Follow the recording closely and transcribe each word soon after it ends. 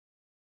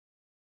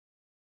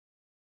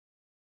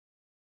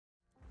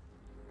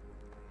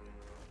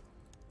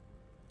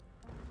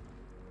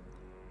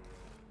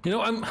You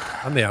know,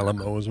 And the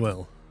Alamo as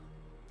well.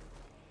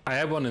 I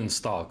have one in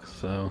stock,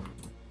 so...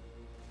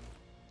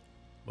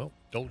 Well,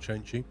 gold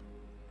chain cheap.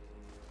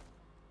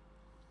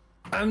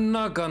 I'm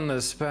not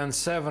gonna spend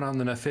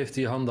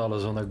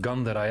 $750 on a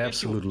gun that I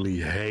absolutely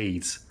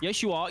hate.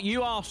 Yes, you are.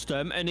 You asked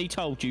him, and he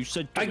told you.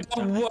 So I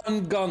got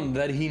one gun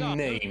that he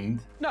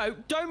named. No,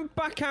 don't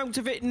back out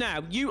of it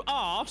now. You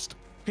asked.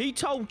 He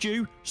told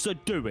you, so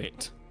do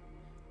it.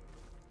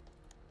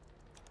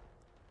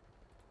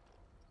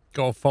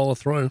 Gotta follow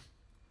through.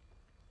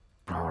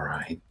 All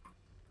right.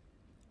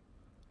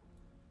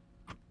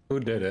 Who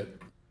did it?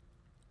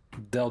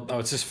 Oh,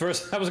 it's his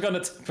first. I was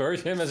gonna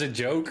verge him as a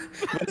joke,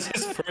 but it's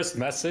his first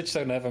message,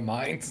 so never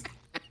mind.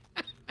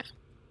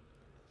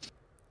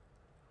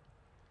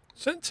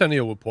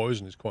 Centennial with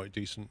poison is quite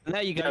decent. And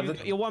there you go. Yeah,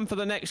 You're one for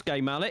the next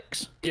game,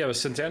 Alex. Yeah, with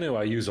Centennial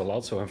I use a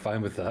lot, so I'm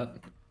fine with that.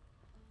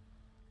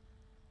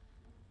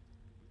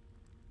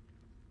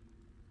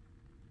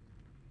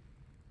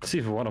 It's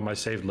even one of my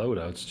saved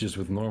loadouts, just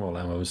with normal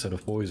ammo instead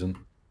of poison.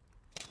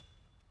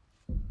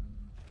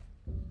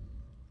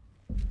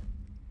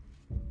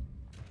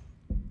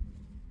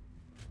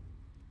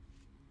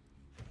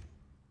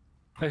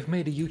 I've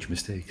made a huge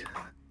mistake.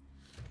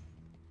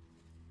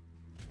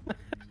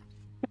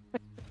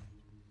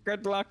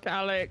 Good luck,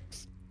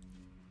 Alex.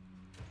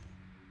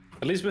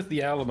 At least with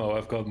the Alamo,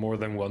 I've got more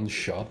than one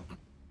shot.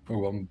 Or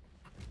one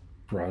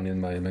round in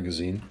my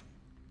magazine.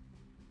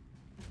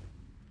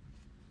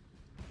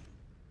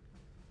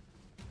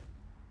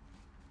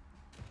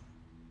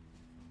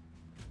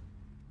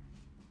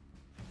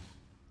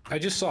 I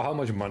just saw how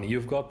much money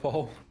you've got,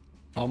 Paul.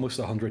 Almost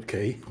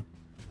 100k.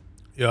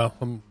 Yeah,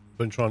 I've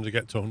been trying to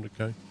get to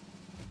 100k.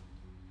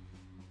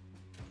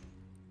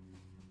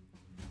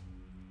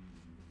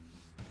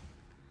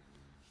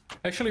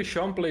 Actually,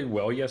 Sean played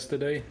well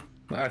yesterday.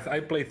 I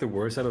played the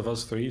worst out of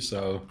us three,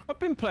 so... I've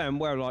been playing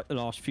well like the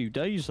last few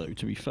days, though,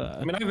 to be fair.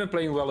 I mean, I've been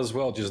playing well as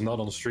well, just not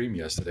on stream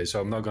yesterday, so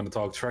I'm not going to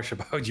talk trash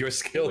about your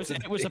skill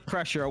It was the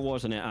pressure,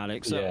 wasn't it,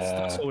 Alex?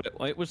 That's all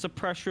it was the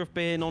pressure of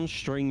being on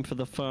stream for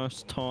the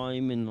first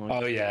time. In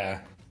like... Oh,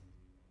 yeah.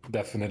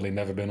 Definitely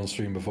never been on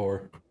stream before.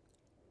 It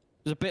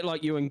was a bit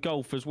like you in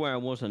golf as well,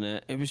 wasn't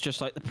it? It was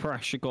just like the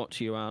pressure got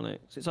to you,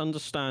 Alex. It's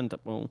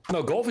understandable.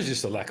 No, golf is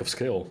just a lack of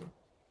skill.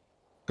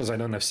 Because I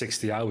don't have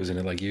 60 hours in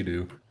it like you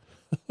do.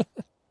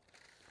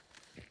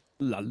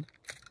 Lol.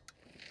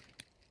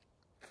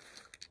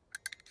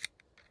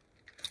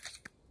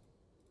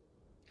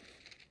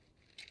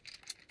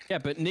 Yeah,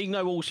 but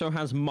Nino also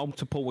has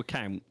multiple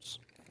accounts.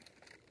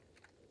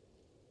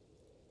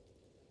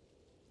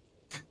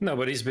 No,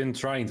 but he's been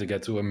trying to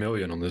get to 1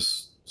 million on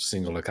this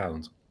single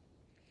account.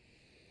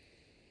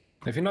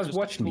 Have you not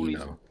watched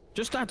Nino?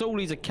 Just add all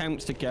these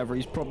accounts together,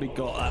 he's probably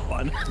got that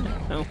by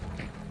now.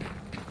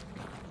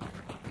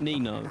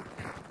 Nino.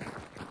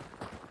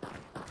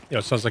 Yeah,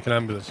 it sounds like an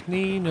ambulance.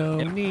 Nino,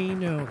 Yep.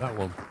 Nino, that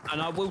one.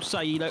 And I will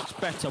say he looks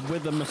better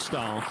with a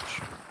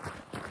moustache.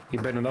 He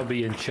better not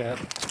be in chat.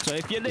 So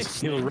if you're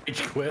listening, He'll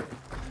rage quit.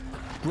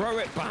 grow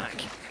it back.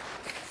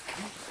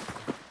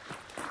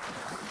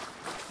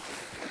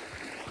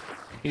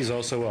 He's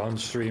also a hunt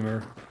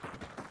streamer.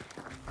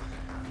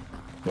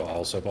 Well,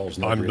 also Paul's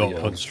not I'm really not a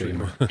a hunt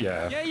streamer.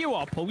 Yeah. Yeah, you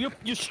are, Paul.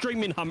 You're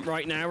streaming Hunt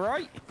right now,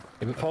 right?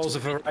 Yeah, but Paul's a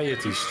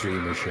variety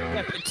streamer, Sean.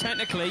 Yeah, but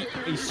technically,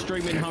 he's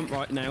streaming Hunt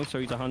right now, so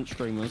he's a Hunt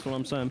streamer. That's what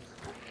I'm saying.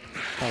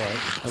 Alright,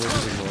 I will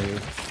just ignore you.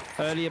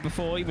 Earlier,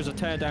 before, he was a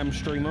teardown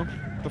streamer.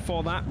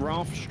 Before that,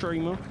 Raft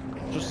streamer.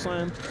 Just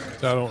saying.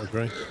 I don't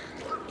agree.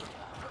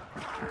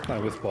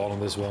 I'm with Paul on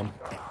this one.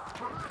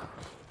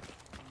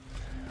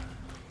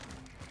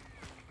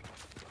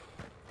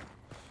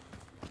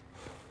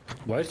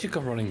 Why did you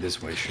come running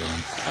this way, Sean?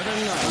 I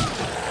don't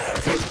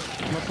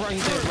know. My brain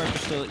didn't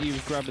register that you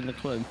was grabbing the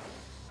clue.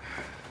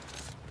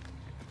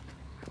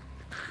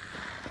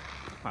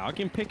 Wow, I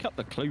can pick up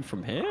the clue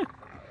from here?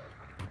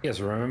 Yes,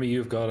 remember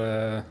you've got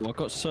a... Well, I've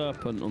got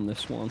Serpent on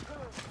this one.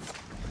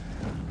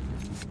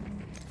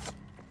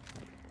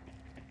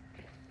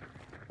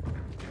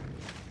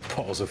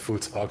 Paul's a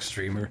food talk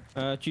streamer.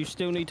 Do you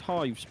still need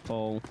hives,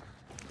 Paul?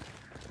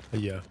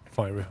 Yeah,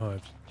 fiery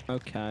hives.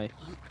 Okay.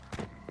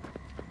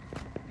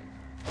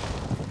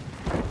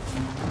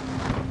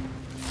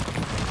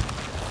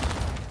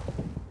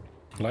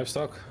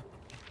 Livestock?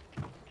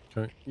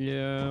 Okay.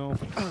 Yeah.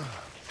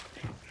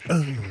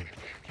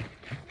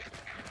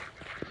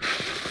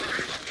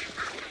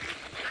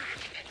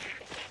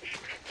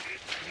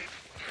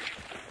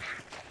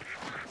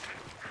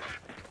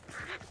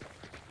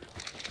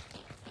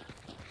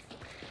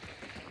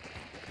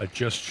 A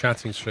just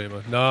chatting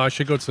streamer. No, I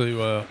should go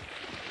to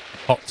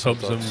hot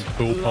tubs and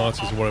pool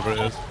parties or whatever it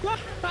is.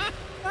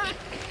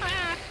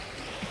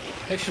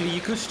 Actually,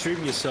 you could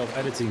stream yourself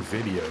editing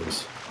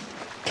videos.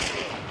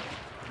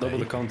 Double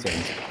the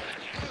content.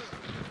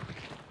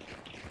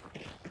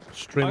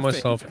 Stream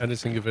myself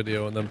editing a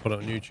video and then put it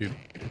on YouTube.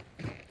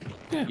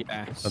 Yeah.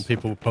 Yes. And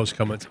people will post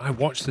comments, I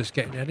watched this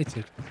getting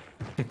edited.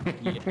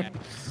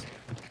 Yes.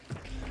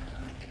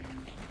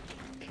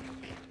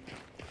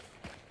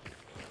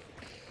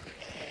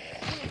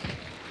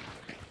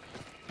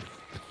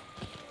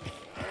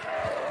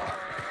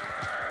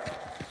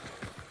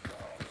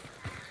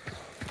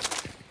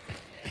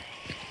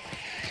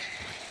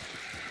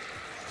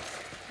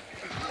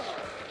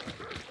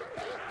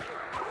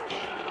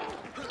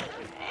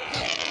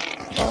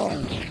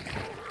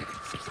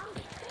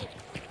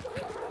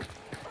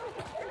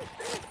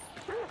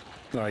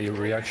 No, your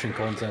reaction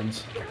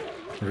content,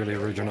 really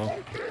original.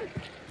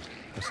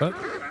 What's that?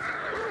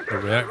 The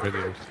React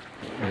videos.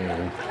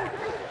 Yeah.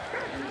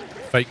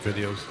 Fake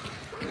videos.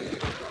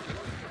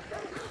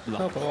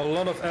 No, but a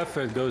lot of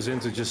effort goes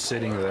into just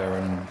sitting there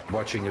and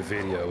watching a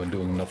video and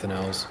doing nothing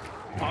else.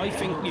 I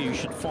think you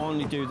should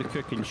finally do the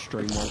cooking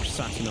stream while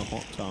sat in a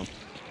hot tub.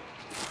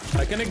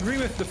 I can agree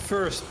with the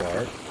first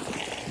part,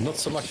 not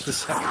so much the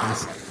second.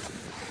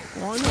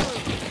 Why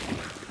not?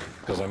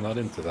 Because I'm not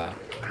into that.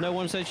 No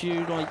one says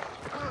you like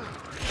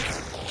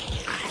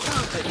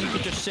that you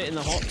could just sit in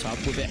the hot tub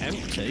with it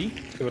empty.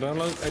 Yeah, but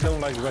I don't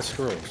like red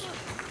squirrels.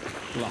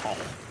 Lol.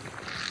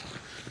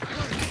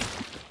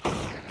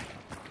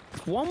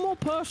 One more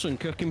person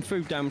cooking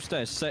food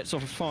downstairs sets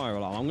off a fire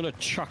alarm. I'm gonna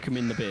chuck him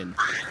in the bin.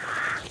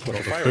 Put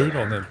The food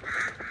on them.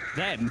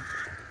 Them?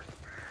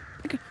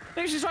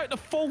 This is like the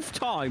 4th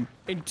time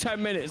in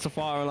 10 minutes the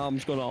fire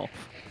alarm's gone off.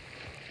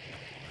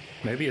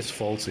 Maybe it's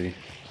faulty.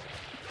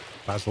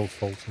 Basil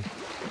faulty.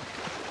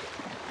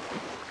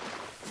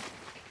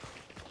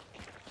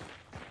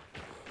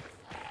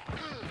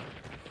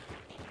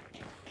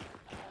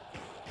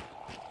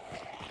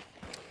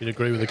 You'd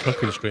agree with the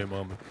cooking stream,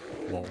 Armin?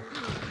 Lol.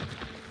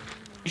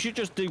 You should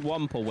just do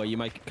one pull where you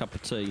make a cup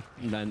of tea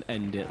and then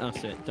end it.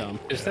 That's it, done.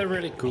 Is that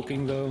really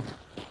cooking though?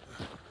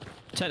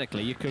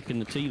 Technically, you're cooking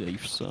the tea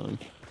leaves, so...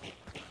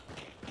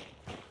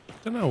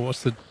 I don't know,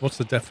 what's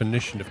the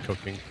definition of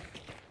cooking?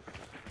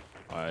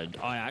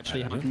 I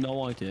actually have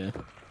no idea.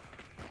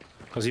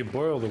 Because you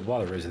boil the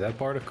water, is that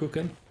part of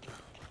cooking?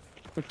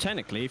 Well,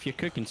 technically, if you're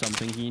cooking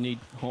something, you need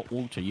hot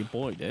water. You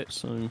boiled it,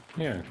 so...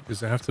 Yeah. Does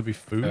there have to be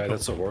food?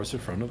 That's a horse in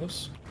front of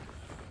us.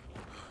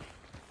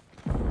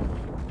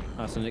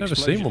 That's an Never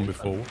explosion. seen one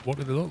before. What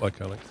did they look like,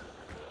 Alex?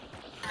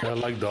 I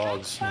like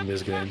dogs in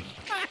this game.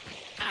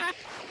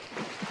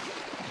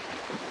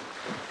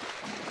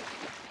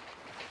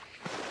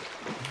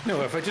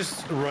 No, if I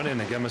just run in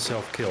and get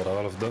myself killed,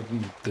 I'll have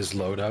done this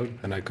loadout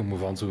and I can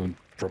move on to a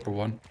proper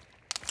one.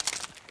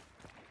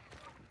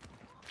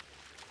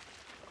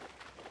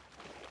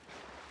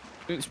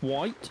 It's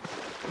white.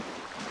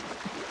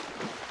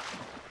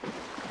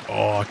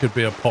 Oh, I could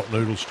be a pot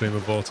noodle streamer,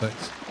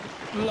 Vortex.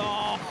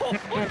 Lol.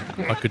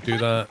 I could do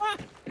that.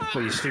 So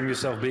you stream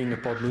yourself being a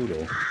pot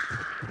noodle.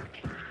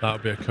 That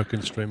would be a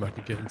cooking stream I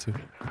could get into.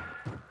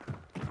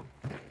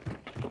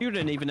 You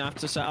didn't even have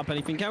to set up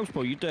anything else,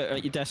 boy. You do it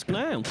at your desk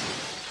now.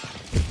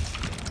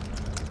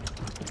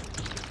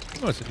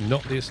 Oh, is it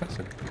not the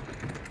assassin?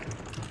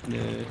 No.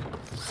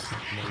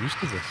 I'm not used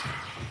to this.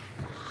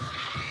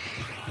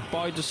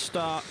 By the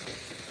start.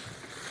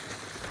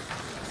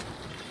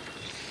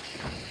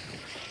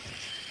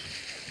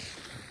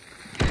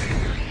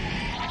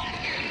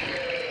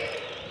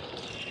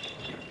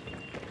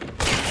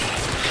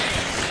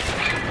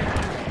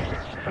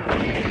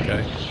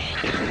 Okay.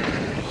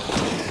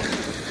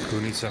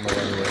 Who needs ammo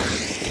anyway?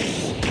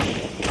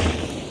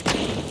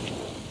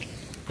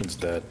 It's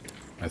dead,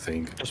 I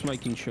think. Just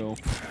making sure.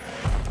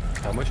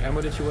 How much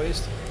ammo did you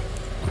waste?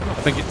 I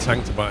think it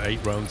tanked about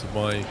 8 rounds of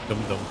my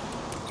dum-dum.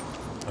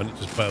 And it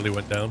just barely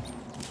went down.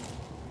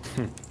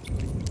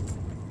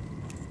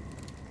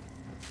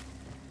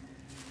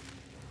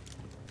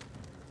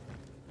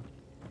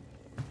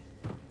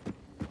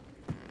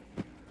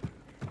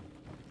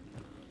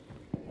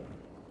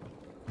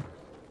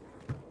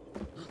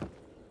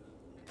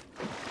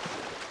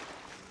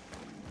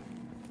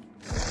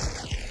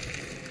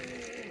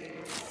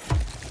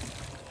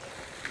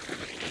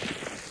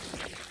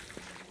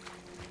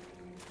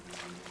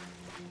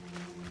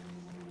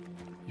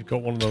 You've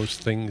got one of those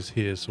things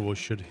here, so we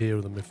should hear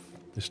them if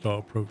they start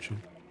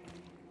approaching.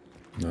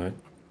 No.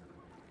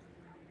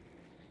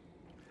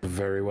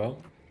 Very well.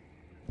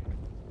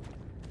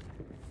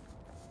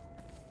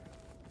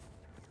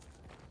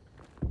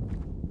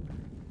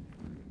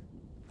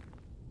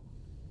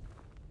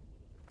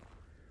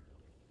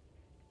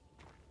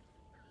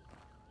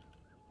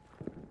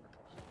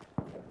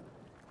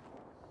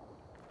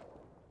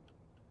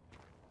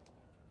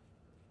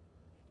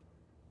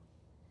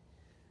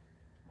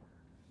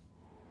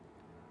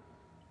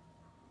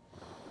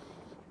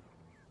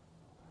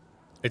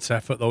 It's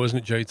effort though, isn't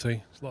it,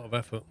 JT? It's a lot of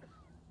effort.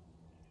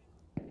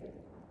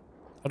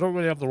 I don't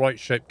really have the right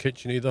shaped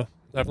kitchen either.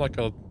 I have like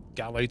a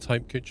galley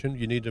type kitchen.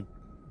 You need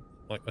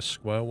like a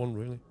square one,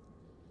 really.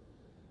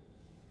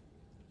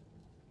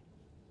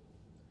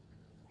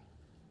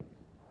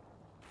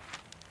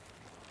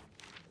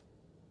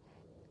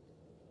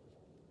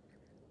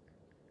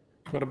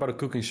 What about a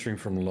cooking stream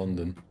from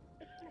London?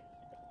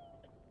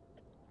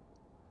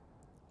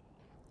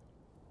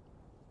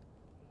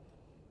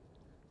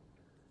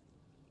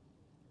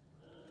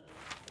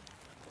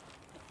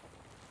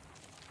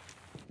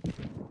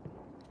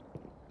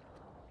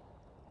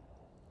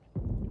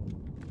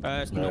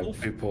 It's north.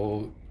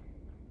 People.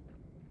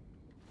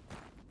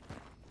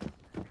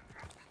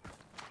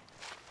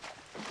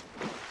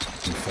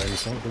 Find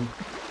something.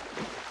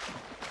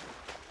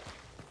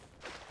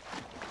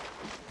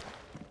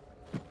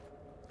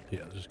 Yeah,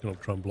 they're just gonna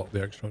try and block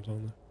the extract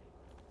on there.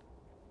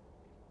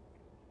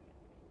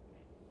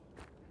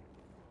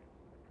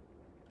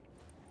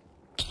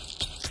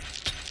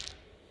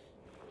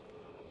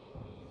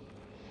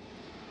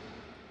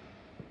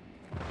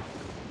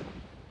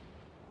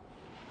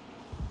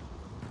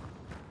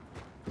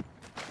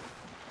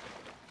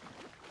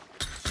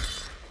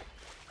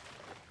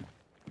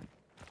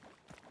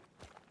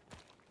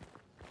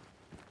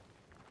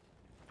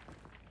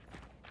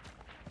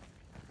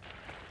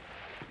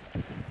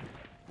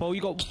 Well,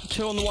 you got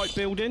 2 on the white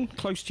building,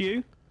 close to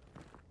you.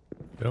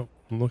 Yep,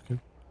 I'm looking.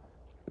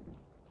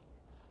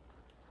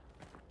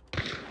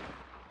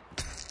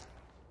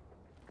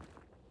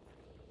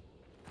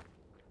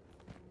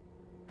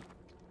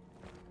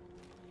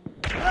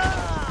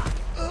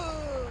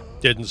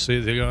 Didn't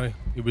see the guy.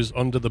 He was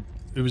under the.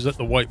 He was at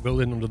the white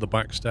building under the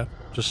back step.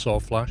 Just saw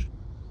a flash.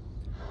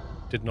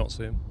 Did not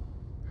see him.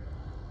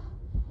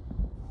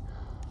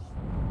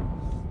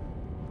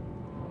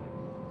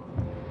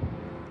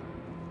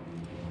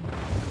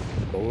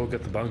 Well, we'll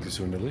get the bounty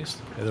soon, at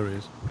least. Yeah, there he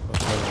is.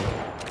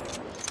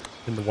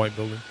 In the white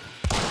building.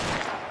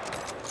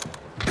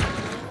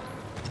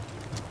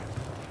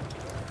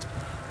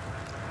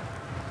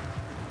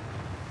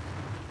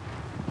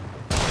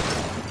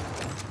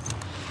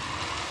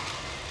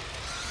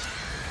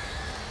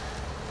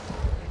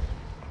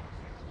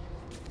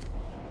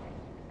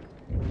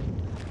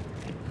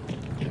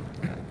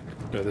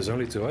 Yeah, there's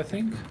only 2, I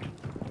think.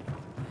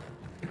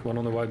 One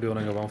on the white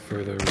building and one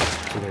further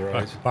to the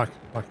right. Back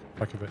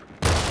a bit.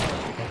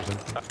 That was him.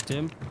 Back to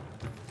him.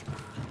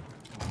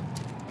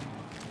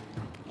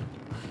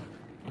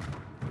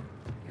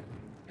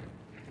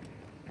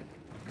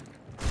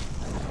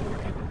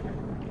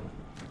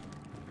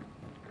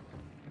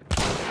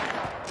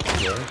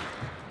 Yeah.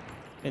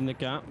 In the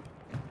gap.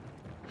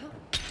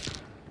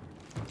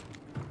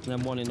 And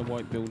then one in the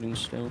white building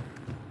still.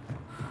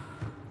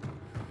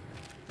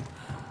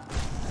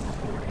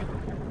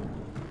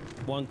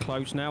 One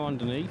close now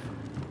underneath.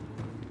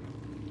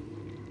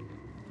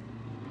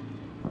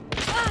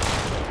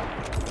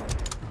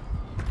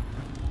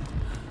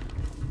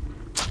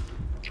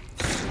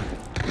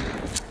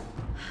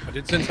 I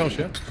did send house,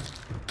 yeah?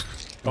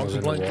 I was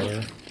in the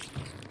water.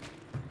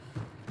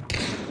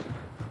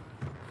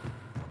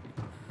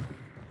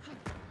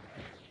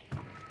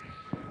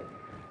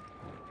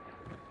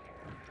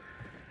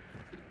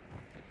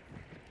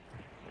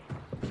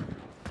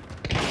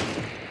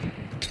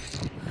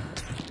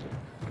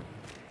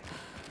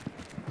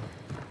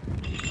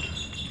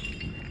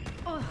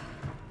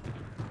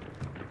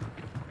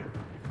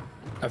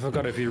 I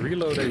forgot, if you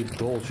reload a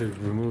Dolch, it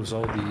removes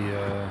all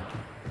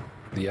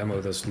the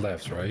ammo that's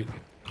left, right?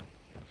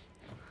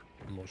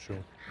 I'm not sure.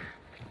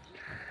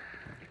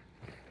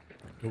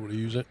 Don't want to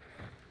use it.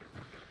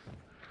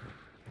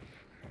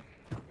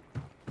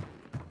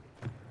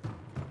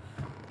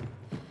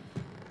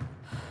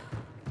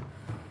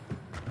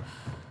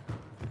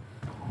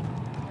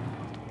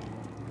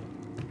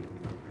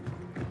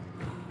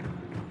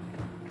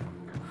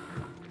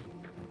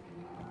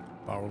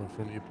 Barrel in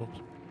front of you, pups.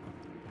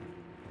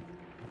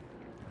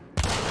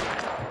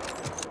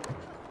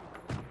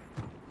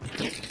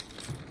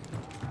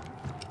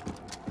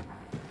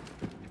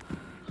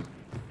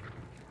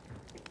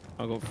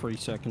 I got 3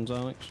 seconds,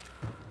 Alex.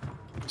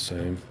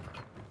 Same.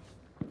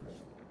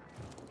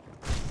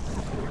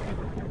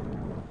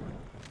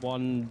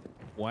 One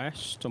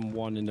west and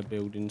one in the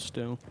building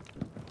still.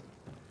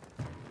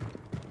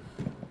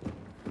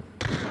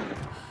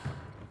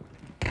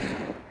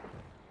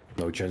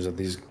 No chance that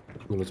these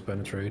bullets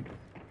penetrate.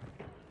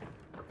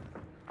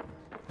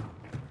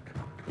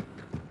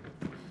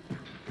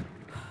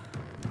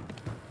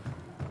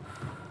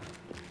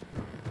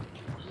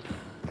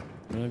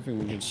 I don't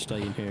think we can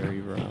stay in here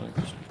either,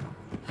 Alex.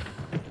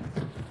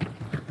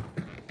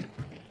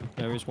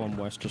 There is one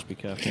west, just be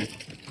careful.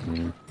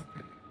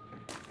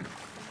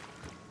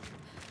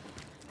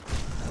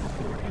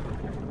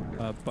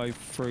 Both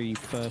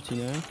 330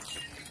 now.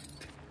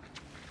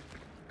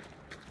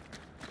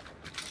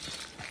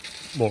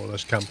 More or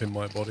less camping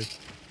my body.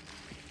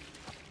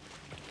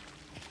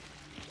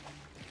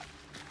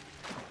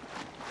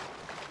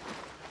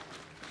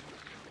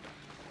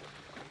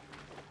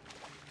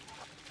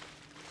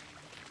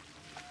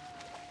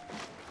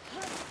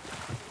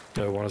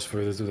 One is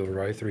further to the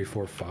right,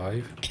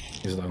 345.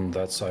 He's on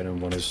that side, and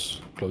one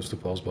is close to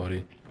Paul's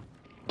body.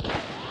 I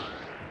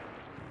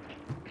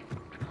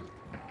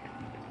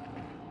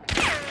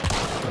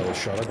was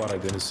shot at, but I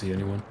didn't see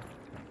anyone.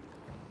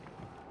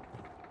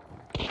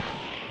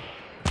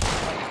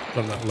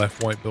 On that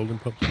left white building,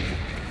 pub.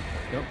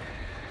 Yep.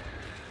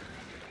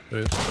 There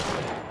he is.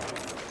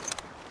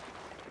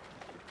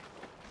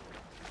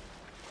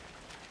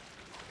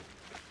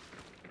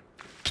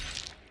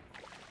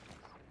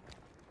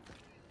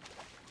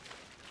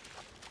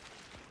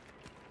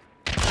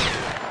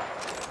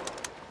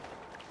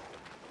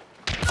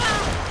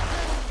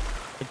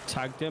 I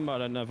tagged him, but I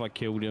don't know if I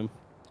killed him.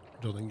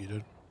 Don't think you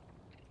did.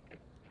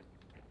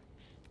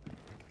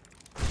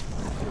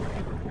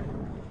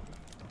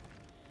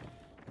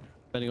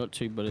 Only got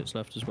 2 bullets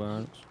left as well,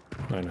 Alex.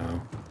 I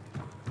know.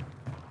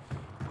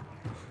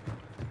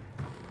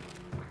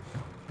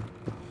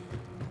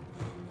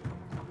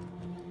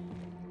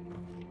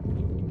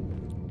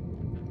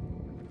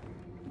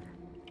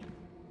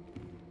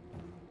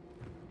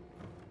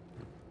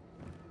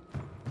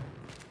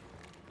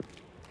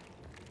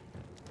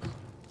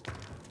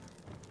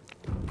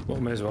 Well,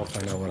 may as well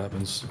find out what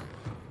happens.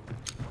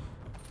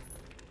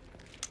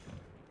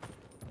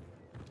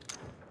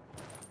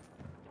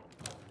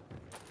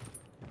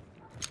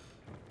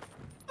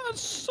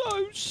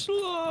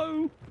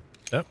 slow.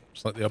 Yep,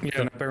 it's like the upper. Yeah,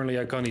 and apparently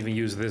I can't even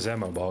use this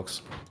ammo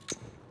box.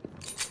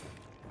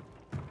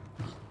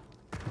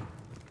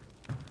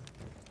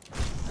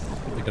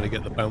 You're gonna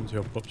get the bounty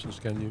on pups,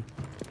 can you?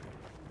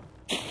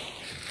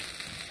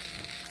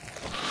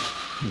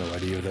 No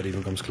idea if that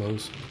even comes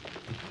close.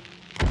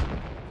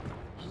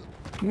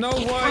 No,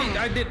 why?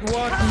 I did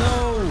what?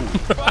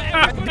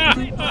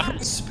 No!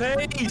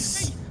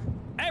 Space!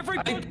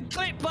 Everybody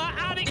clip that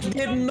Alex. I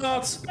did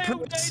not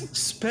press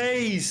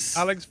space!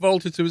 Alex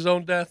vaulted to his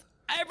own death.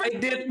 I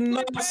did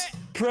not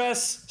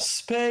press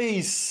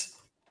space!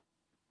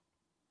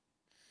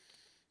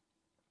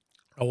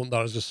 I want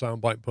that as a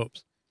soundbite,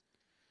 pups.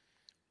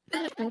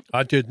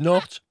 I did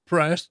not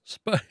press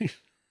space.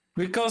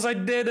 Because I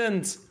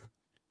didn't!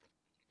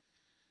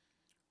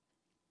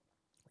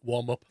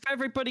 Warm up. If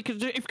everybody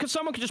could, if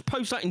someone could just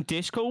post that in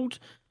Discord,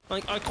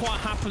 like I quite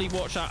happily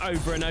watch that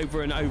over and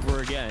over and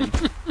over again.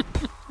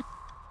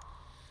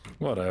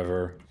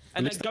 Whatever.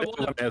 And At then least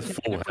go on I had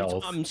full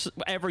health.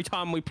 every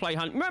time we play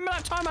Hunt. Remember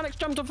that time Alex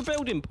jumped off a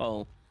building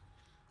pole?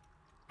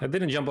 I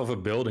didn't jump off a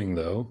building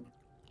though.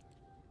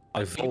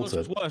 I It was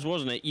vaulted. worse,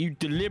 wasn't it? You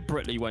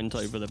deliberately went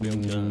over the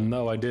building.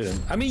 No, I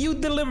didn't. I mean, you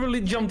deliberately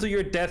jumped to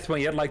your death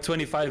when you had like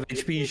 25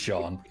 HP,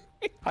 Sean.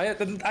 I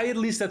at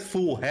least had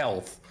full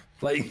health.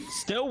 Like,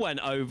 Still went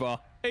over,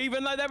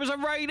 even though there was a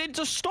railing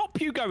to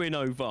stop you going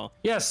over.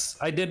 yes,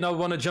 I did not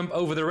want to jump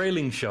over the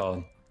railing,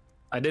 Sean.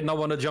 I did not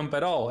want to jump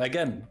at all.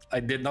 Again,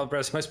 I did not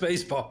press my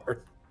space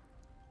bar.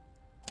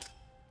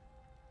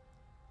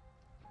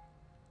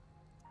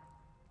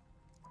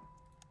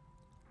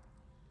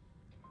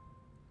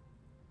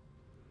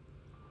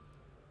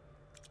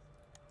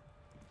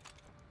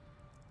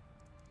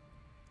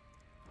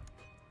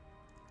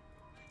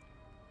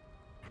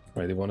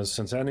 Right, they want a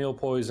Centennial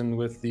Poison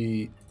with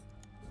the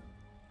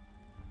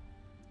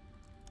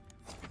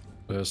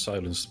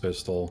silenced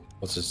pistol.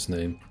 What's its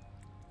name?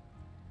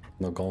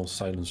 Noggle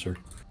silencer.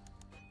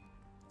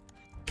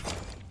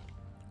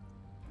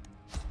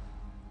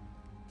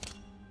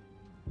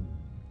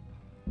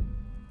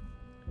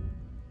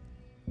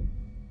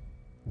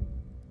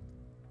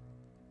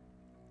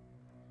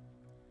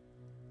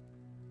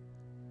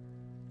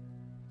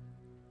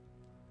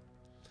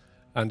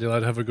 Andy,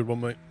 lad, have a good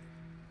one, mate.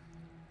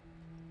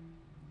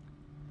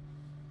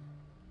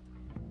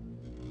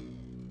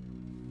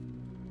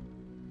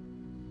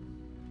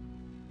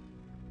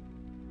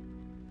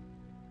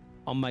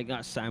 I'll make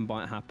that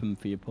soundbite happen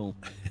for you, Paul.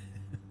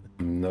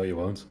 No, you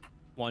won't.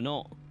 Why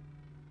not?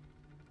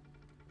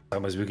 How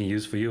much we can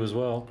use for you as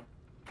well,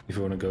 if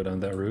you want to go down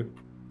that route.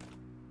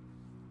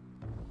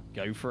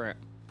 Go for it.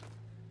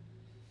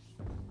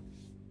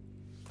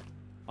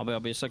 I'll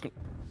be a second.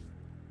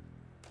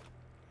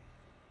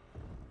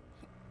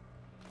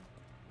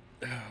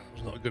 It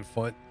was not a good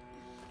fight.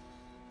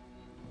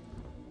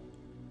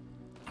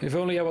 If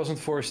only I wasn't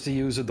forced to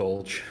use a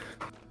Dolch.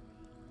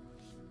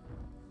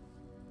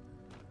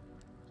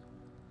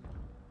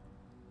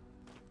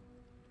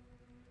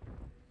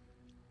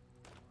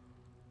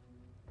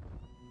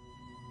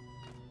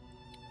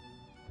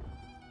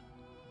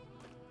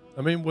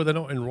 I mean, were they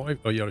not in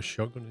rifle? Oh, you had a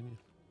shotgun, didn't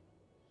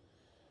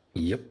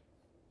you? Yep.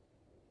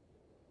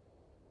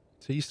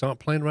 So you start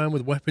playing around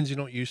with weapons you're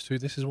not used to.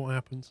 This is what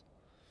happens.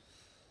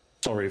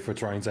 Sorry for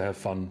trying to have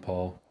fun,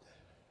 Paul.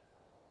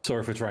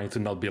 Sorry for trying to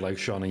not be like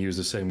Sean and use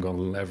the same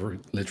gun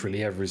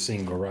literally every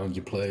single round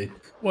you play.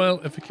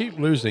 Well, if you keep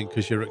losing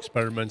because you're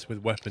experimenting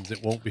with weapons,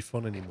 it won't be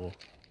fun anymore.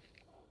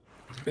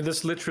 I mean, this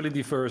is literally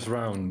the first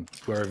round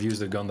where I've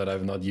used a gun that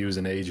I've not used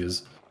in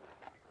ages.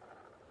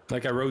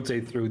 Like, I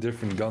rotate through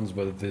different guns,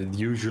 but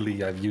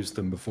usually I've used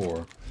them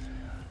before.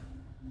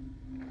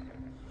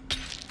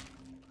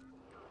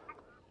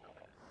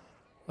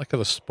 Like how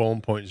the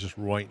spawn point is just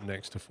right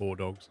next to 4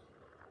 dogs.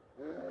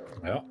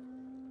 Yeah.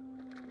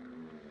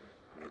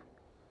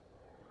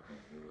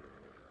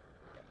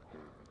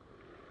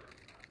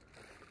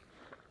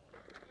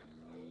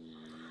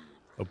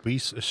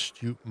 Obese,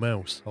 astute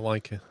mouse. I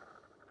like it.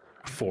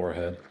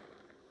 Forehead.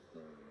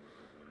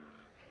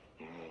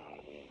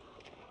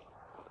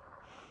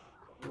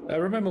 I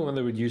remember when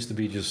there would used to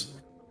be just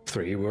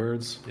 3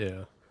 words,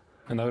 Yeah.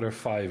 and now there are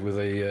 5 with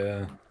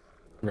a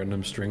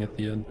random string at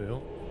the end. Yeah.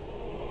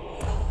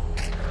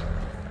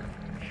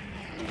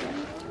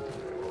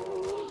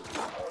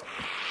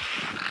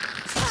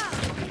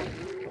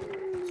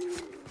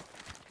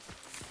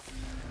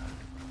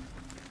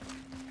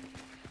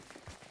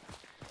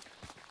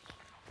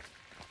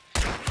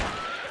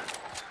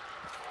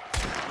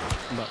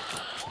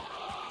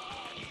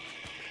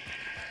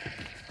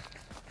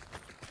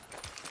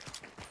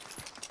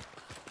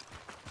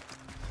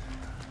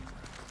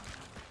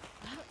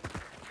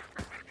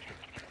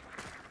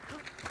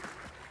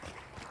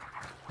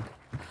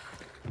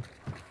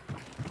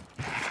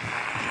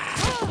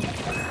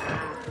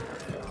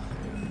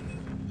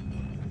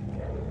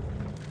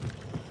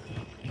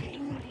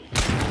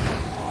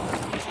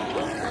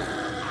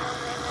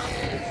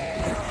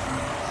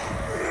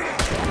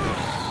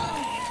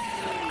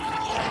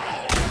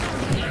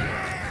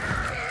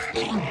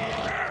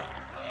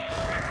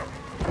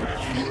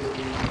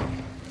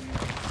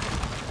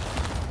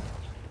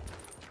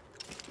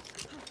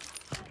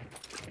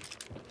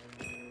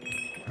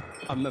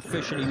 I'm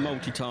officially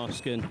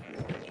multitasking.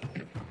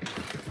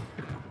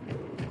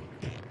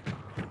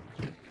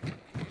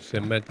 See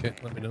a med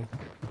kit, let me know.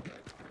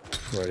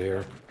 Right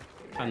here.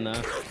 And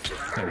And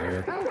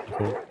here.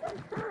 Cool.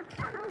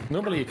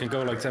 Normally you can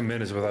go like 10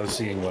 minutes without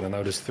seeing one, and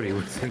now there's 3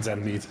 within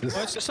 10 meters.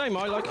 well, it's the same.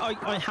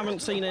 I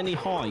haven't seen any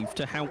hive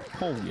to help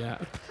Paul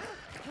yet.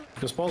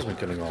 Because Paul's been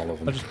killing all of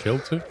them. I just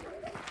killed 2.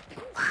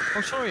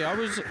 Oh, sorry. I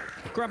was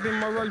grabbing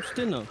my roast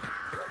dinner.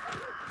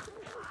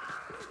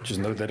 Just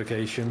no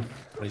dedication.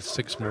 I need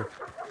 6 more.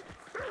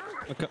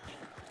 Okay.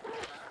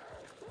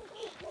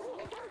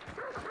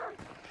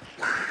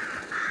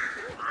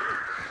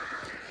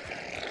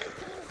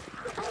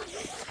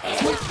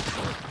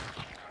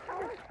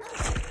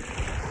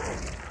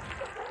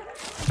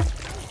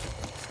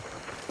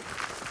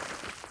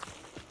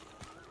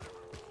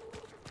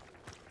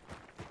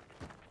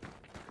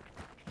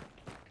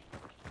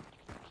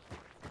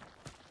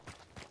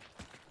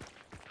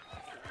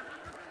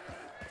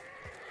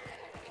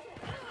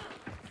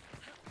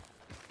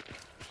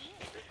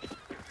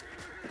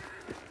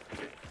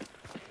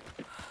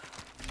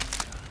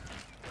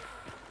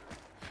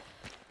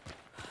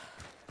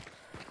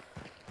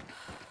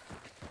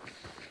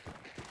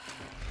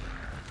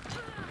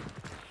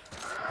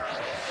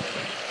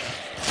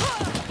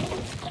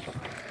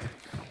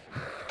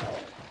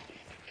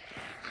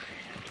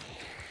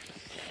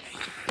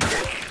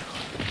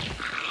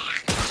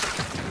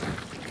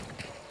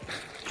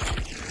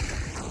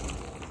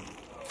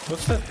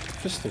 What's that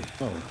pistol?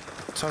 Oh,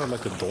 it sounded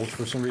like a Dolch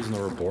for some reason,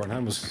 or a Born. I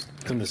was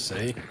gonna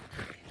say.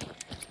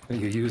 Are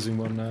you using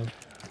one now?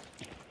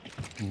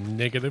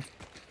 Negative.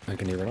 I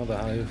can hear another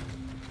hive.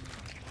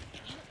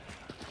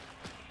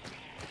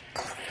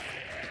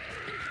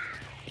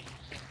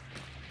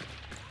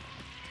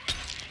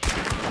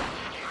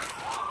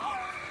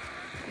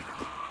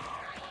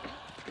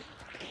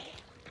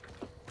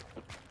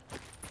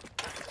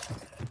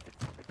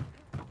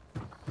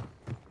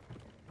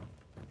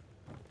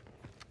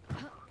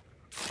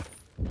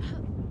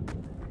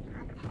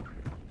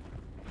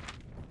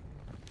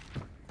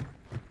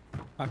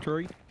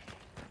 Battery.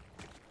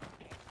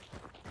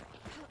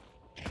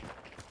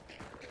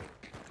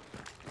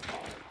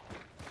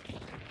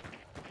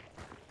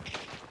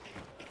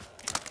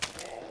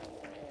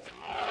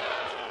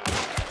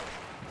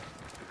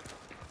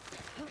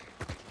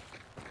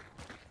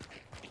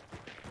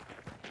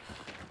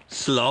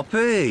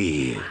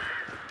 Sloppy!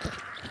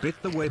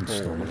 Bit the web.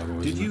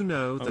 Did you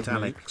know that Okay.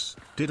 Alex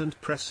didn't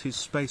press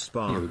his Yeah, we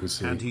spacebar could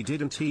see. and he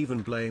didn't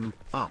even blame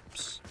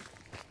ups?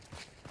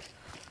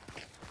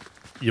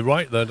 You're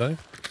right there, Dave.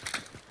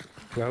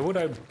 Why would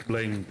I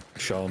blame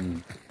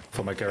Sean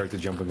for my character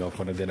jumping off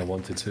when I didn't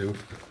want it to?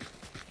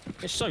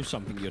 It's so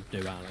something you'd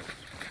do, Alex.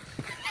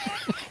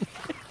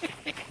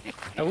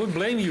 I would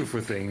blame you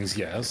for things,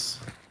 yes,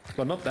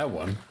 but not that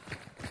one.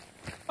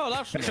 Oh,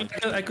 that's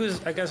Actually,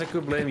 I guess I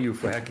could blame you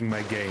for hacking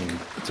my game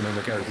to make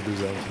my character do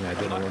something I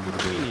didn't want it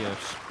to do.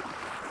 genius.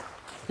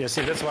 Yeah,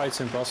 see, that's why it's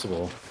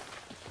impossible.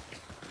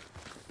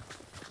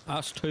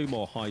 That's 2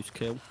 more hives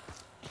kill.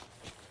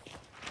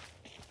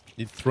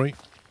 Need 3.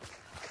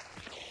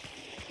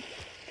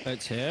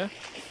 It's here.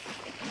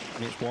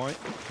 And it's white.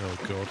 Oh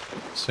god.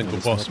 Single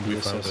It's boss not we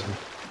the found it. assassin.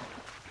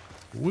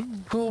 Woo.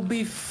 We'll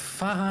be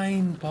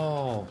fine,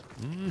 Paul.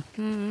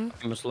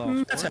 Famous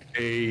last That's one.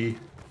 a...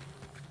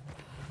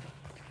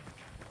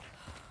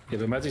 Yeah,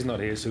 but Matty's not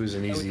here, so he's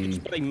an Oh, we easy...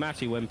 can play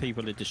Matty when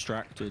people are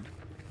distracted.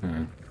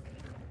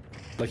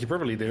 Like you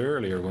probably did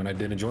earlier when I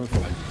didn't join for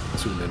like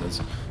 2 minutes.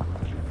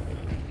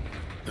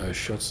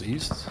 Shots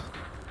east.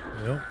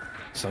 Yeah.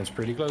 Sounds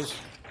pretty close.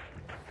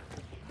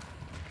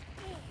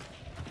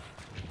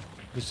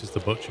 This is the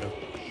butcher.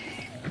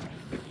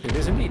 It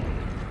is indeed.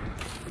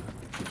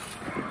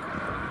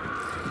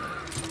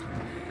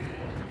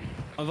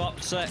 I've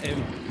upset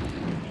him.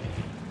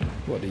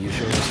 What, are you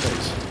showing his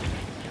face?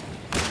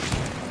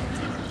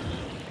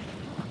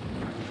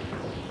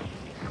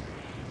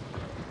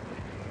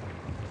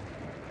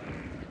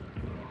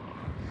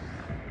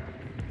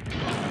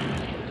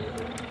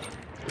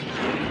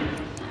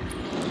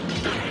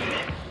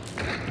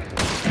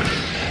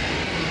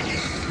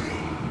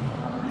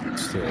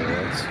 Still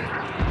what?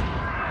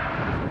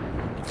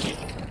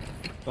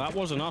 That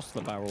wasn't us,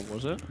 the barrel,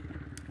 was it?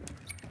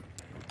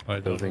 I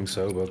Don't don't think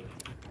so, but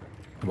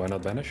why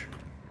not banish?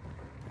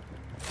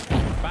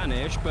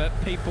 Banish, but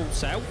people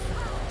south.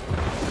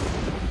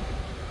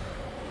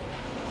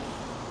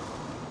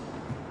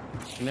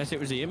 Unless it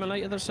was the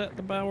emulator that set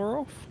the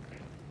barrel off.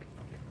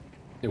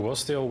 It was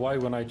still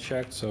white when I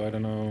checked, so I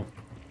don't know.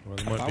 Well,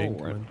 there might be Oh,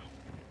 incoming.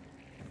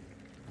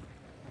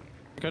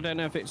 I don't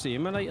know if it's the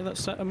emulator that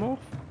set them off.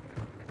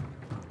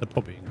 They're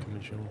probably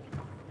incoming, sure.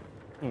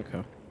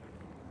 Okay.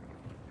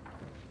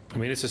 I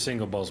mean, it's a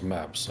single boss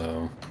map,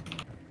 so...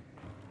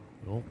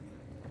 Oh.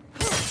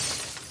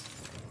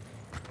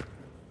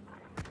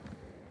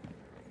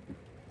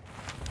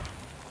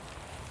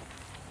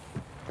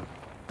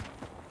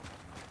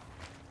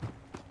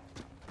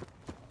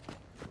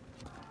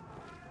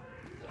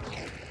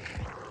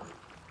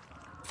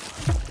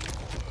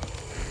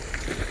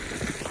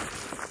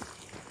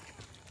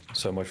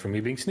 So much for me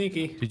being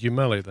sneaky. Did you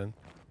melee then?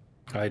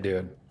 I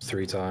did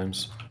 3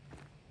 times. I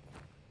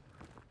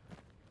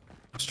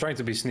was trying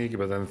to be sneaky,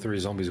 but then 3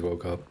 zombies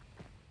woke up.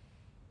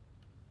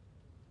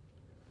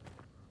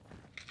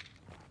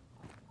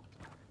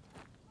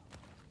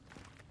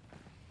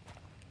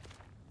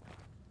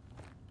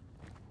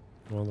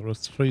 Well, there are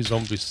 3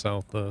 zombies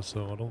south there,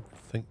 so I don't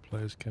think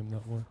players came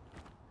that way.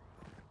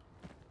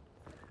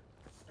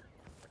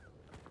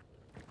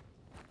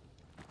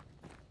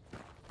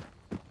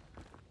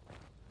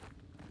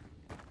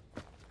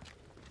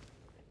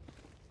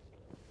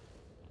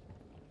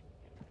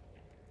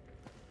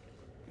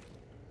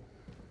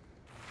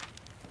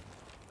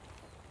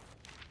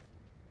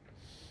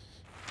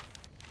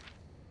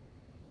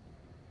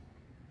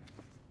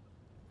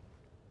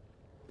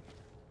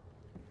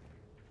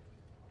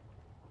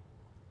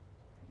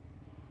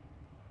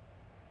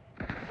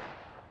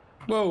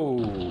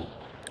 Whoa!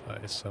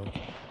 That is south.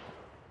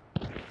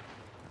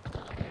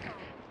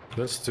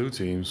 That's 2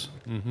 teams.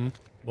 Mm-hmm.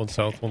 One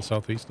south, one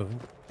southeast, I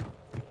think.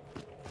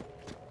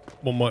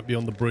 One might be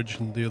on the bridge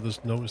and the others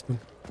noticed them.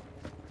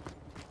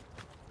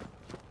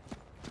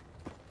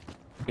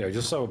 Yeah, I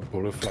just saw a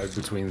bullet fly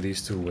between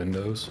these 2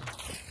 windows.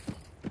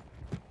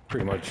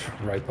 Pretty much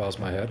right past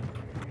my head.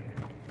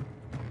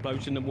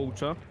 Close in the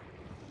water.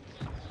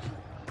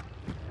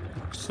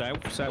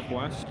 South,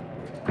 southwest.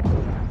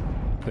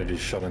 They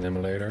just shot an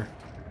emulator.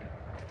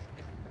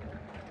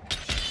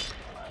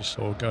 Just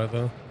saw a guy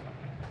there.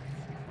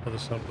 Other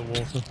side of the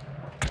water.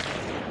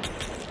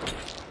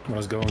 I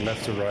was going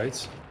left to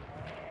right.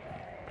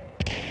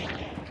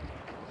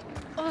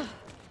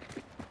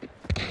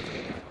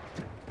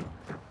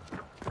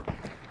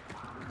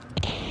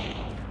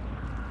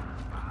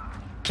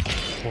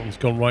 One's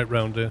gone right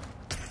round here.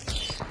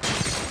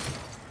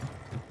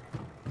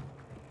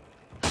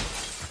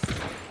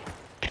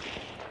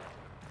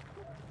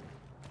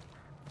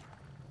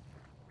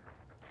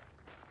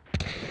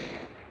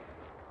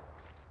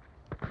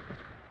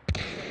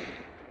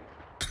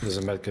 There's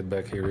a medkit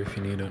back here if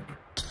you need it.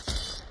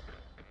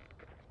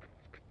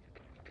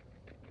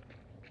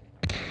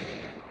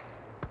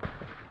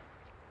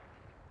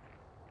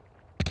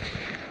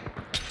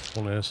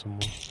 One here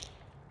somewhere.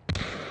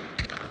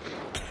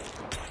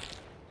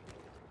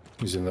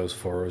 He's in those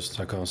forests,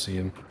 I can't see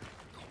him.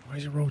 Why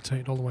is he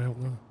rotated all the way out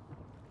there?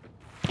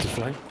 To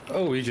flank?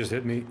 Oh, he just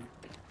hit me.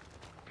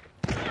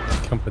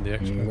 Camping the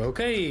extra.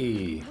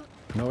 Okay.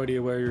 No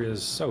idea where he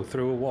is. Oh,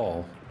 through a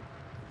wall.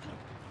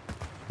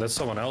 That's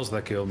someone else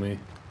that killed me.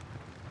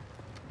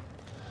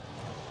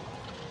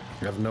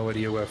 I have no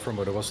idea where from,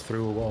 but it was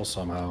through a wall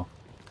somehow.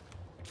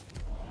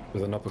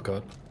 With an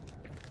uppercut.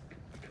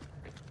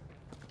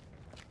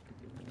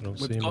 I don't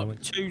see We've him. got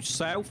Alex. 2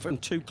 south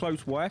and 2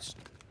 close west.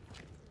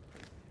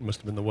 Must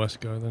have been the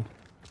west guy then.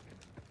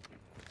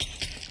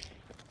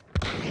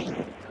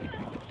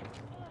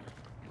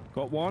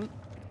 Got 1.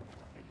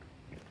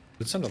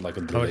 It sounded like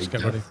a delayed Alex,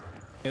 get ready. death.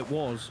 It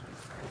was.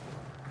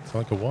 It's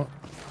like a what?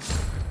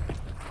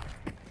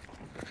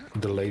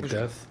 Delayed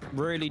death.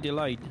 Really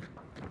delayed.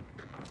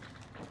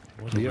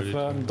 What Do you really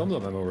have doing?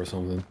 dum-dum ammo or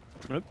something?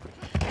 Nope.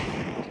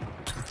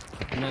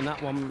 And then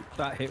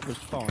that hit was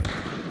fine.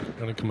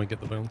 Gonna come and get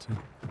the bounty.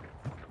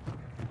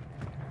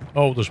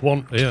 Oh, there's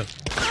one here.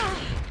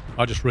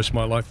 I just risked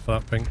my life for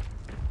that ping.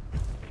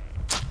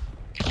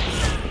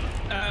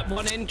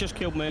 One in, just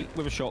killed me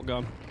with a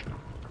shotgun.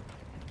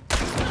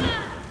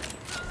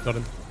 Got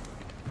him.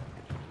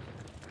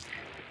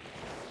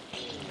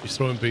 He's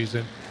throwing bees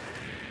in.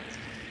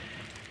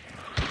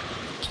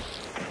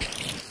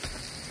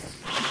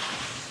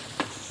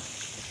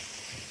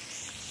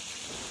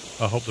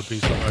 I hope the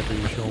bees don't over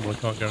you, Sean, but I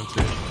can't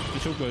guarantee it.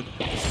 It's all good.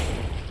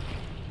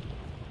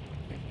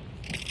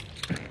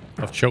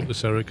 I've choked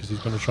this area because he's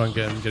going to try and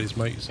get his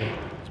mates in.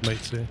 His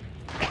mates here.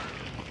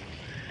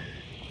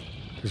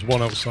 There's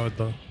one outside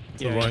though,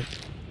 to the right.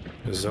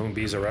 The zone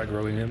bees are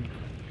aggroing him.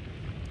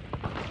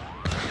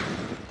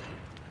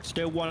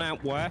 Still 1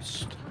 out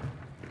west.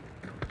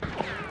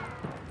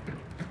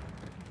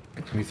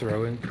 Me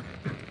throwing.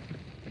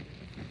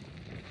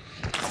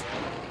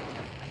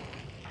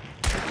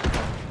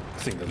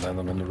 I think they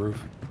landed on the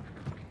roof.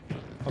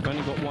 I've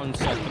only got 1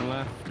 second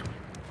left.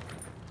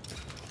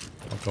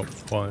 I've got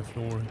 5,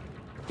 don't worry.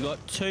 You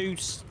got two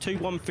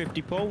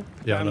 150 pull.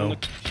 Yeah, I down know. on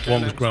the-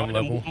 One down was ground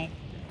outside and level. one-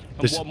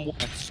 This- And 1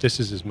 west. This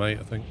is his mate,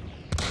 I think.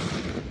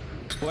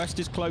 West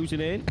is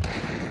closing in.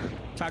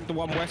 Tag the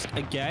 1 west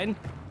again.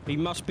 He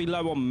must be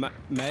low on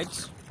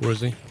meds. Where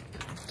is he?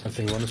 I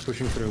think one is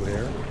pushing through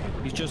here.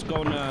 He's just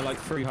gone like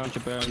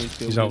 300 behind these buildings.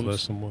 He's out there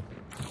somewhere.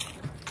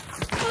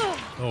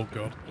 Oh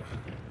god.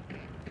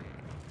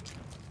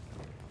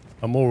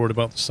 I'm more worried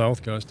about the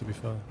south guys, to be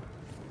fair.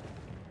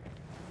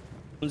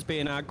 One's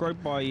being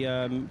aggroed by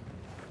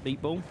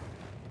Beatball.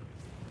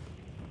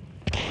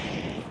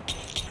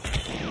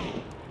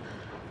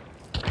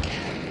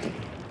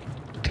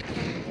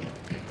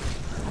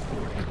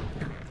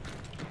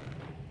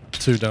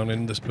 Two down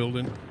in this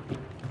building.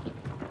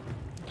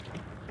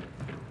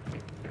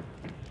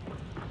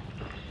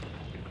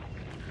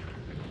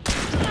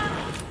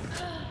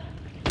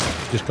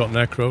 Just got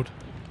necroed.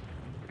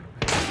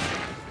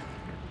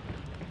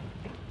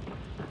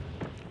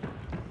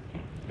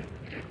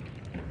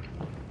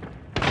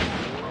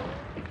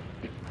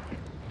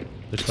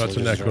 They tried to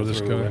Soldiers necro run this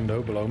through a guy.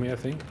 window below me, I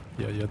think.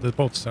 Yeah, they're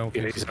both south.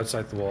 Yeah, he's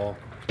outside the wall.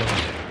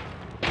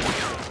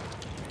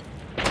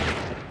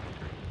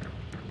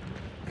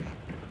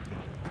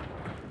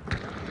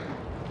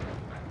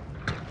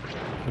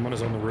 Someone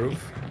is on the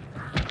roof.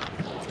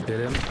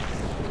 Hit him.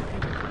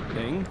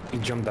 Ding. He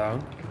jumped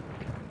down.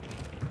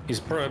 He's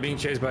being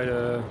chased by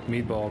the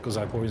meatball because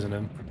I poisoned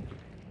him.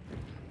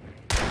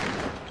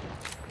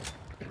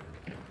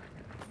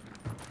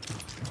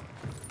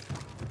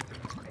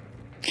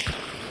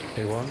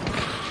 Hit one.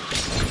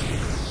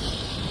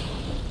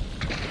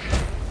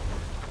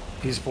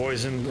 He's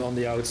poisoned on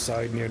the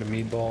outside near the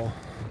meatball.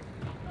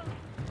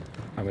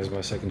 I missed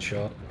my second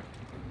shot.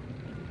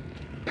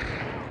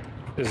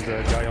 This is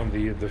the guy on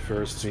the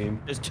first team.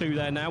 There's two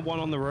there now, one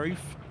on the roof.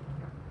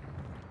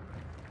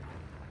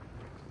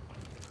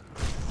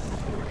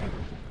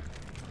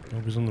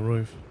 Nobody's on the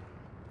roof.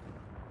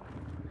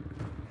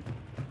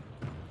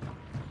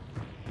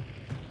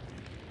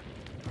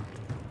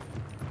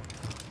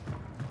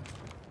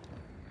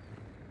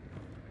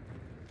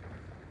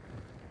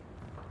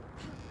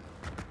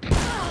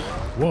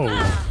 Whoa.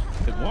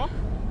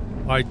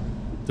 What?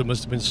 There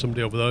must have been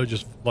somebody over there who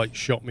just like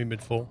shot me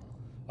mid-fall.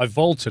 I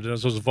vaulted, and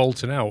as I was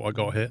vaulting out, I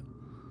got hit.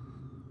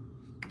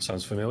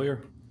 Sounds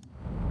familiar.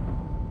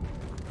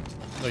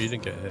 No, you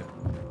didn't get hit.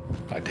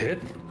 I did.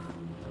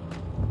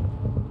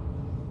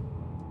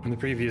 In the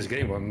previous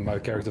game, when my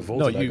character No,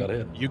 vaulted, I got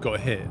hit. you got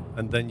hit,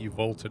 and then you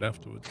vaulted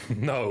afterwards.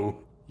 No.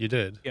 You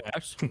did.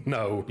 Yes.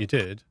 No. You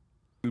did.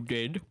 You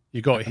did.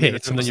 You got mean, hit,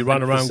 it and then must you have ran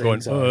been at the around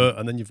going, same time.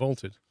 and then you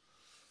vaulted.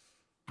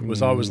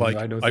 Whereas I was like,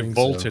 I don't I think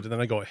vaulted, so. and then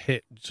I got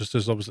hit just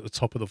as I was at the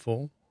top of the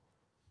fall.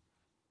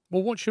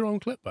 Well, watch your own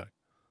clip back.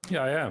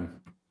 Yeah, I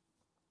am.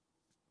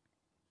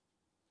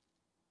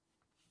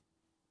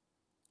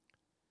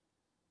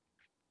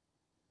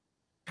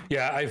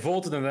 Yeah, I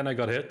vaulted and then I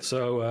got hit,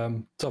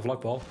 so tough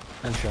luck, Paul.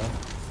 And Sean.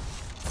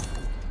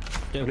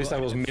 Yeah, At least I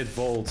was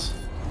mid-vault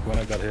when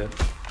I got hit.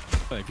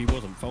 But if he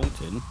wasn't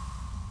faulting.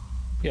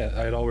 Yeah,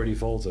 I had already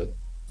vaulted.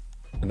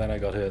 And then I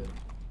got hit.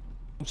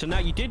 So now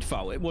you did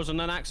fault. It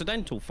wasn't an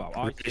accidental fault.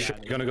 You're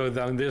gonna go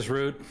down this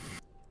route.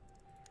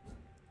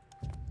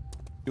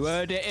 You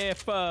heard it here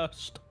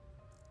first.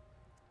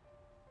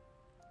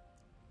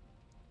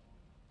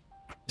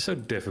 It's so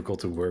difficult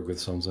to work with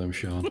sometimes,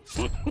 Sean.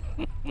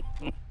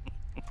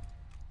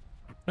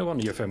 No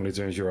wonder your family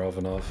turns you off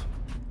and off.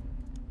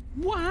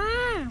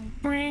 Wow.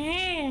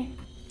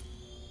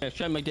 Yeah,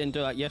 shame I didn't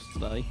do that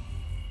yesterday.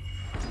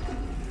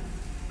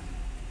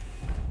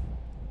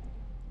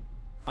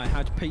 I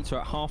had pizza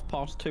at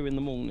 2:30 in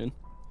the morning.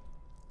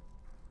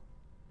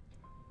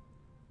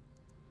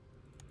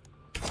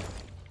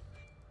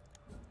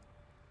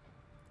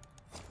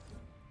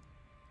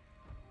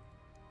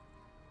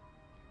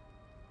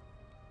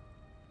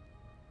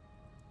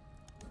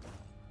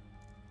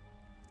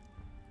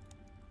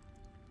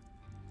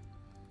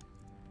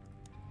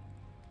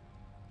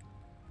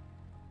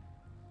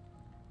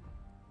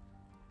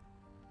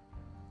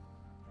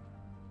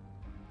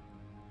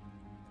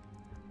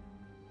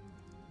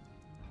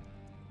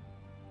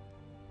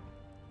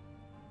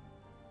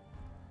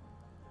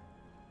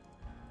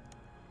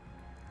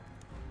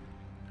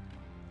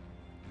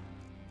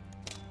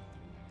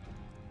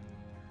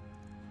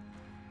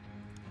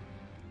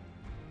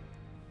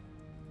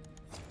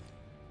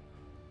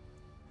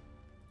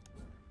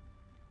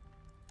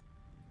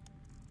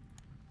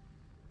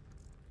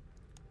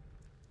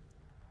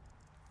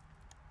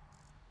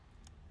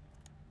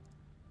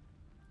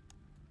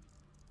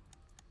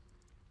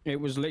 It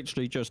was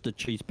literally just a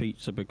cheese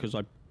pizza because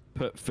I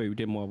put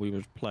food in while we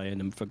was playing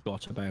and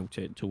forgot about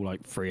it till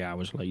like 3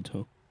 hours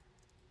later.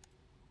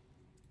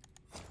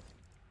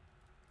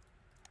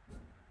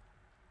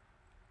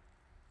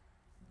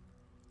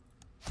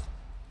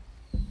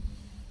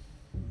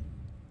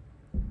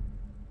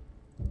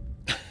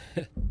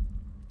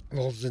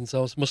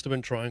 House must have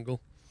been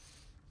triangle.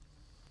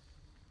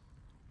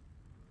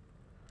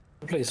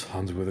 Who plays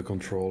Hunt with a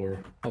controller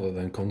other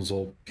than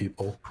console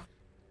people?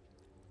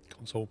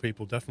 Console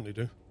people definitely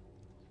do.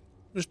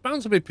 There's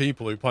bound to be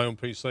people who play on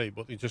PC,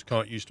 but they just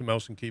can't use the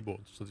mouse and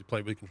keyboard, so they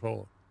play with a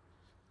controller.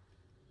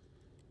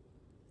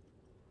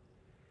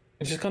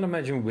 I just can't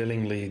imagine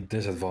willingly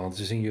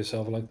disadvantaging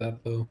yourself like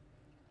that, though.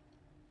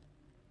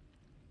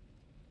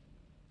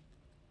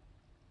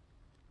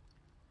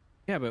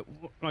 Yeah, but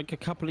like a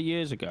couple of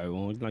years ago,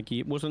 or like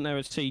wasn't there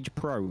a Siege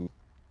Pro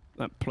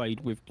that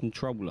played with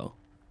controller?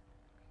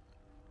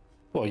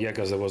 Well, yeah,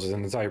 because there was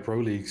an entire Pro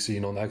League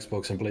scene on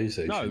Xbox and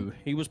PlayStation. No,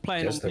 he was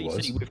playing Yes, on there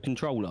PC was. with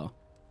controller.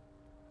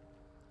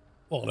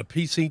 What, on a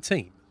PC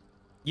team?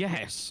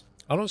 Yes.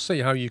 I don't see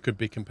how you could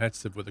be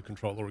competitive with a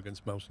controller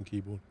against mouse and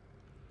keyboard.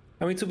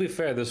 I mean, to be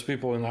fair, there's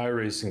people in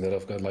iRacing that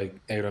have got like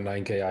 8 or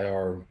 9k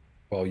IR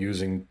while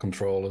using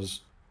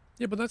controllers.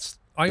 Yeah, but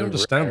I They're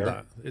understand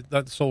rare. that.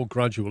 That's all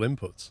gradual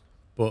inputs.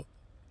 But,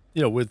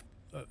 you know, with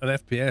an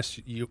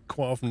FPS, you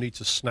quite often need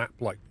to snap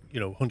like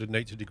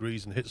 180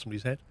 degrees and hit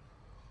somebody's head.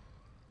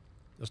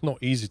 That's not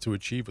easy to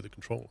achieve with a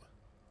controller.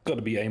 Got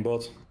to be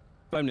aimbot.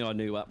 If only I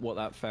knew what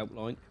that felt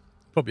like.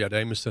 Probably had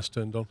aim assist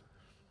turned on.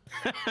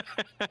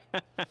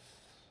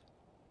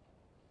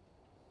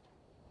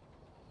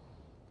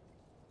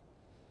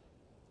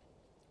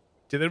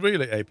 Do they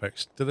really,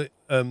 Apex? Do they,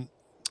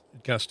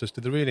 Gastus, do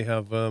they really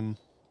have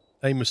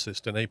aim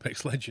assist in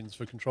Apex Legends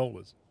for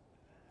controllers?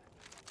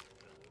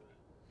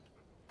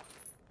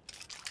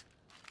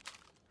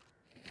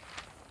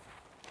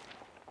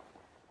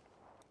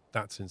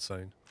 That's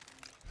insane.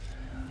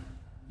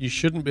 You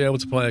shouldn't be able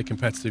to play a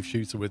competitive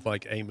shooter with,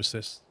 like, aim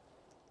assist.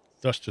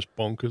 That's just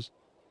bonkers.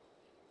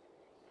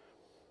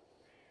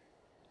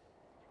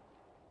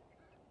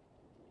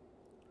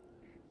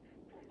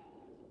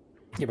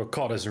 Yeah, but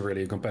COD isn't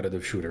really a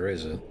competitive shooter,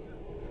 is it?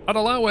 I'd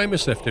allow aim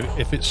assist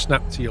if it's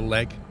snapped to your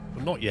leg,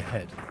 but not your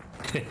head.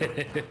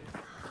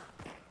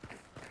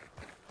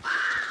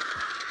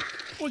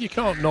 Well, you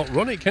can't not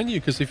run it, can you?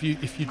 Because if you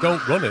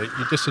don't run it,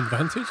 you're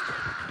disadvantaged.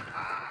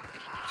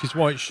 Which is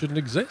why it shouldn't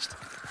exist.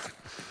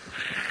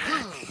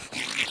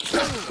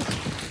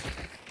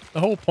 The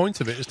whole point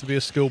of it is to be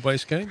a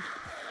skill-based game.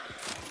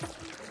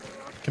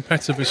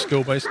 Competitive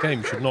skill-based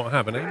game should not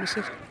have an aim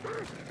assist.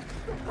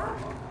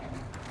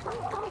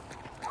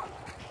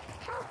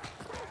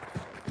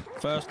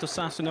 First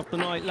assassin of the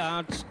night,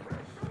 lads.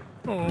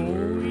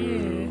 Oh,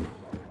 yeah.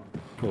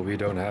 Well, we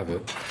don't have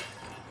it.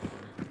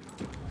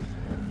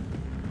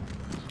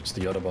 It's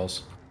the other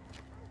boss.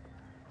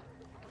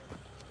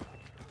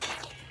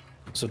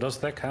 So does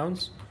that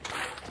count?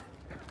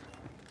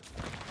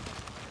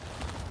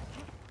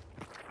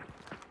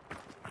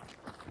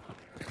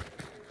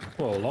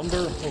 Well,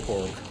 lumber or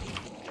cork?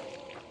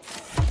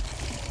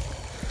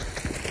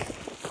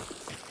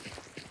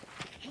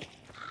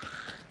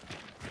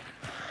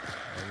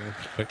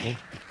 Pick one.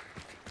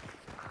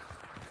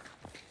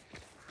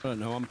 I don't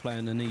know, I'm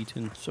playing and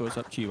eating, so it's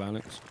up to you,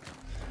 Alex.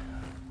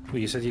 Well,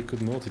 you said you could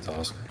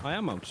multitask. I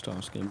am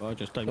multitasking, but I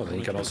just don't Well, then you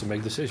want can to. also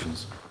make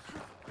decisions.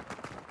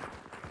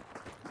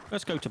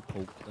 Let's go to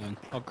pork then.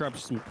 I'll grab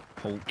some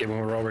pork. Yeah, when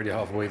we're already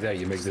halfway there,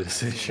 you make the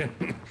decision.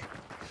 Big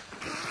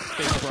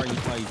brain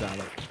plays,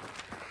 Alex.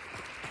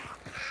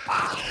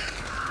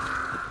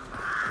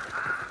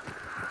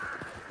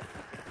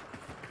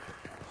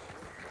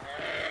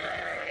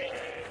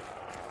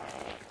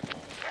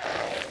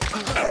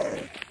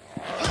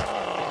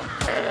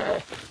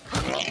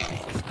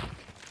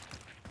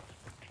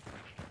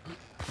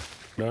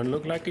 Don't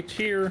look like it's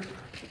here.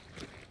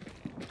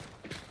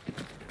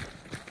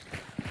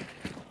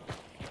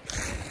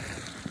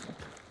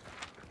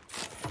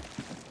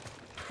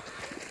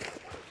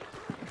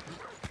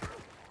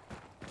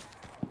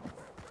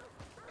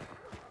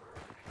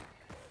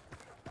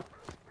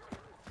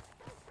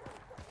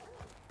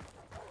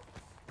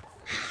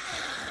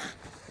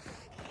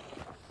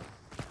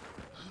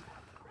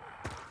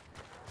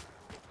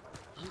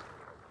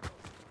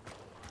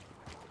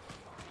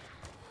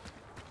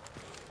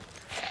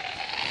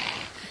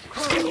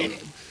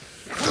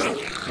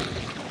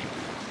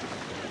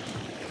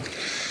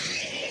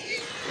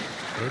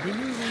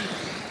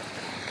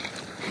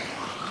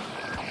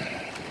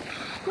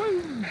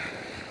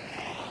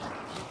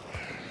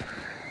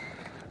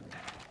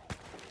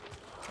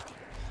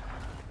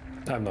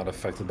 I'm not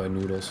affected by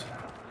noodles.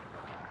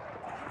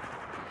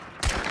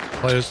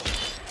 Players.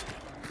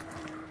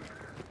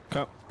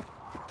 Go.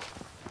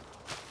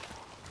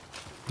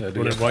 Yeah,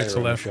 Running right to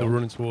left, they're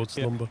running towards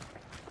lumber.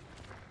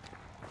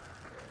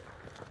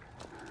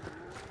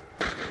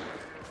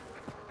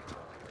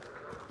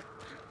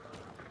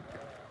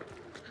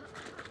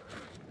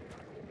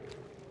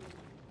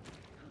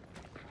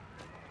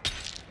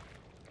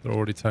 They're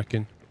already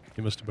attacking.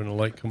 He must have been a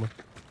latecomer.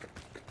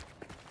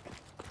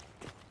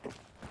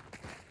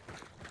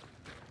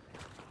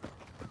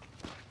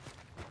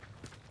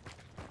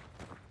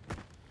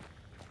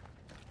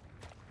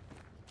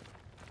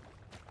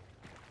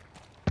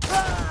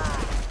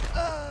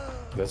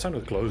 That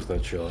sounded close,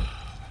 that shot.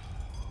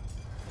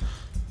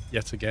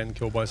 Yet again,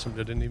 killed by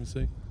somebody I didn't even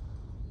see.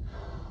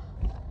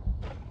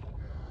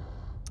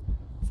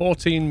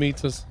 14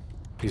 meters.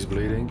 He's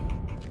bleeding.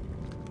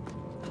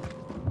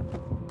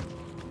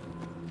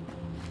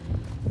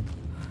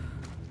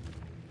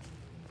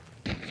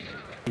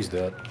 He's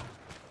dead.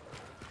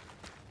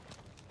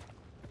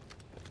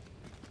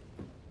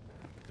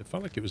 It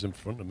felt like it was in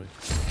front of me.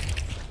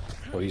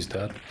 Oh, he's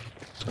dead.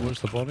 So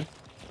where's the body?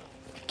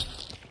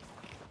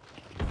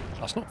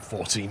 That's not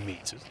 14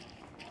 meters.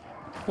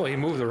 Well, he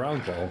moved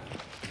around, Paul.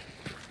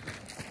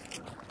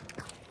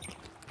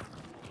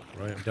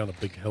 Right, I'm down a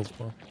big health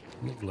bar.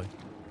 Lovely.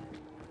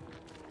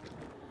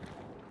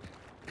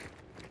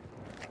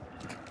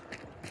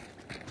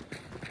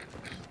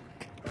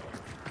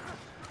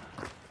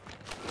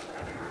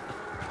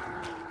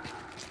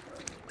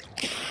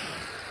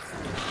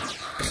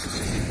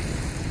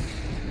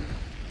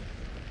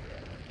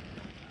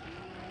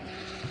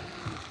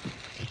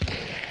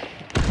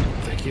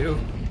 Thank you.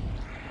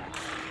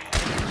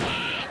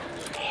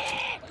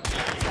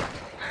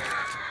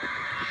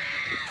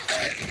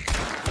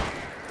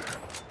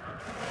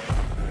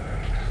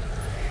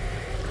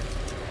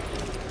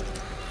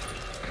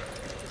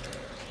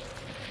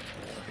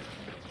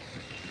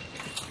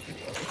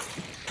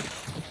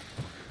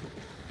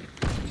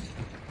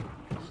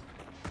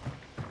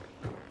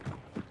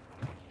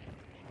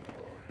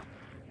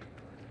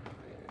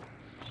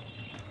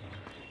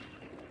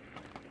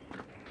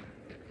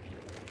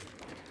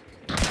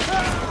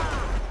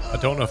 I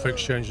don't know if it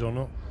exchanged or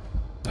not.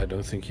 I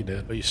don't think he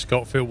did. But you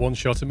Scottfield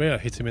one-shotted me. I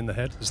hit him in the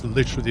head. It's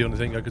literally the only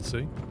thing I could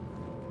see.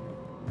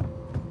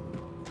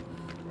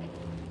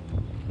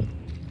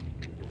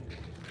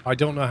 I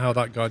don't know how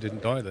that guy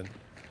didn't die then.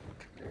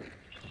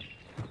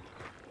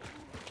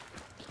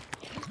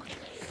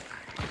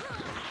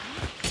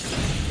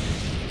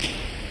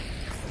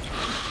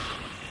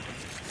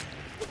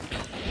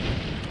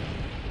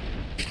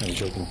 I'm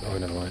joking. Oh,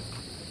 never mind.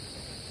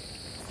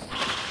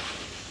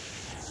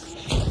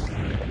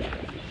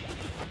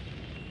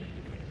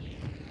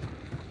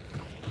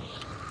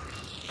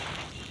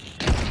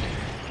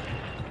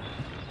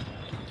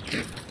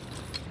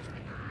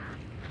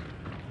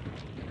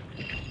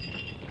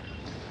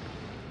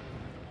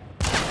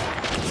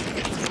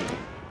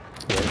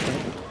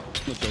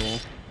 The door.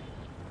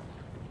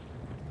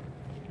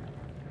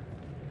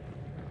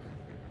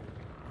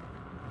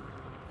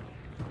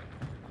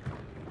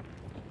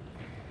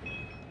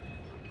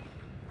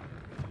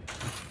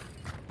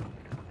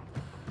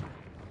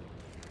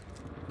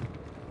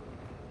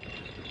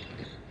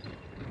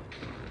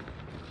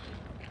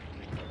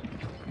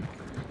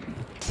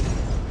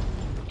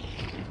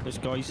 This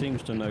guy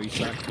seems to know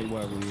exactly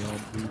where we are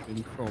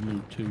moving from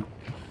and to.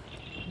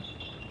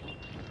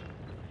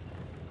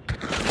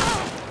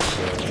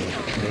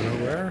 Don't know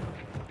where?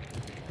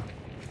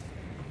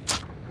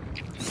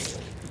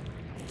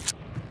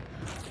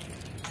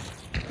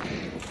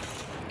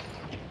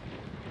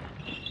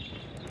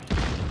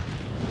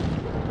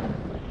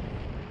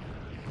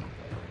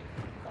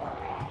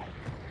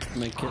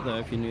 Make it there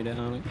if you need it,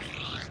 Alex.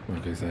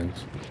 Okay,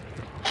 thanks.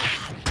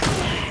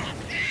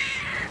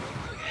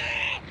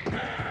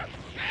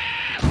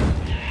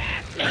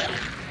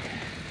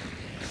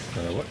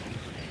 What?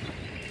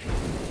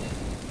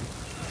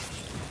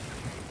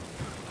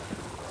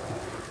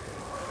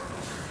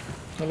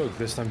 Oh look,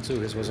 this time too,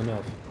 his was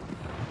enough.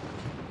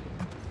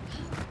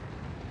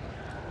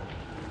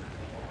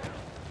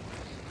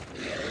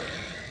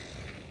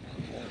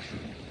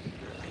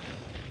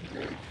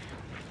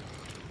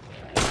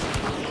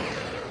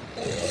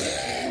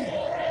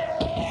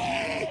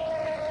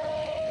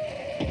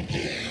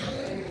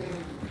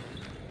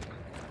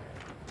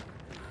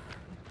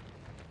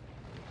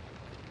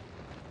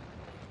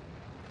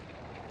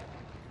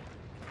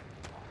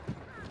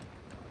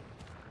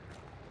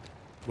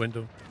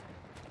 Window.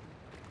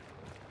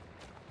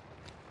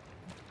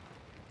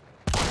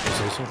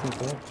 Say something,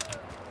 Paul?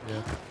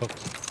 Yeah.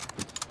 Pups.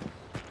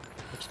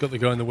 Pups got the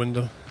guy in the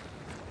window.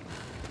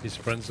 His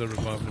friends are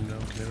reviving him now.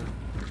 Clear it.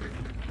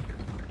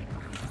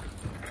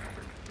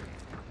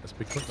 Let's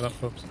be quick with that,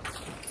 Pups.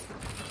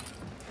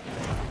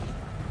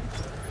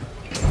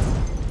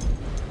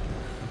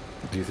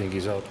 Do you think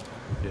he's up?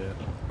 Yeah.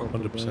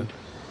 100%.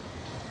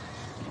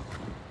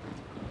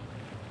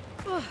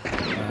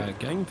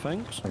 Game,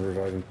 thanks. I'm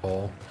reviving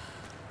Paul.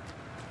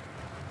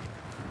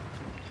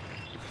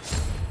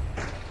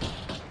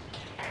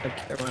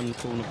 Medkit around the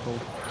corner, Paul.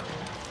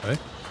 Hey?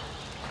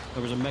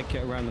 There was a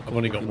medkit around the corner. I've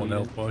only got if you one need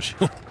health bar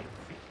shield.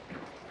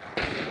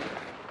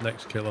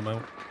 Next kill him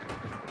out.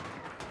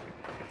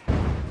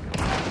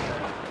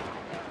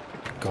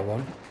 Got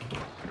one.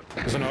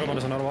 There's another one,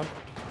 there's another one.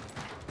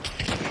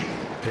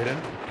 Hit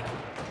him.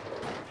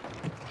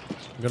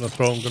 I'm gonna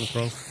throw, I'm gonna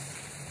throw.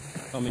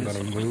 I'm I'm gonna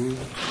inside. move.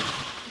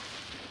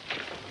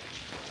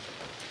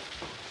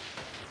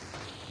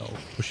 That'll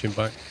push him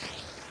back.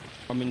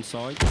 I'm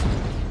inside.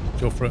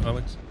 Go for it,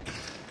 Alex.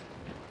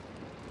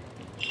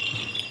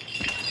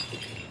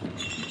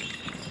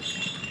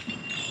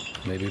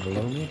 Maybe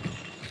below me.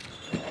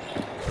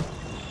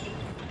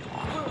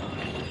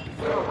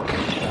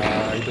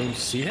 I don't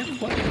see him.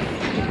 What?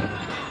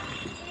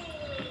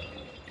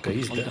 Okay,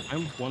 he's One dead.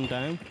 down. One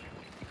down.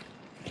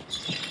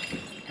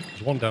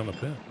 There's one down up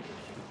here.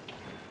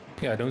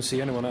 Yeah, I don't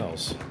see anyone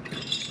else.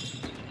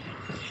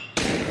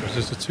 Is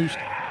this a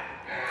two-star?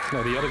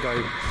 No, the other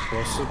guy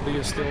possibly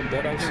is still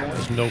dead outside.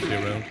 There's nobody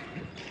around.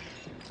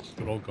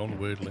 They're all gone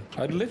weirdly.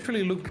 I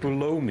literally looked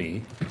below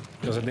me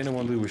because I didn't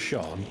want to do a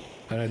shot,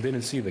 and I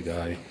didn't see the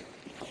guy.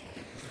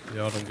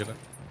 Yeah, I don't get it.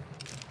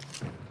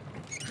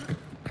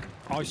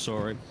 I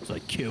saw him, so I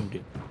killed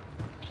him.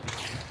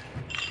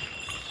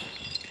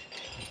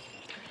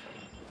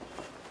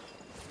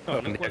 Oh,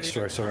 and the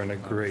extracts are in a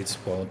great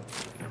spot.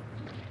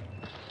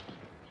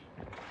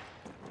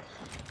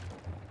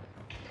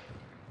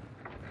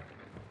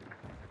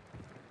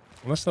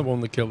 Unless the one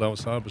that killed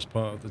outside was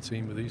part of the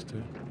team with these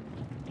two.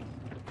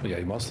 Yeah,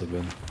 he must have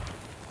been.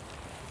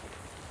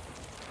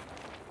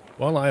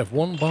 Well, I have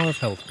 1 bar of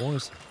health,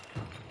 boys.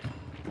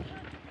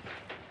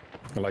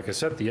 Like I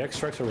said, the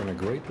extracts are in a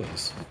great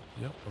place.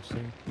 Yep, I've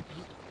seen.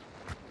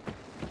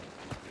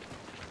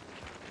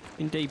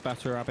 Indeed,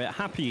 Batter Rabbit.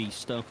 Happy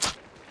Easter.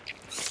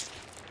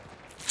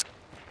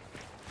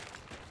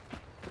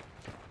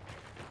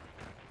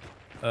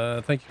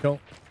 Thank you, Cole.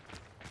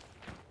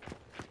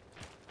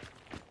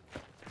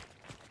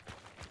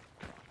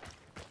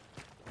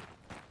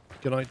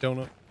 Good night,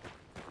 Donut.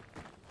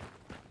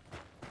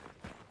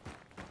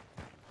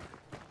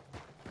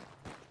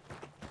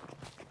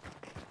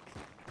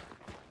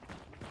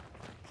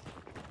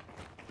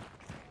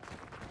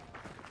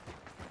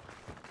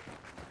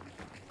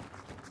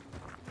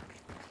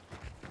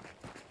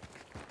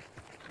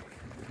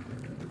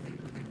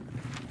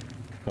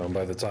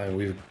 By the time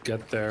we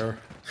get there,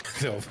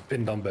 they'll have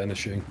been done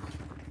banishing.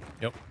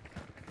 Yep.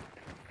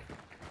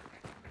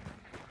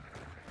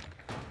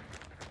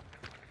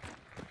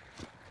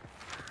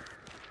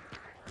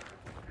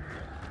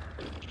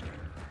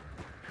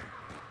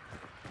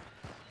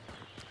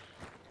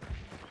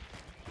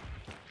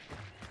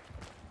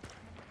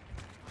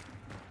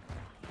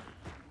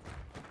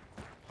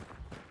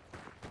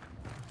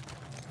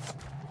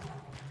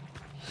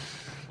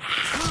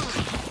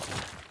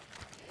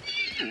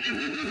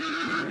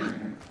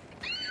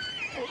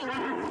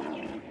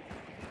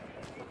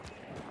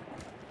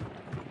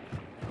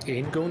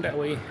 Ain't going that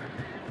way.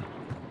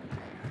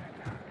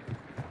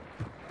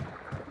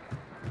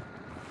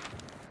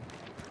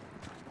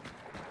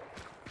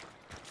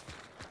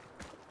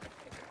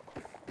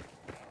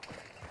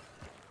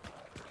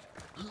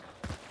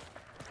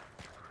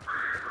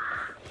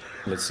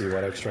 Let's see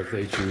what extract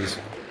they choose.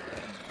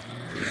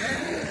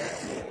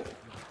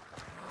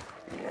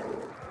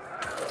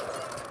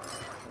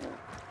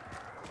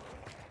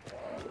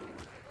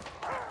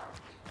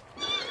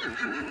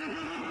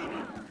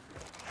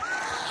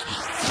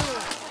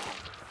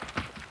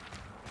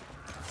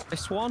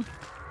 This one?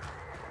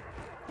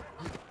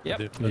 Yep.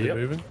 Are they Yep.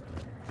 moving?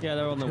 Yeah,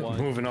 they're on the way.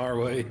 Moving our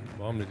way.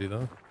 Well, I'm gonna do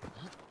that.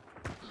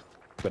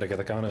 Better get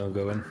the counter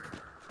going.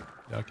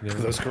 Yeah, I can hear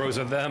them. Those crows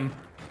are them.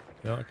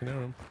 Yeah, I can hear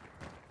them.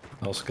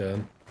 I'll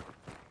scan.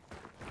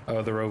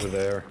 Oh, they're over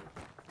there.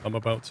 I'm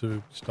about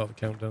to start the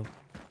countdown.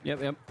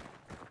 Yep, yep.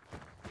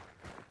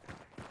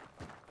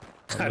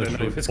 I don't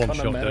know if it's One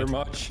gonna shot matter dead.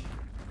 much.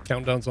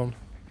 Countdown's on.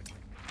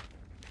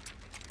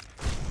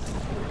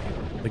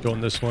 They're going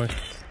this way.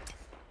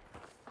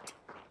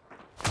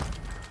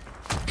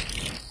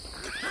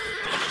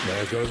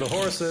 There go the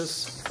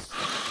horses.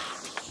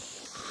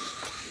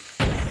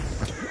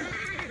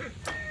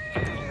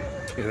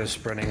 Yeah, they're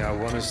spreading out.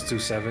 One is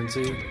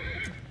 270,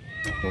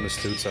 one is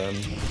 210,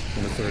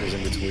 and the third is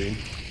in between.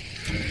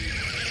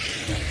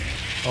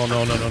 Oh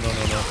no, no, no, no,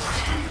 no, no.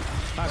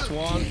 That's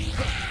one.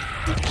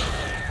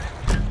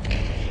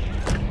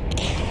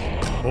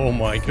 Oh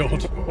my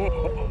god.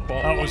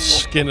 That was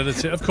skin of the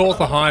teeth. Of course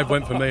the hive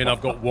went for me and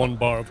I've got 1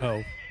 bar of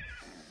health.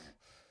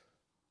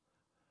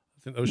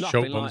 I think those choke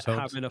Nothing ones like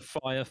helped. having a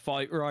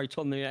firefight right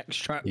on the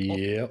extract.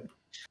 Yep.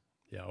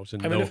 Yeah, I was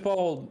in I mean, no... if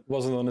Paul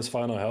wasn't on his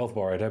final health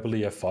bar, I'd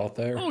happily have fought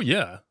there. Oh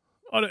yeah.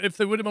 If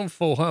they would have been on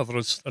full health,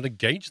 I'd have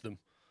gauged them.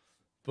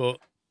 But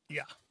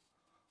yeah.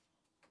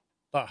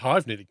 That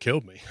hive nearly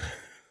killed me.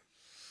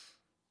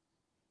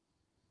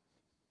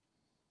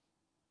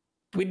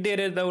 We did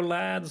it though,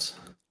 lads.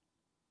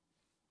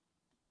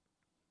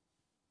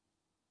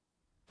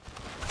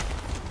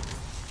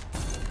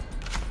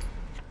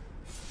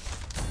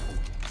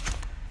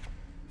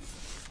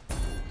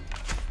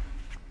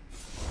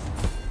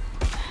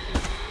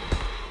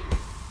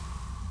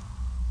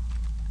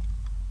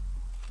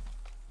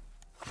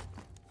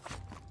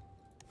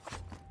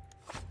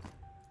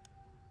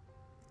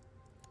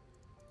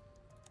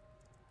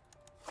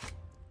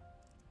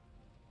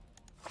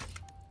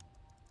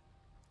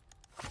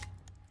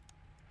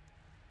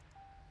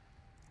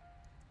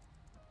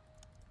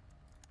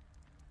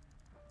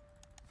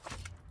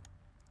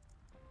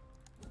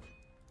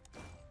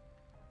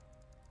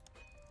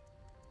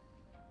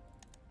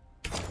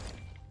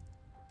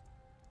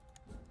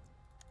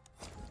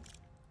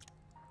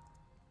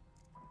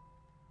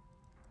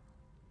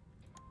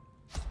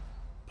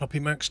 Puppy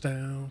maxed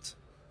out.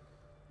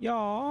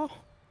 Yeah.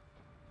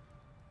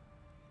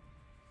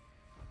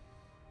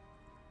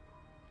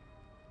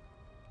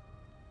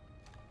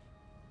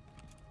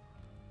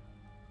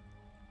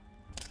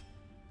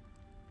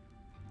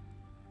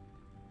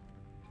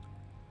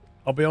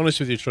 I'll be honest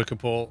with you, Trucker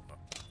Paul.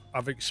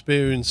 I've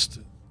experienced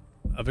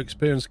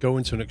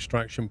going to an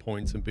extraction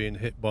point and being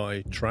hit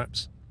by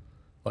traps,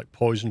 like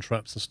poison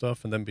traps and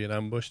stuff, and then being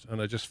ambushed,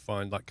 and I just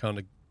find that kind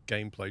of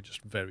gameplay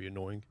just very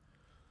annoying.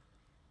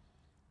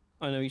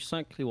 I know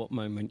exactly what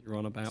moment you're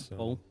on about, So-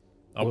 Paul.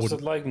 I Was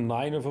would, it like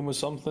 9 of them or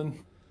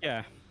something?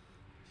 Yeah.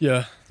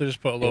 yeah, they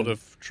just put a lot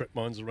of trip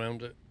mines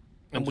around it,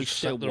 And we just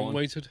still sat there and won.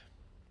 waited.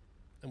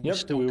 And Yep,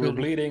 still we were couldn't.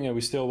 bleeding and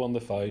we still won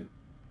the fight.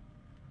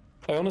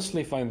 I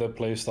honestly find that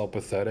playstyle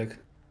pathetic.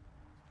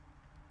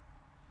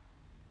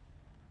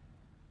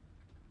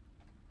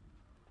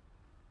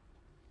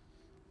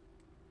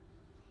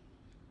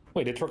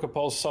 Wait, did Trucker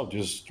Paul's sub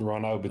just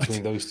run out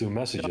between those two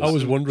messages? I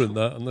was wondering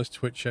that, unless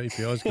Twitch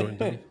API's going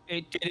down.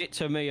 It did it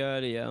to me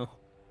earlier.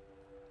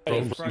 Hey,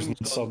 Chrome's Chrome's not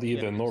gone, subbed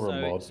either, yeah, nor a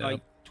so mod. it's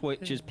like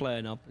Twitch is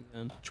playing up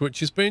again.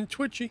 Twitch is being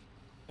twitchy.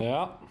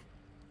 Yeah.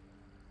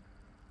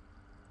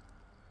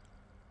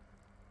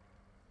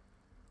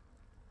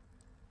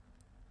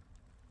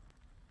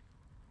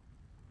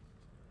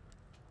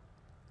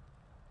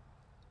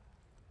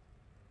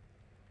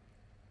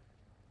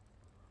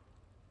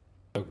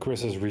 So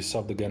Chris has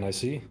resubbed again, I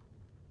see.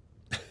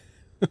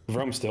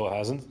 Vroom still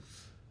hasn't.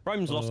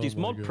 Chrome's lost Oh his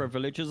my mod God.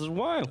 privileges as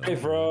well. Hey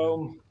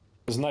Vroom.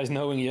 It's nice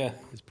knowing you.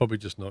 It's probably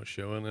just not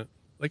showing it.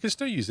 They can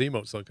still use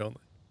emotes though, can't they?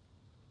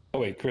 Oh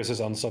wait, Chris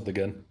is unsubbed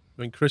again.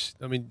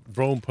 I mean,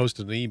 Vrome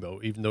posted an email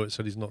even though it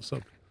said he's not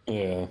subbed.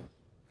 Yeah.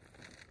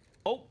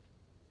 Oh,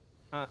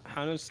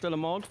 Hannah's still a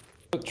mod.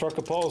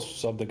 Trucker Paul's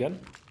subbed again.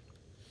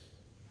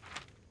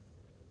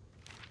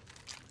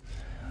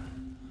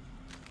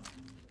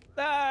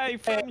 Hey,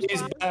 Frame's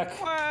he's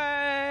back.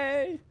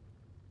 Way!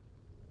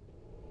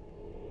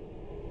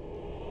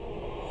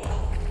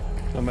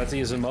 Oh, Matty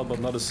is a mod, but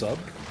not a sub.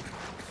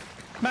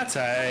 Matty!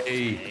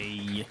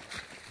 Hey.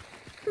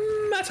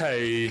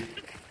 Matty!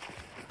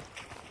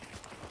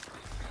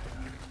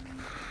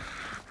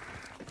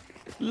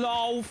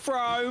 Lol,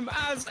 Frome,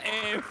 as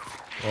if.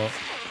 What?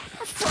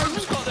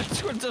 Frome's got the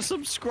Twitter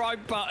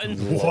subscribe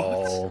button.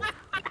 Lol.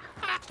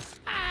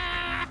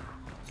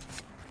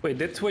 Wait,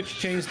 did Twitch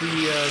change the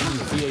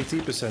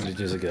VAT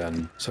percentages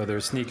again? So they're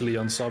sneakily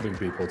unsubbing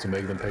people to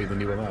make them pay the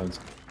new amount?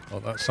 Oh,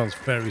 that sounds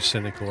very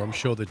cynical. I'm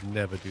sure they'd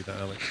never do that,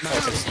 Alex.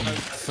 That's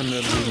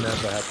definitely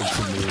never happened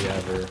to me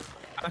ever.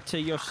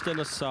 Matty, you're still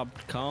a sub.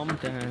 Calm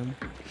down.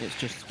 It's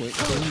just Twitch.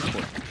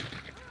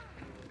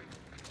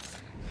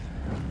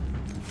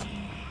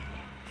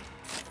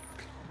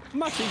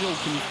 Matty's all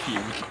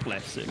confused,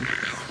 bless him.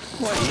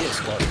 Well, he is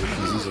quite good.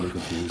 He's easily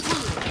confused.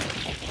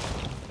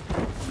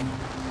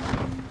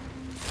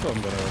 So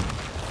I'm gonna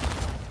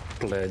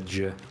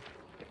pledge.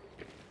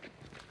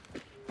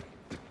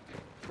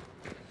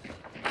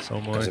 So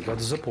am Because I. I've got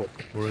the support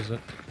Where is it?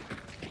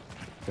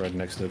 right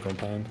next to the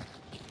compound.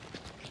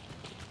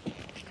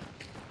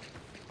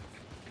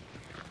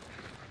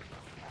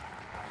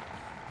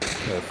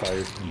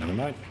 Fire. Never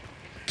mind.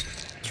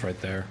 It's right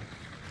there.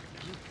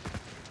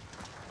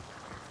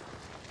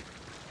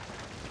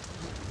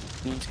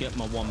 Need to get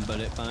my one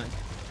bullet back.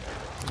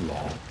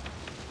 Lol.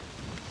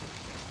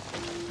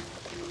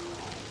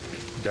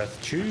 Death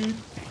cheat.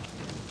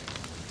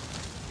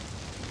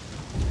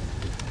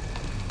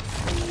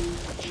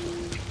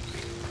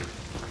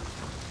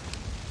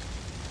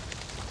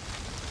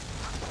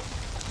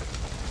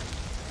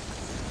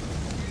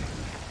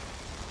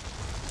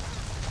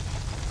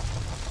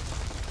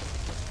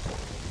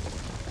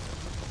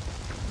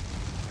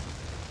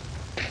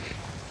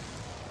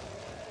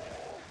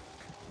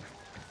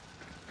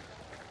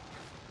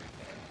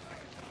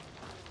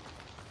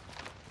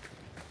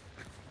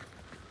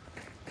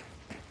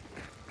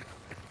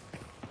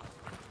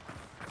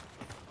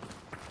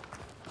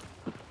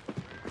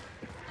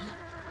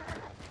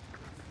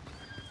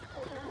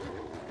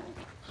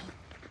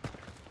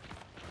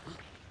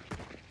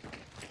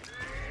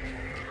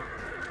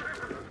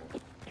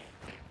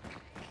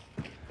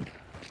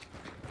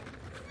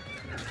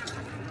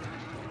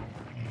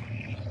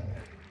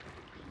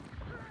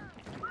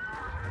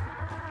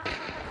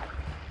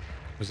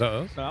 Was that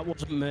us? That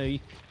wasn't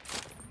me.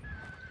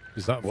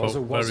 Is that Was or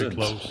very wasn't?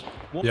 close?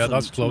 Wasn't Yeah,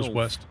 that's close north.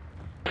 west.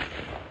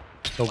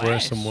 It's over there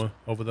West? somewhere.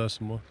 Over there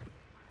somewhere.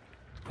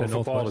 Well, for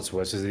northwest. pilots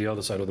west is the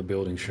other side of the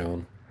building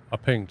shown. I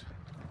pinged.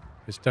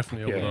 It's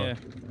definitely over Yeah. Yeah. there.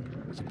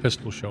 It's a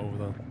pistol shot over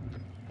there.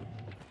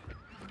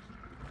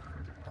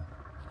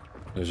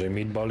 There's a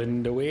meatball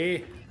in the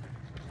way.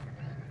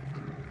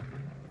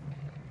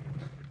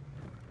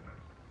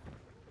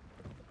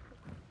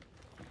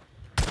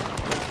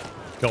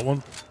 Got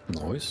one.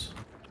 Nice.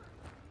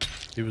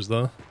 He was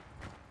there.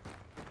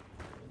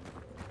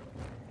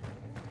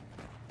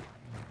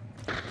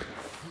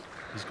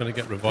 He's going to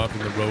get revived in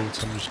the road,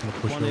 so I'm just going to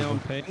push One here over. on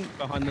ping,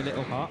 behind the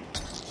little hut.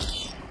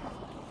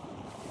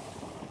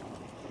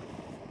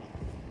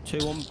 Two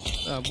on,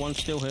 one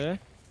still here.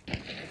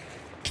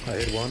 I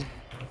hit one.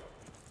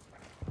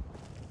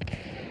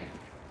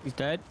 He's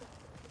dead.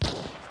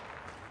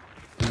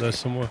 In there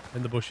somewhere,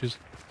 in the bushes.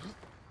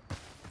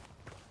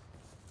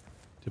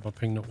 Did my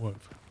ping not work?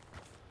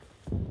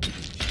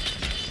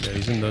 Yeah,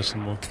 he's in there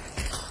somewhere.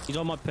 He's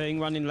on my ping,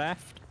 running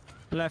left.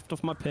 Left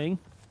off my ping.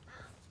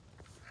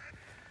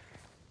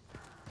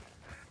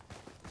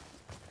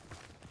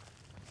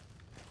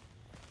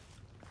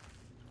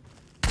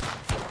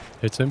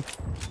 Hit him.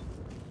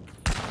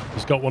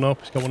 He's got one up,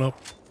 he's got one up.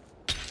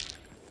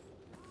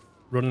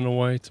 Running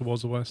away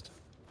towards the west.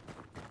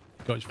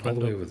 Got his All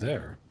friend the way up. over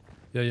there.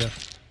 Yeah, yeah.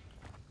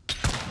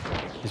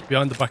 He's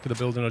behind the back of the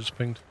building I just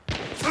pinged.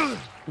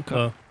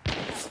 Okay.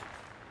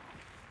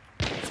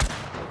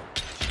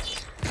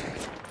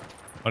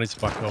 I need to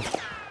back off.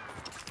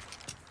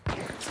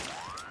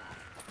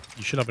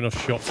 You should have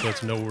enough shots there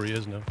to know where he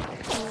is now.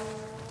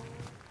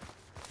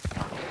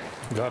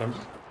 Got him.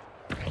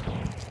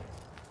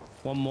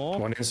 One more.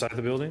 One inside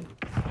the building.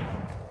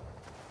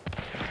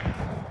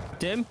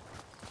 Dim.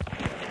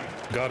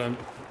 Got him.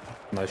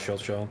 Nice shot,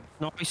 Sean.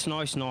 Nice,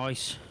 nice,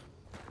 nice.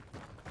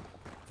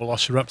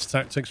 Velociraptor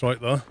tactics right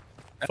there.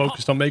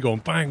 Focused on me going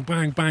bang,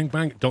 bang, bang,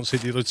 bang. Don't see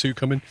the other two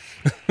coming.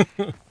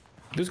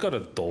 Who's got a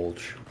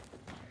dodge?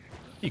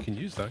 You can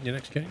use that in your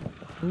next game.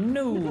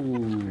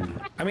 No.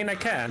 I mean, I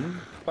can,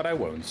 but I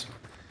won't.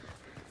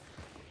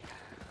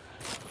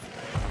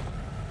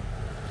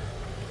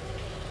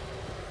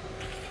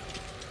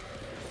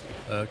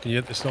 Can you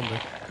hit this zombie?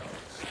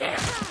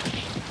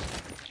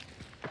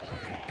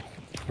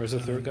 Where's the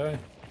third guy?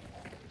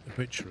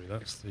 Obituary,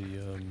 that's the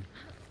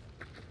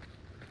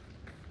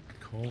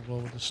called?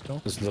 What was the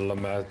stock? This is the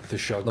Lamette, the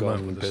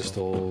shotgun, with the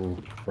pistol,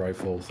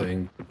 rifle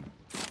thing.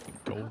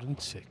 Golden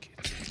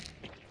ticket.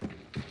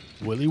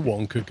 Willy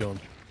Wonka gun.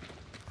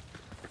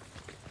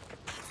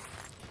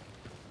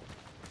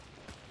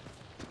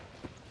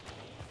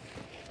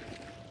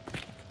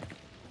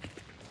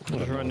 I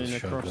was Oh, running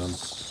shotgun.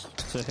 across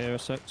to here a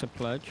sec to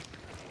pledge.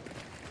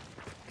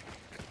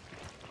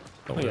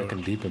 Oh, yeah, I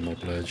can deepen my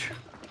pledge.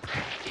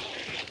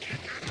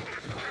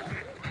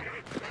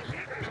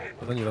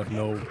 But then you'll have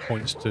no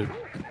points to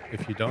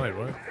if you die,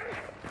 right?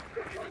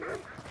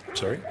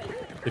 Sorry?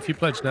 If you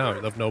pledge now,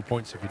 you'll have no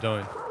points if you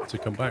die to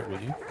come back,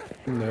 will you?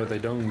 No, they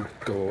don't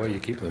go away, you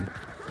keep them.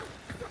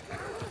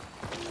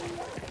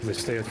 They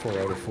stay at 4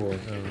 out of 4.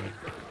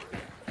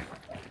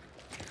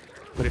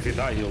 But if you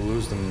die, you'll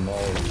lose them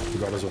all,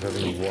 regardless of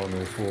having 1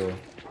 or 4.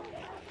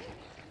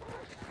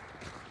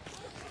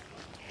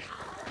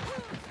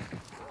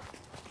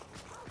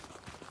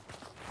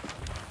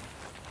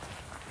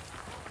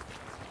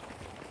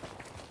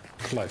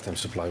 Lifetime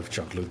supply of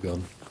chocolate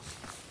gun.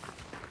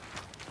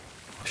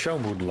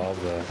 Sean would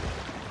love that.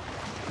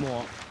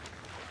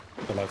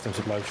 What? The lifetime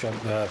supply of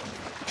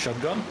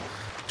shotgun?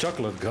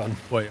 Chocolate gun.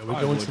 Wait, are we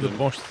I going to the wouldn't.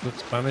 boss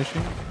that's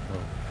banishing?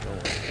 Oh, go on.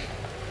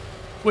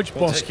 Which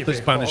We'll boss take you that's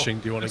back. banishing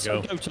do you want Let's to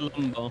go? go to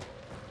lumber.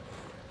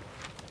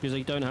 Because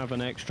they don't have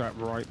an extract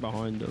right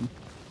behind them.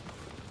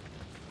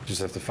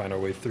 Just have to find our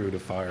way through the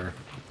fire.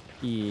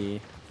 Yeah.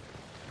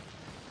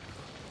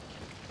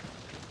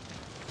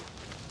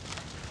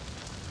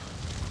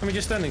 I mean,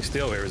 just standing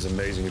still here is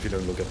amazing if you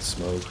don't look at the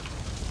smoke.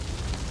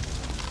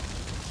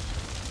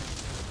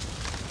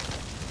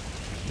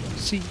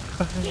 See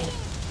fire.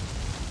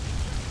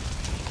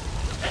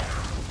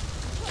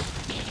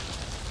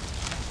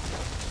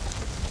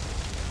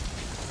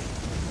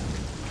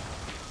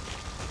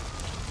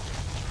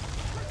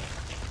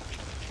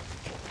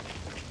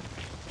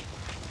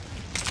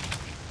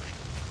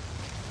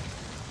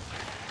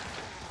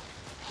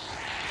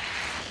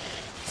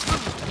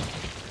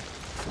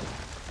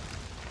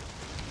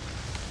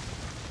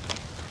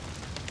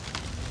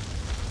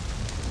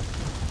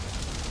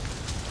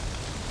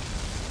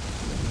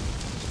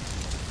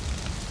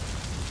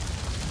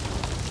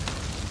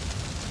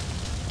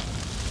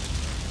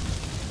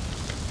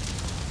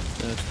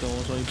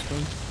 Doors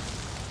open.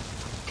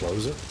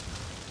 Close it.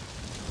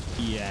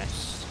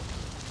 Yes.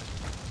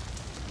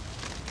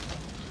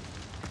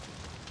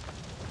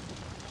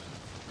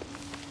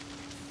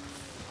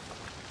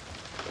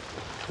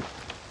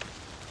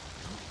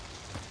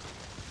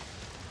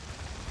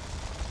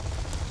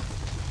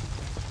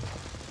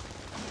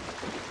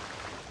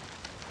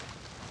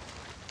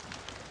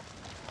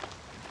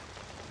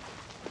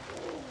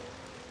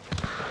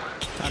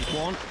 Had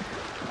one.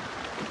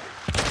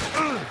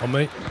 On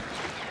me.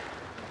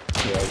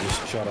 Yeah, I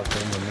just shot at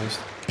him and missed.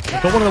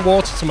 I've got one in the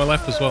water to my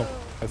left as well.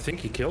 I think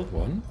he killed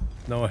one.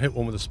 No, I hit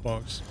one with the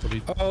sparks. But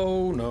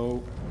Oh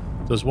no.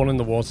 there's one in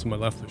the water to my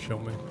left that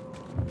shot me.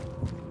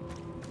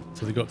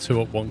 So they got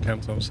 2 up, 1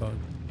 camped outside.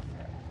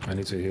 I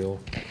need to heal.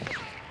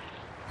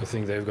 I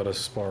think they've got a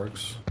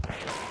sparks.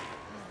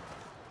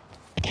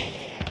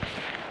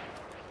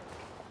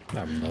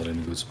 I'm not in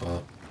a good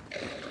spot.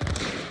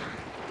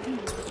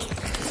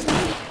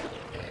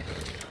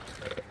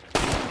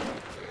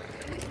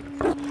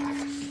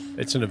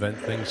 It's an event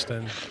thing,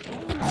 Sten.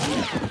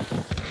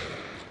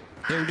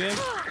 Building.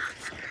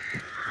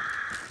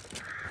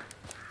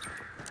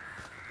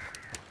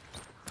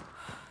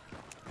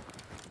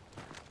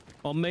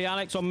 On me,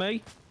 Alex, on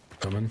me.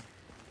 Coming.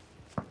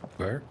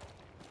 Where?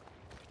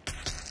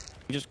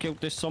 He just killed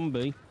this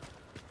zombie.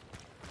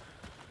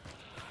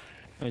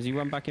 Has he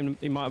run back in?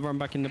 He might have run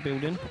back in the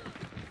building. Nope,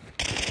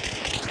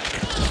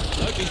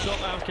 he's not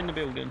back in the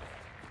building.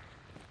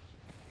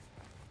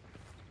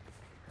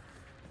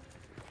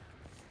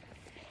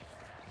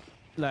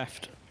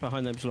 Left,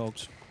 behind those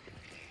logs.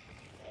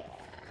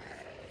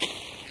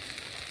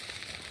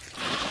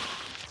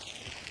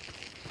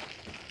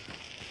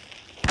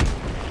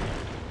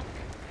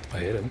 I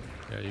hit him.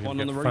 Yeah, you're One gonna on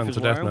the get roof fanned as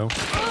to death well. now.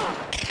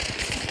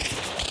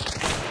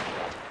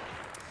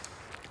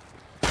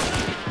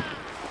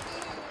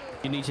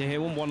 You need to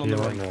hear one on Yeah,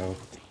 the I right. know.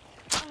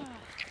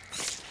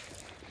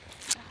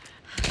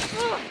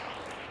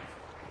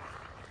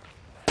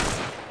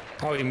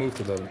 Oh, he moved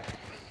to the...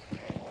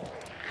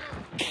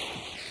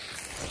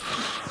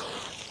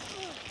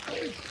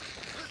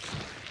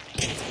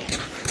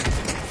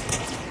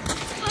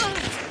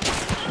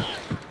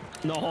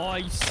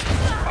 Nice.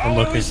 Oh,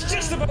 Unlucky. I was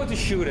just about to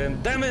shoot him.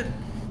 Damn it.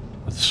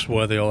 I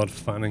swear they all had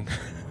fanning.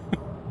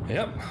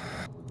 Yep.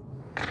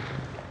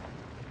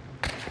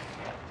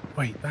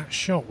 Wait, that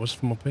shot was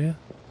from up here?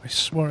 I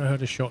swear I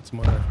heard a shot to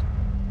my left.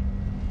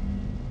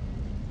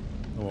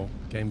 Oh well,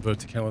 game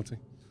verticality.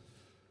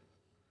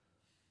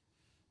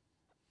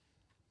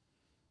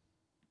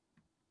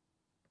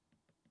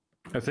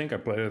 I think I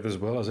played it as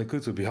well as I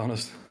could, to be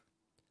honest.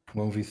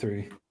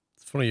 1v3.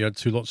 It's funny you had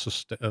 2 lots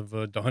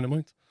of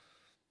dynamite.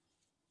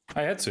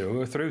 I had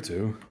to, or through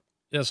to.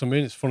 Yes, I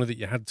mean, it's funny that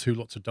you had 2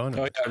 lots of Oh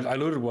dynamite. yeah, I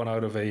looted one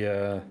out of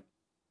a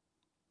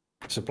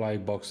supply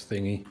box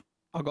thingy.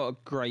 I got a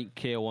great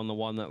kill on the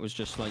one that was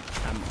just like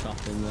camped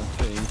up in the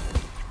thing.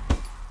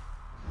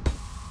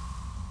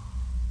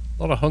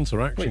 A lot of hunter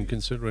action Wait.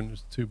 considering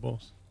it's 2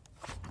 boss.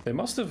 They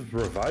must have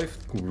revived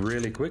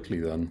really quickly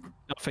then.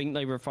 I think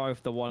they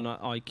revived the one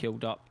that I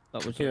killed up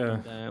that was Yeah.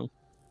 down.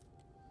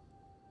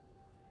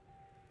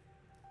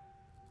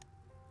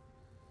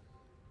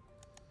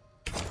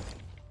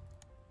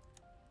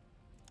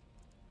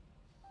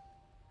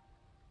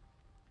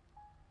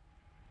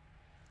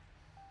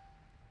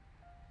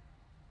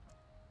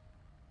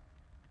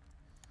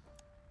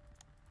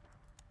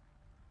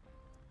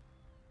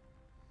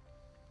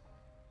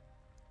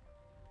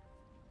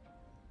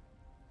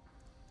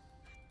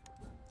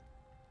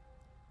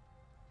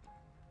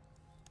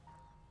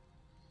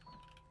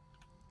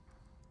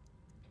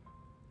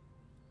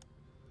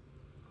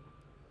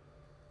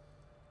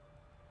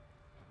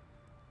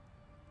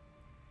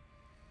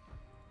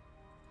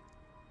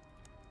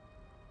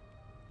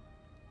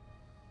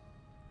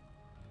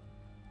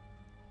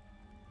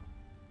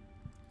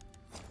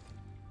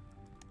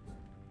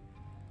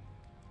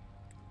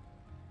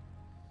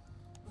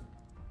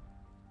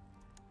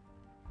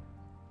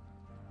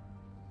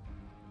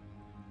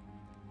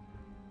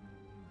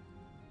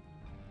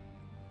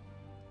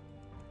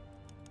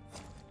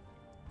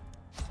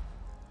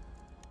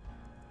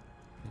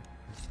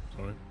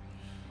 Sorry.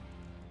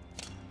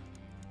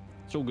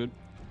 It's all good.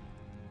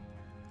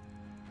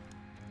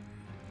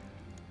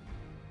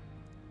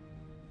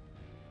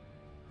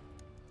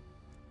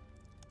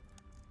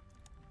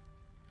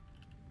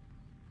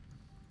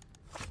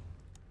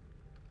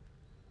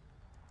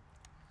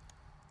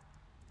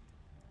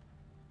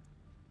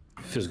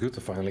 Feels good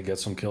to finally get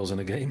some kills in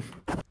a game.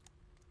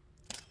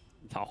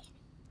 Oh.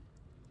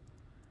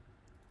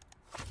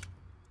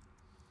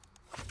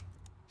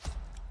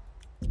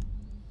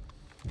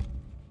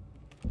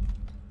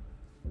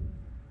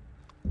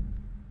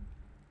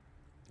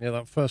 Yeah,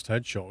 that first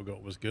headshot I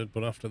got was good,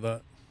 but after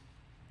that,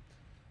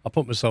 I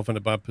put myself in a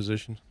bad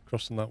position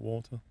crossing that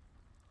water.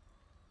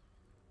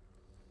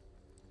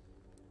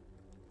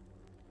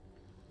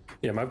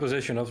 Yeah, my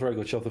position after I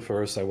got shot the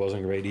first, I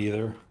wasn't great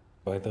either.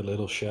 By that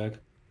little shack.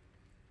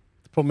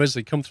 The problem is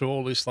they come through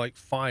all this like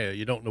fire.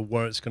 You don't know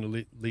where it's going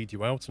to lead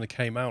you out, and it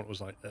came out. It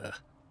was like, ugh,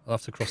 I'll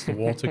have to cross the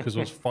water because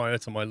there was fire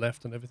to my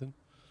left and everything.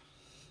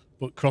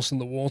 But crossing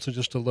the water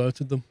just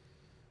alerted them.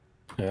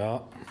 Yeah.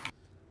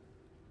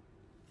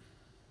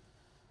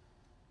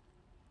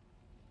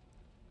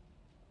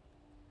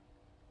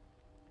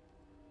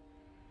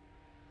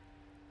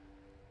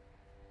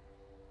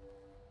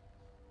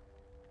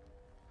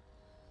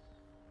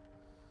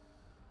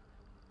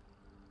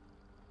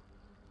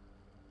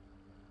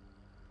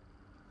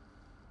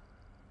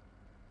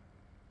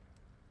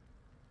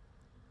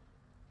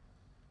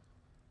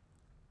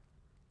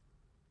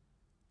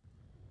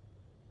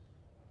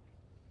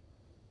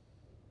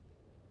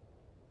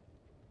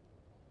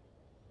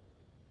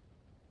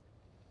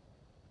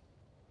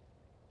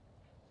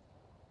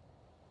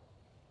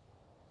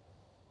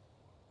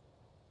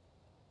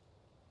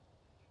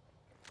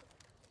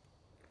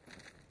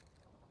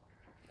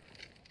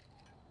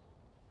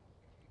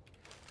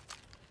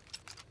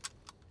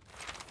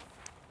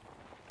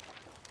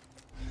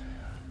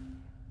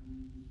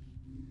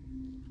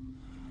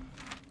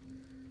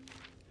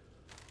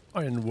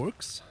 Iron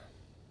works.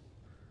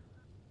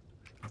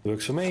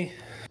 Looks for me.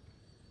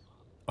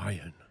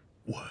 Iron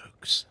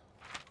works.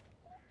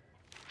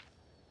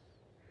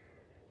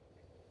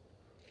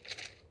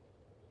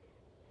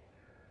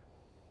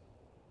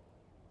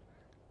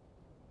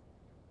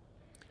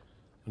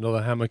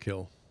 Another hammer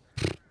kill.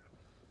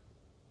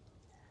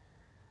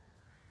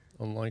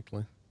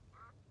 Unlikely.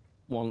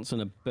 Once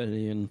in a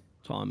billion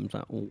times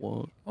that will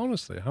work.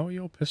 Honestly, how are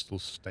your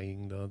pistols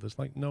staying there? There's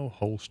like no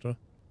holster.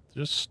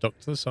 They're just stuck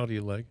to the side of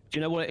your leg. Do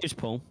you know what it is,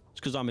 Paul? It's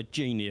because I'm a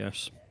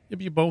genius. Yeah,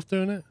 but you're both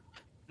doing it?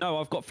 No,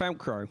 I've got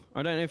Velcro.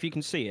 I don't know if you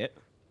can see it.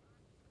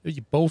 Yeah,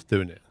 you're both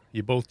doing it.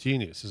 You're both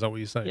genius. Is that what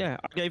you're saying? Yeah,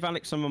 I gave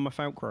Alex some of my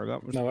Velcro.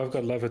 That was. No, I've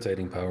got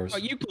levitating powers. Oh,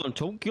 you can't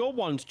talk. Your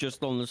one's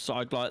just on the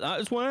side like that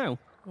as well.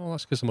 Well,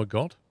 that's because I'm a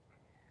god.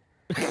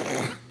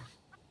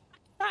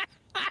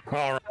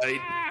 All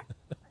right.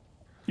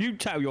 You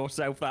tell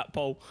yourself that,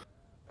 Paul.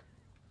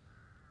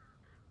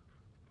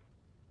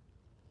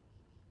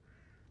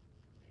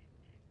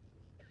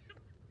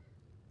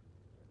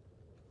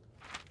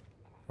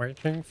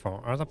 Waiting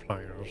for other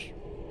players.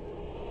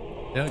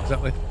 Yeah,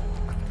 exactly.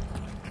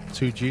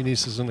 2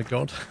 geniuses and a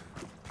god.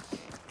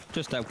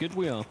 Just how good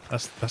we are.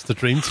 That's the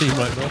dream team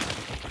right there.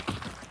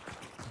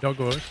 Dog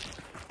work.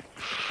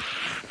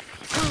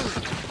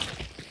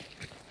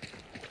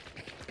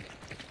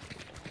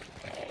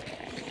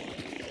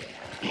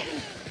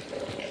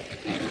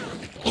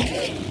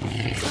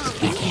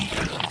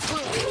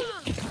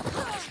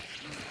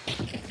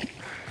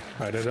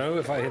 I don't know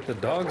if I hit the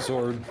dogs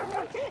or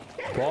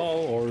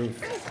Paul, or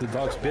if the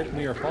dogs bit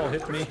me or Paul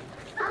hit me.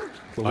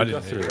 But I we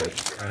got didn't through hit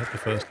it. I hit the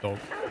first dog.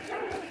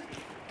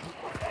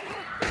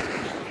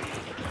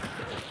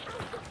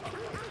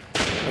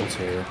 It's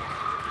here.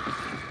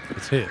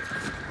 It's here.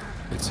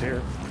 It's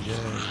here. Yeah.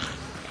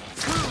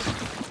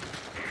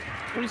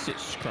 What is it,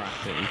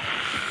 Scrappy?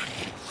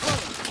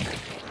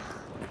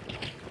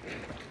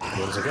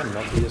 Once again,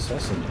 not the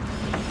assassin.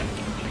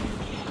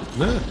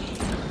 No.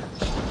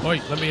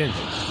 Wait, let me in.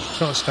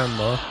 Can't stand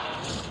there.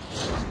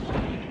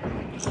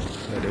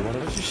 No, they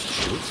wanted to just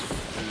shoot.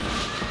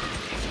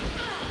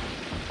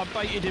 I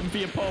baited him for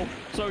your Paul,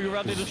 so you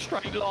ran in a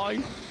straight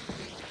line.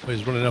 Oh,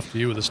 he's running after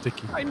you with a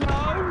sticky. I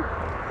know!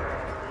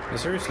 I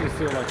seriously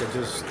feel like I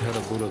just had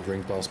a bullet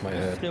ring past my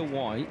head. Still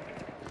white.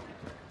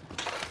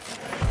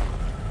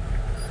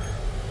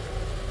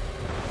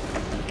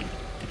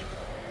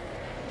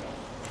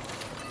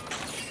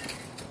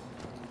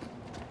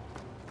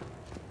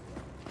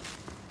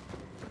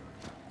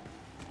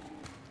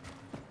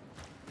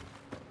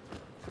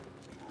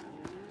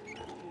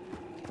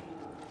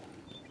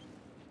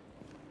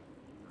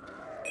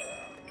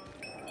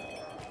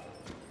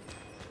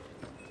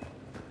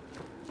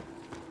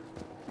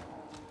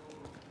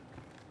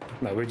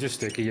 No, we just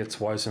sticky it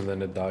twice and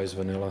then it dies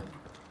vanilla.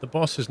 The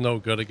boss is no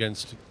good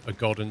against a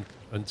god and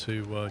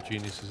two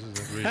geniuses, is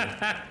it really?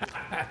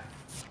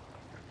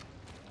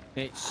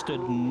 It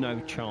stood no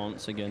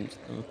chance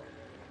against them.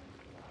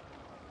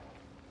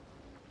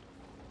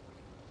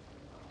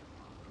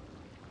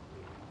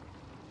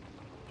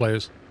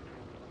 Players.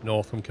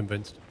 North, I'm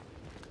convinced.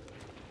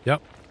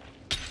 Yep.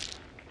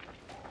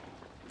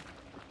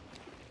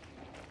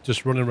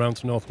 Just running around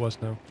to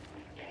northwest now.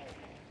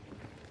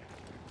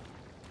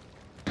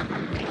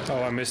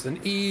 Oh, I missed an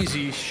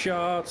easy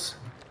shot.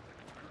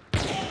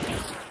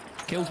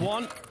 Killed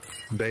one.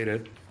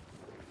 Baited.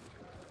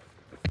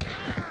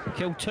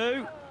 Killed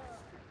two.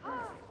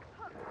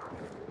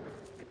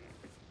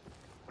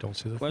 Don't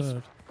see the Where's-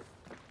 third.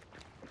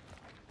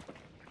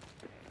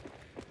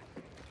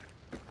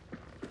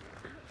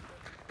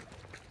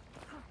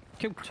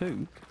 Killed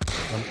two.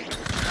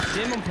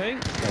 Him on ping.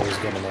 Oh, he's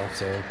gone enough,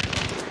 so...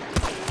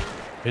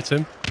 Hit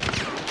him.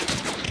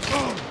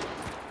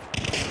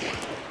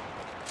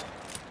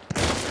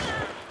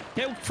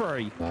 Killed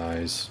three.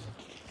 Nice.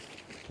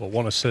 Well,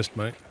 one assist,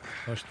 mate.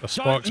 A Don't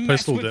Sparks mess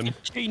pistoled with him. the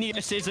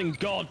geniuses and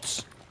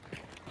gods.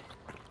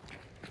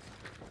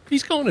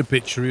 He's got an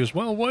obituary as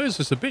well. Where is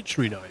this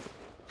obituary night?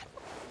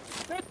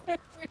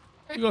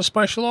 You got a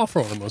special offer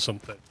on him or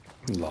something?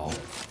 Lol.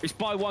 It's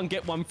buy one,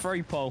 get one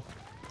free, Paul.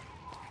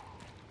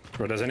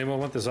 Bro, does anyone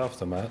want this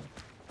aftermath?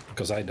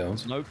 Because I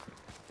don't. Nope.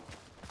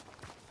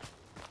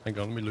 Hang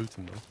on, let me loot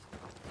him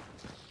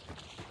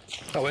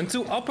though. Oh, and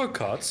 2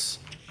 uppercuts?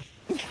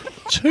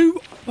 2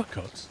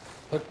 uppercuts?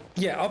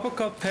 Yeah,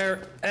 uppercut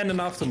pair and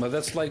an aftermath.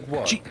 That's like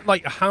what? Gee,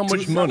 like how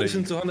much money?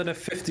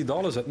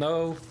 $2,250 at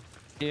no,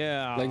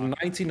 Yeah. like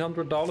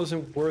 $1,900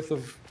 in worth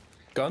of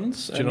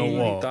guns. Do you know and he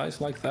what? dies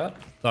like that.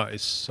 That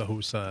is so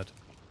sad.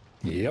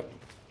 Yep.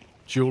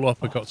 Dual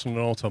uppercuts on an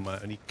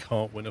automat and he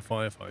can't win a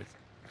firefight.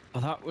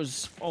 That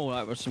was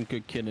some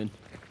good killing.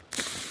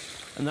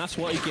 And that's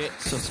what he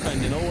gets for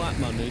spending all that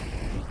money.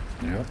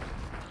 Yep.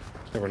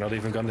 And we're not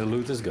even gonna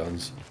loot his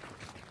guns.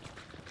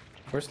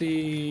 Where's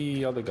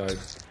the other guy?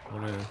 Oh,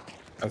 yeah.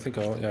 I think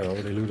I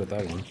already looted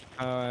that one.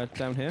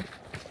 Down here.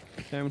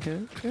 Down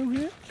here. Down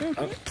here. Down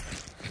here.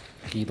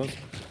 Keep it.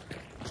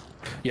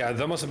 Yeah,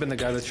 that must have been the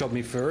guy that shot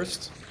me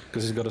first,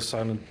 because he's got a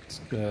silent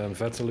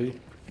Vetali.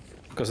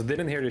 Because I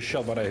didn't hear the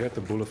shot, but I heard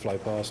the bullet fly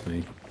past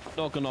me.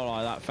 Not gonna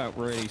lie, that felt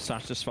really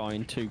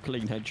satisfying. 2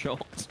 clean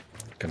headshots.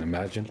 Can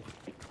imagine.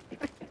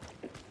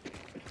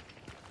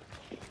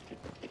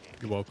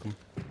 You're welcome.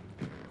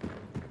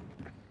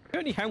 You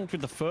only helped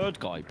with the third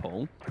guy,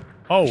 Paul.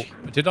 Oh,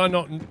 did I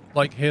not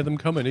like hear them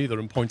coming either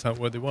and point out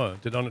where they were?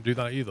 Did I not do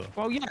that either?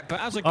 Well, yeah, but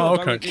as a Oh, god,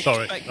 I okay, would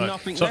sorry. expect Right.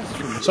 nothing less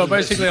from you. So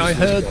basically, I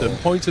heard them,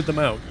 pointed them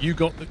out. You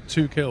got the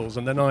 2 kills,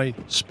 and then I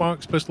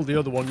Sparks pistoled the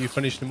other one. You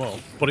finished him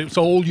off. But it's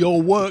all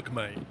your work,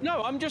 mate.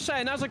 No, I'm just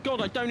saying, as a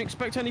god, I don't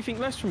expect anything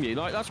less from you.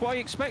 Like, that's what I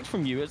expect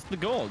from you as the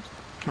god.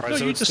 Alright, No,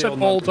 so you it's just still said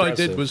not all I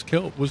did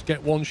progressive. was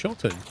get 1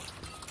 shot in.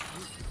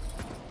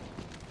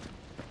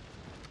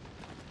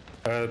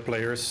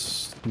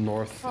 Players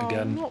north Oh,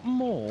 again, not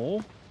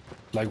more.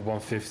 like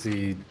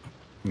 150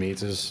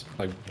 meters,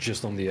 like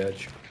just on the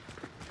edge.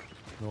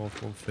 North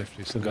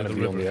 150. So I'm gonna near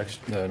be on the river. edge.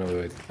 No,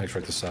 wait,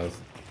 extract the south.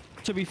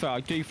 To be fair, I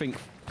do think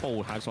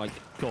Paul has, like,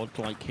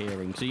 god-like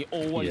hearing. So he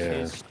always Yeah.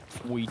 hears,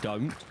 we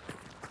don't. Do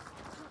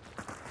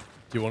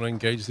you want to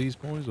engage these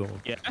boys or?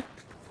 Yeah.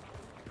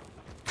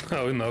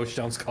 Oh no,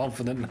 Sean's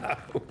confident now.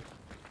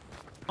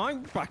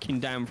 I'm backing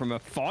down from a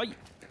fight.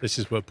 This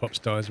is where Pups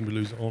dies and we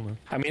lose it all now.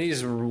 I mean,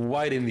 he's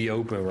wide in the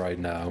open right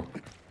now.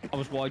 I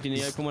was wide in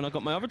the open when I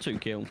got my other 2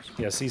 kills.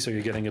 Yeah, see, so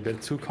you're getting a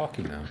bit too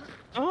cocky now.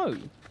 Oh.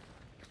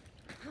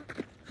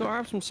 Gotta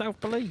have some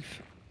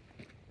self-belief.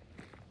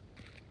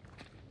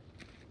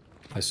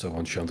 I so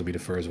want Sean to be the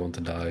first one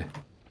to die.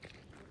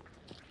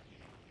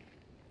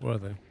 Where are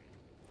they?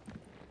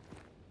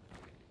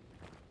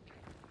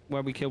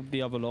 Where we killed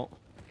the other lot.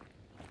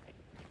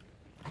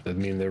 That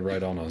mean they're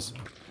right on us.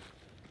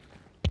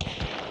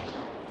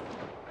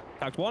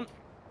 Tagged one.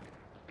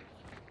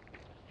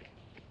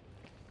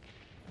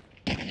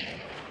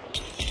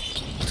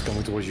 It's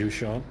coming towards you,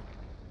 Sean.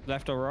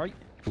 Left or right?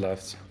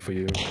 Left for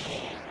you.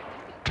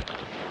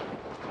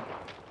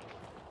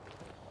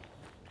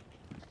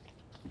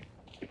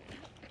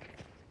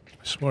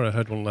 I swear I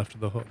had one left of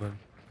the hut then.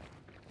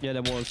 Yeah,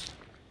 there was.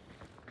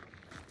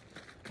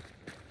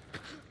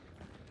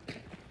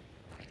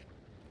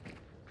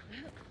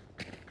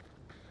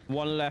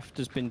 One left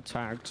has been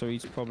tagged, so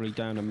he's probably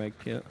down to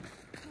make it.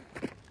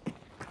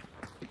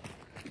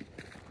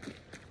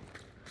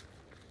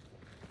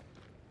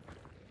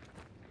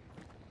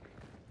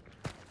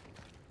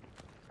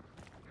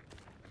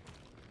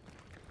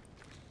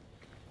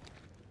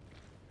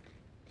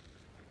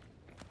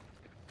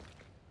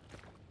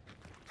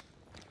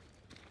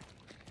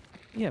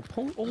 Yeah,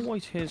 Paul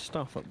always hears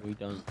stuff that we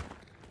don't.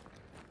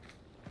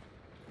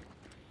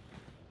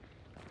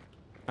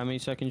 How many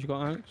seconds you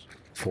got, Alex?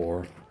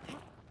 4.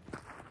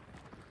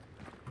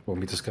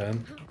 Want me to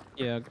scan?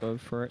 Yeah, go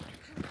for it.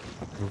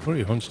 We're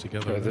very hunched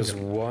together. There's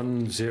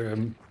one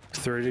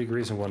 30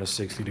 degrees and one is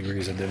 60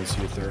 degrees. I didn't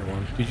see a third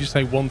one. Did you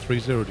say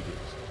 130 degrees?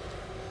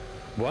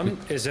 One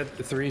is at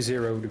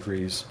 30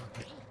 degrees.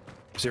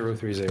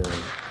 030.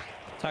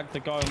 Tag the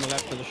guy on the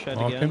left of the shed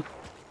Mark again. him.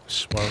 I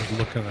swear I was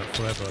looking at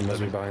forever. He must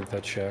be behind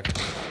that shack.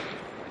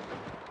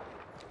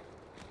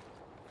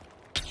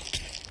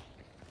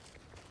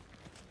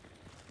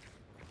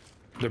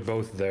 They're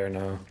both there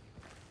now.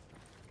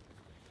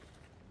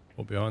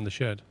 Or behind the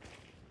shed.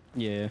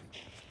 Yeah.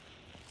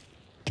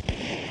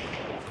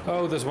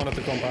 Oh, there's one at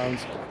the compound.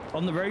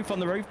 On the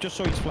roof, just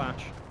saw his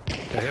flash. I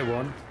hit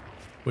one.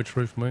 Which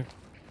roof, mate?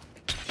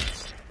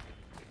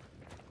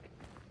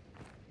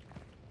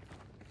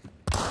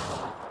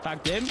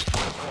 Tagged him.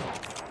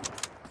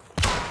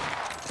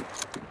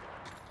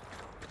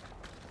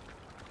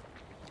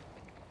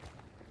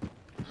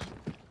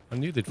 I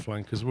knew they'd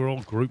flank because we're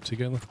all grouped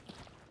together.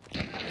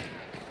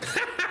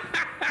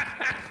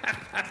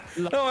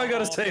 Oh, I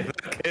gotta save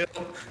that kill.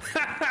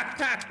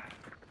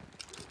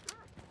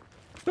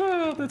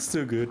 Oh, that's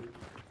too good.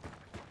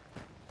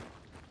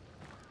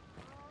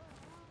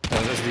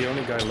 Oh, that's the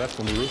only guy left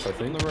on the roof, I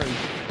think. On the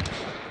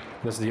roof.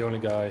 That's the only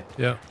guy.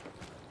 Yeah.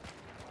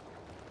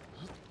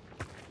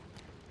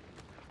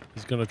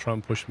 He's gonna try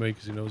and push me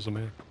because he knows I'm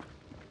here.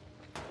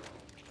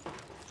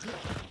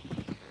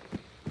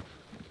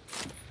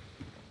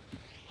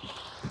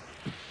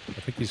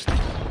 I think he's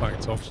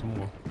backed off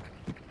somewhere.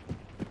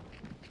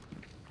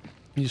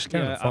 You just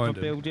can't find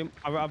him.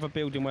 I have a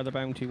building where the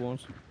bounty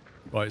was.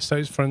 Right, set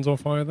his friends on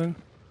fire then.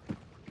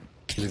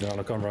 He's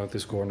gonna come around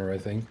this corner, I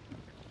think.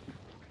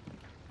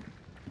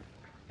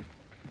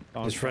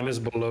 His friend is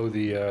below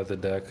the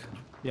deck.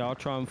 Yeah, I'll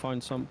try and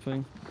find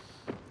something.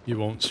 You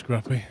won't,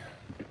 Scrappy.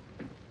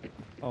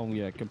 Oh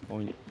yeah, good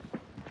point.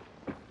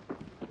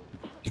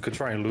 You could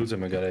try and loot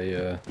him and get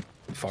a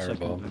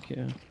fireball. Second look,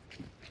 yeah.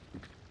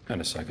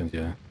 And a second,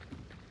 yeah.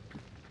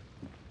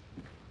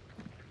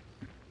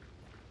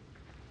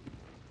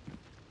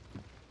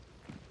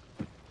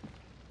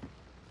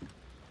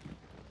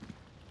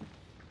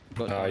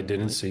 I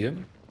didn't see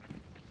him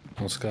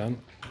on scan.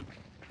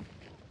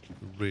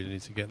 We really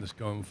need to get this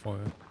guy on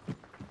fire.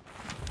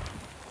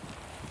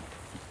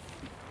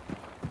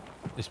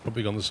 He's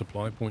probably gone the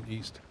supply point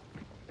east.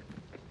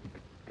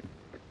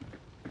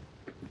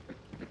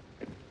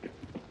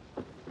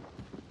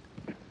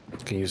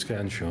 Can you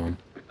scan, Sean?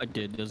 I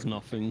did, there's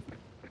nothing.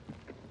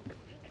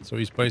 So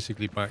he's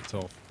basically backed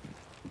off.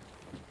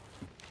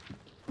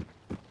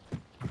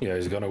 Yeah,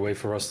 he's gonna wait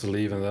for us to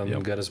leave and then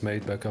Yep. get his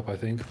mate back up, I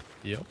think.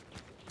 Yep.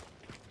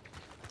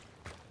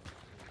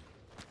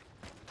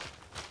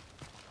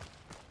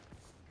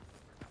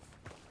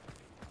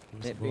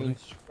 Where's the It being body?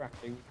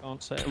 scrappy, we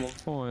can't set him on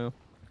fire.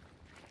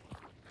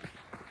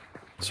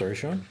 Sorry,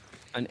 Sean?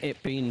 And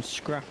it being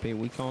scrappy,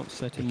 we can't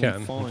set him You on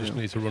can. fire. You just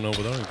need to run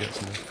over there and get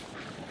some.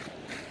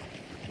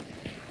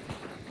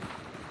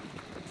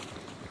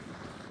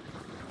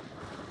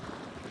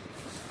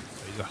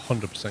 He's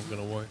 100%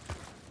 gonna wipe.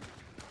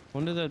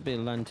 Wonder there'd be a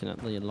lantern at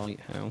the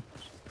lighthouse.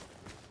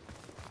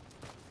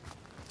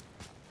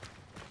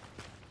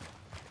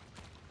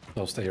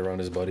 I'll stay around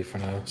his body for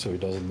now, so he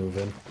doesn't move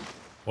in.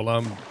 Well,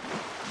 I'm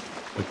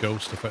the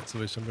ghost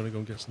effectively, so I'm gonna go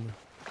and get something.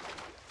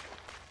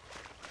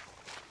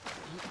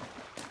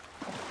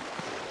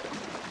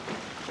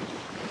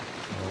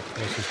 Oh,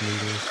 there's his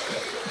needles.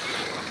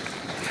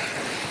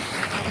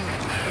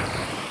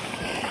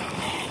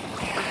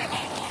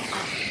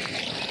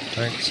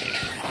 Thanks.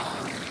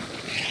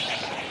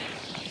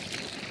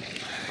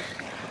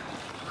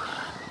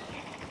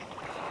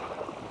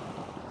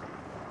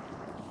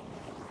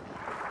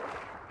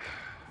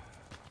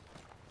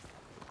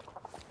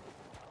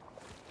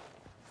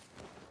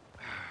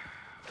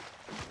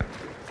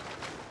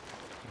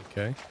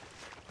 Okay.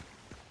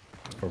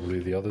 Probably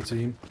the other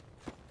team.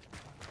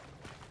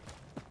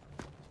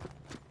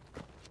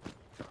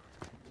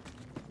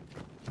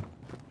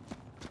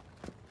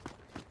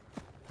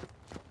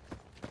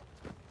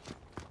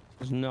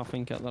 There's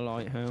nothing at the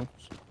lighthouse.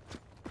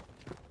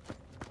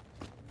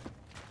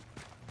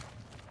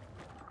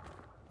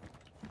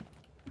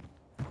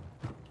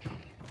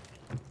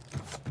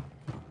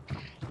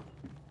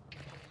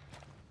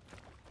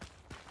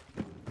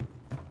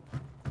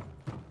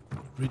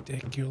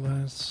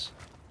 Ridiculous.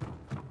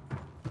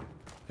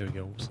 Here we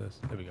go. What's this?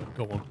 There we go.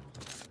 Got one.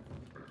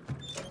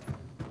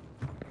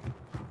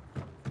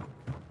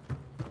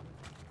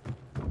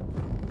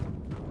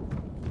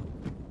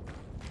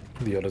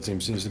 The other team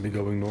seems to be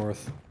going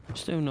north.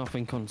 Still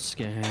nothing on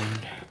scan.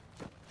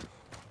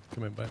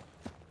 Coming back.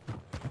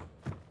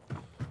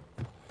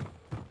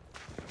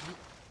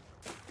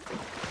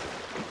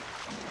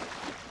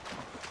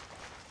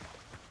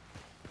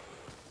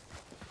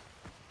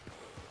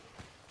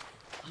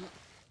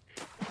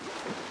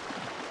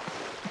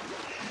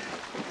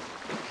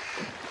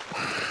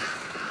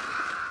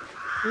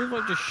 What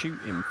if I just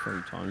shoot him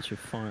 3 times with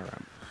fire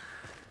amp?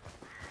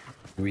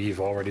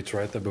 We've already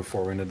tried that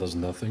before and it does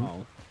nothing.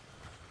 Oh.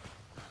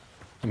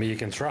 I mean, you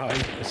can try.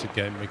 It's a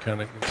game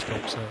mechanic that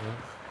stops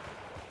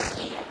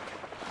that.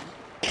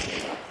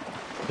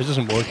 It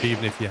doesn't work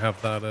even if you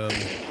have that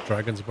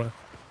dragon's breath.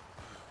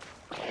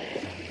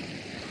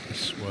 I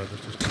swear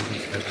there's just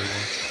moving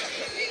everywhere.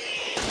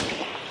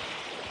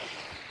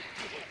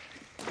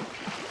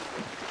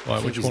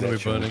 Right, which one are we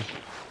burning?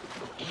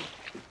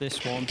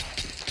 This one.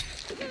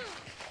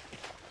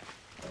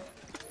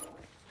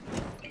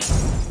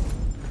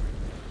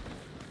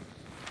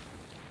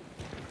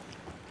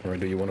 Or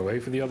do you want to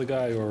wait for the other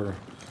guy or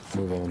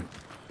move on?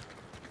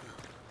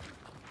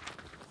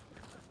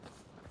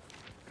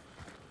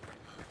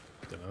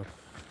 Don't know.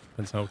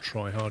 Depends how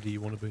try-hardy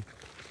you want to be.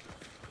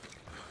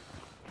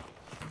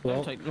 Well, it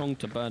doesn't take long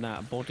to burn out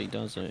a body,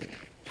 does it?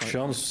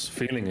 Sean's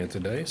feeling it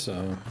today,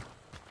 so...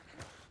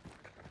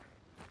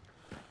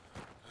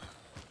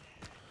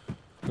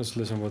 Let's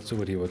listen to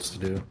what he wants to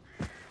do.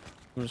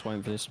 I'm just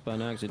waiting for this to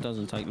burn out because it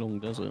doesn't take long,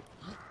 does it?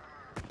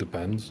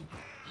 Depends.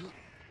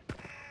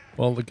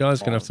 Well, the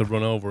guy's going to have to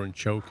run over and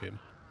choke him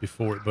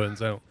before it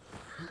burns out.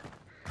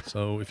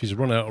 So if he's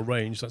run out of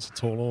range, that's a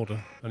tall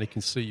order. And he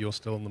can see you're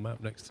still on the map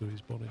next to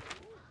his body.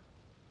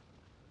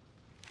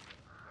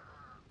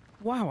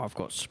 Wow, I've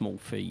got small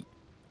feet.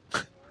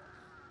 Have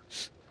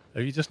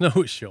you just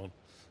noticed, Sean?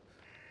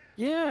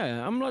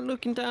 Yeah, I'm like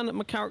looking down at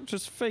my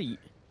character's feet.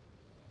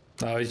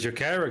 Oh, he's your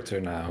character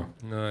now.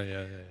 Oh,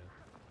 yeah.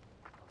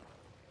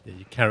 Yeah,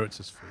 your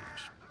character's feet.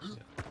 Yeah.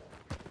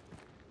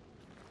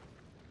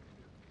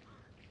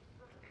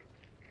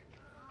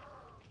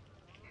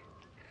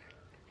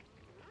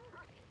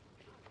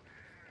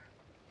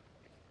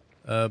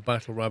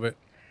 Battle Rabbit,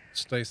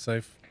 stay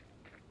safe.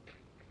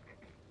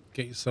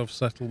 Get yourself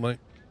settled, mate.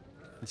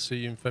 And see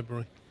you in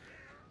February.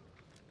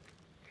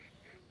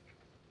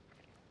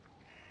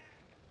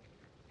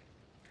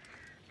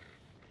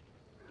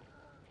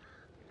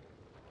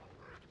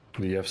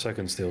 Do you have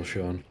seconds still,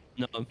 Sean?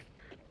 No.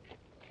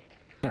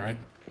 Alright.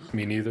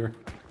 Me neither.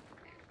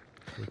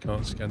 We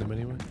can't scan him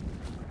anyway.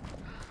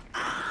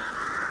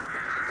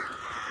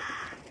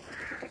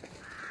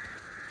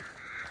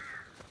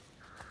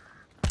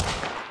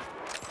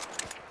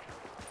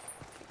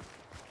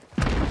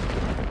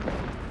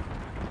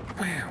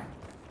 Wow.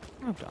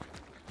 Well done.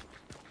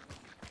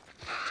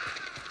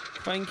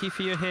 Thank you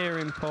for your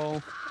hearing,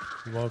 Paul.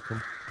 You're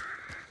welcome.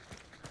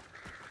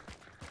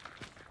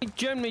 I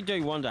generally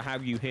do wonder how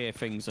you hear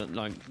things that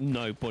like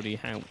nobody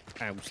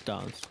else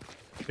does.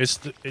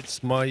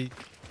 It's my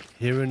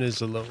hearing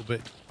is a little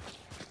bit.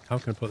 How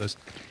can I put this?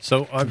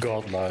 So I'm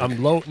Godlike.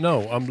 I'm low.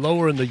 No, I'm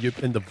lower in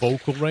the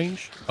vocal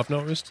range. I've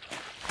noticed.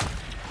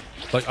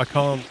 Like I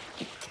can't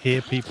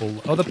hear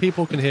people. Other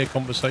people can hear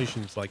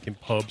conversations, like in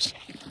pubs,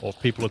 or if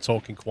people are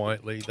talking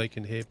quietly. They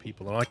can hear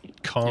people, and I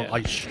can't. Yeah.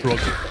 I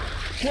struggle.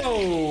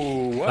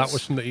 Whoa! What? That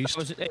was from the east.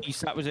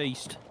 That was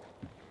east.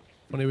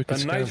 Funny we A can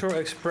scan. Nitro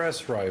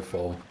Express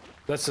rifle.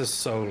 That's a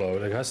solo.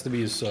 There has to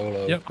be a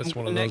solo. Yep, that's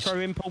one of those. Necro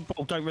him,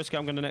 Paul, don't risk it.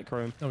 I'm going to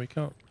necro him. No, we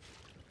can't.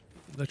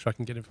 Let's try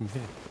and get him from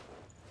here.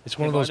 It's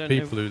one of If I those don't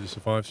people know- who's a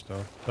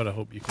 5-star. Gotta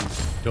hope you can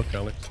duck,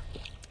 Alex.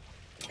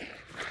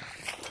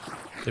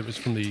 It was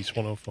from the East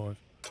 105.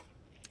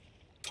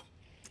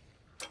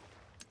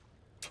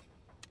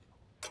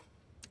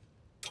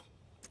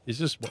 He's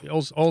just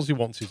all he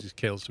wants is his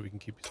kills so he can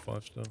keep his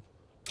 5-star.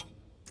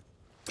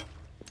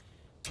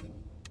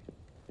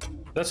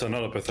 That's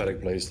another pathetic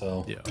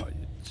playstyle. Yeah,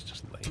 it's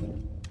just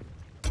lame.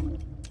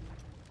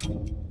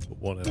 But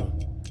whatever.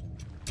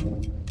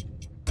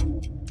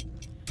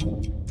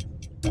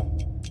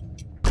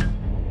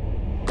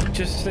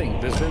 Just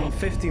think, there's been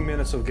 15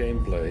 minutes of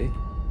gameplay,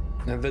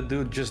 and the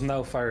dude just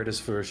now fired his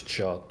first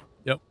shot.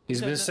 Yep.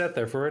 He's been sat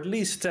there for at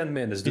least 10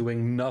 minutes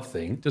doing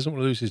nothing. Doesn't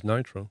want to lose his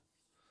nitro.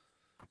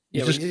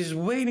 Yeah, but he's just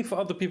waiting for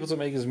other people to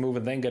make his move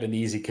and then get an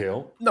easy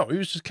kill. No, he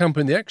was just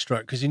camping the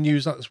extract because he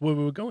knew that's where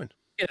we were going.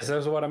 Yes,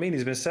 that's what I mean.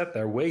 He's been sat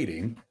there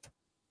waiting.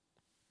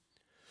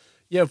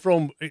 Yeah,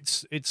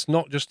 it's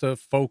not just a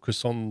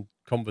focus on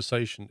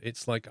conversation.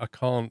 It's like I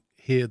can't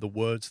hear the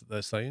words that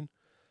they're saying.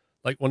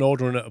 Like when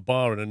ordering at a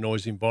bar in a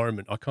noisy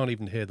environment, I can't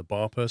even hear the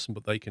bar person,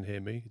 but they can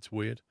hear me. It's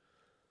weird.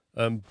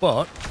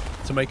 But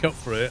to make up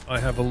for it, I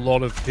have a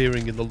lot of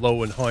hearing in the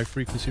low and high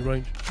frequency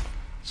range.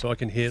 So I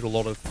can hear a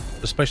lot of,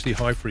 especially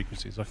high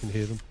frequencies, I can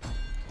hear them.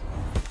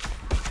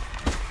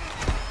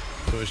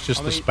 So it's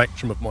just the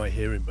spectrum of my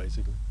hearing,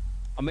 basically.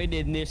 I mean,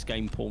 in this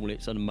game, Paul,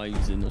 it's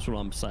amazing. That's what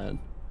I'm saying.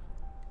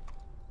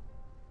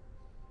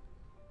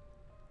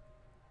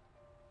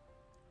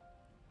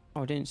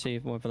 Oh, I didn't see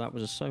whether that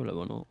was a solo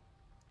or not.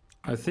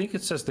 I think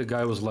it says the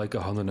guy was like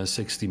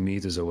 160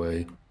 meters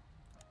away.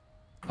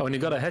 Oh, and you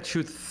got a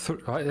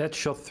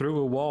headshot through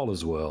a wall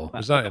as well.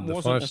 Was that in the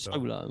wasn't 5-star? a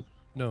solo.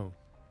 No.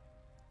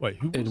 Wait,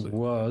 who was it? It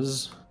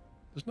was...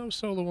 There's no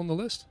solo on the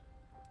list.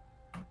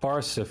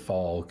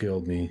 Parsifal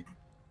killed me.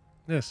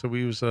 Yeah, so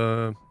we was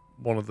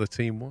one of the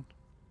team one.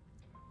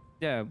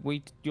 Yeah,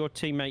 your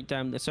teammate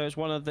down there. So it's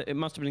one of the. It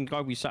must have been the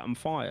guy we set on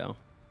fire.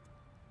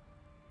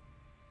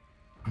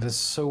 That's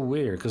so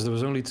weird because there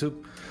was only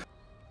 2.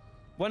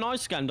 When I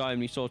scanned, I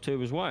only saw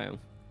 2 as well.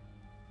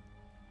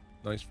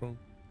 Nice from.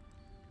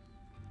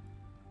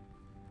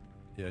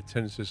 Yeah,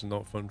 tennis is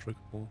not fun, trick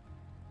ball.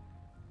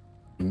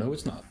 No,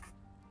 it's not.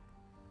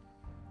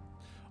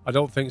 I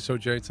don't think so,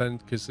 J10,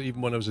 because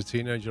even when I was a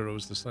teenager, it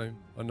was the same.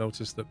 I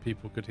noticed that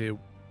people could hear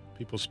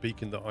people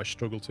speaking that I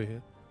struggle to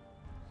hear.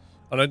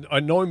 And I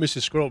annoy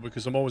Mrs. Squirrel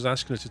because I'm always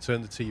asking her to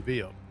turn the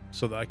TV up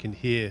so that I can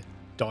hear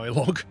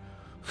dialogue,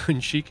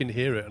 and she can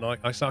hear it, and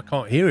I say I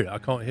can't hear it. I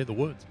can't hear the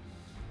words.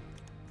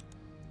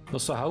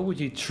 Also, how would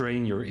you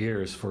train your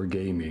ears for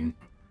gaming?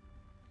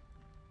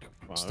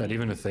 Is that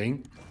even a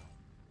thing?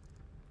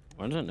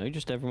 I don't know.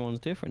 Just everyone's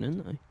different,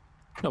 isn't they?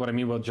 No, but I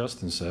mean what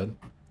Justin said.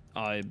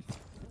 I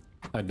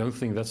don't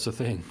think that's a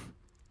thing.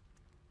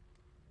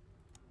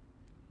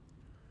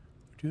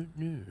 I don't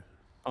know.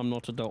 I'm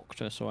not a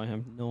doctor, so I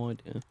have no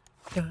idea.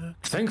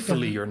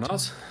 Thankfully, you're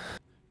not.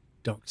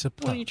 Dr.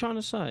 What are you trying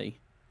to say?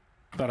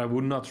 But I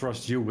would not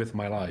trust you with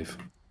my life.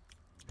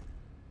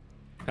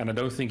 And I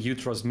don't think you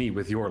trust me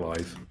with your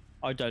life.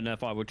 I don't know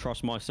if I would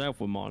trust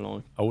myself with my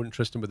life. I wouldn't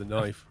trust him with a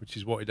knife, which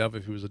is what he'd have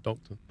if he was a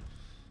doctor.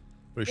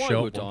 Or a Why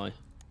sharp would one.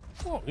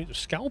 I? Oh, it's a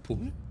scalpel.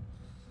 Isn't it?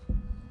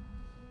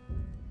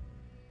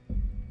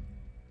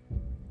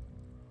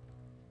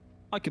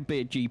 I could be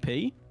a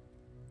GP.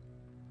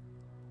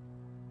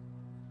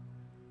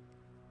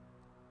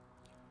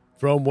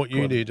 From what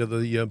you need are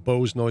the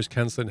Bose noise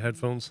cancelling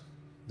headphones.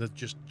 They're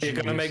just You're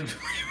gonna make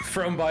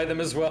from buy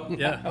them as well.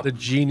 Yeah, the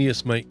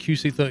genius, mate.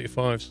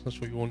 QC35s. That's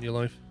what you want in your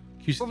life.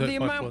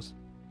 QC35 plus.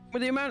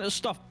 With the amount of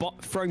stuff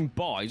thrown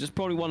by, it's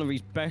probably one of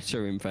his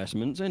better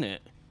investments, isn't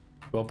it?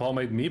 Well, Paul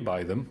made me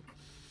buy them.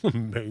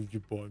 Made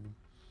you buy them.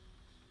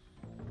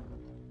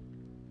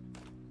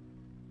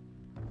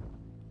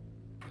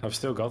 I've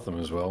still got them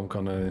as well. I'm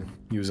gonna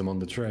use them on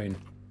the train.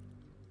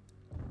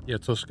 Yeah,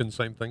 Tuscan,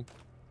 same thing.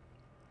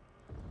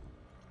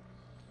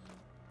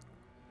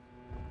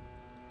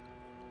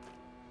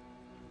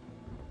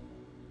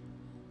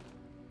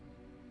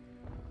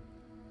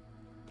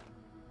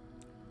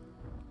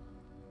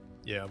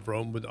 Yeah, I've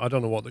roamed with. I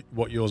don't know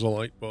what yours are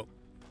like, but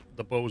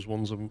the Bose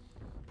ones are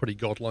pretty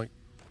godlike.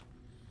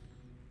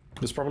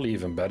 It's probably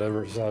even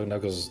better so now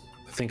because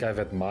I think I've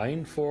had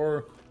mine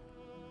for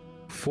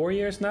 4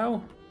 years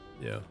now.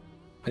 Yeah.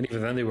 And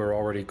even then they were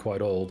already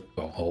quite old.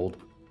 Well, old.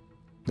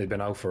 They've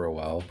been out for a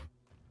while.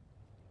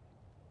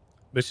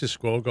 Mrs.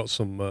 Squirrel got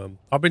some...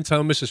 I've been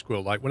telling Mrs.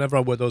 Squirrel, like, whenever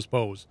I wear those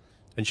bows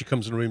and she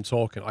comes in the room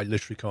talking, I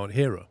literally can't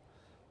hear her.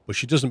 But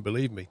she doesn't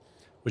believe me.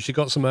 But she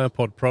got some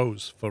AirPod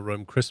Pros for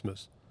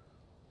Christmas.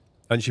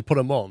 And she put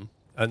them on.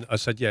 And I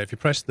said, yeah, if you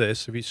press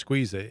this, if you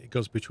squeeze it, it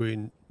goes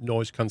between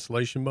noise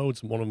cancellation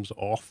modes. And one of them's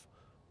off.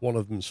 One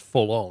of them's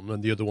full on.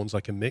 And the other one's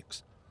like a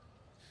mix.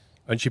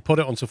 And she put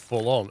it onto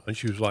full on. And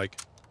she was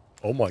like,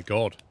 oh, my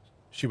God.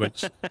 She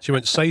went,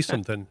 say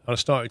something. And I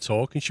started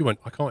talking. She went,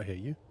 I can't hear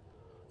you.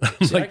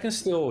 See, like, I can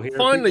still hear.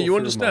 Finally, you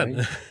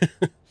understand.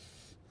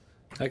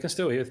 I can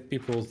still hear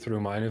people through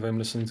mine if I'm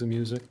listening to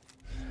music,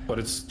 but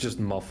it's just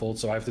muffled,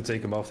 so I have to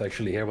take them off to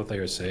actually hear what they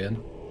are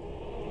saying.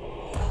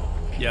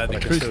 Yeah, but I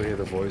can still hear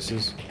the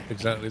voices.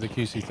 Exactly, the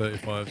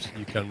QC35s,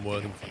 you can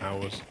wear them for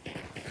hours.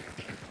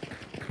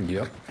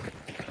 Yep.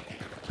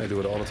 I do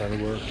it all the time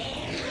at work.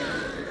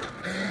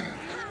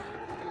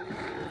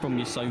 From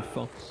your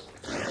sofa.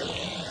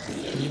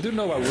 You do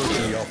know I work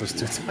in the office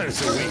 2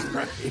 times a week,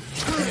 right?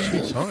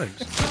 2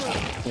 times?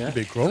 Yeah. You'll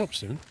be a grown-up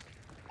soon.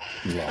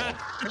 Wow.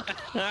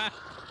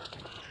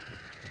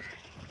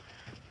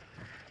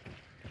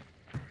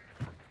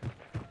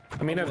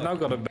 I mean, I've now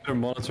got a better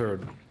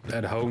monitor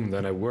at home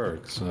than at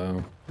work,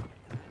 so...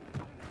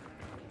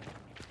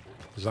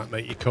 Does that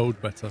make your code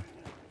better?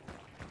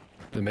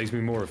 It makes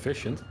me more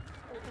efficient.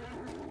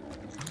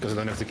 Because I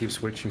don't have to keep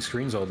switching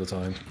screens all the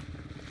time.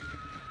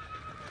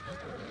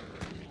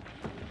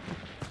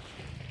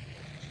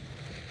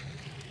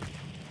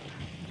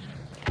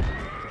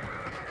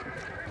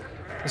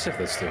 Let's see if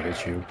that still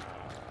hits you.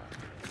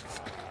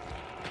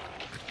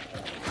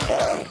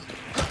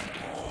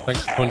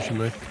 Thanks for punching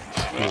me.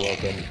 You're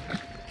welcome.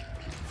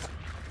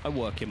 I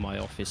work in my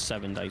office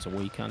 7 days a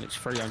week, and it's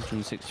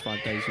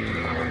 365 days a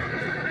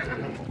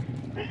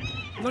year.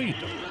 No, you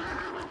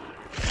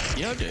don't.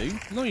 Yeah, I do.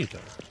 No, you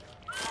don't.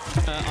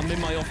 I'm in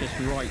my office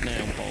right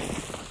now, Paul.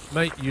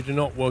 Mate, you do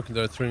not work in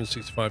there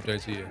 365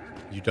 days a year.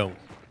 You don't.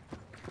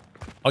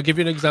 I'll give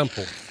you an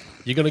example.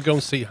 You're going to go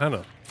and see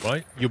Hannah.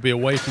 right? You'll be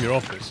away from your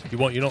office. You're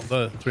not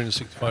there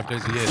 365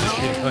 days a year. This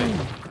year,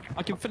 hey,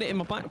 I can fit it in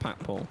my backpack,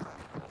 Paul.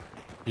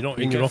 you're not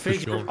You in your can office,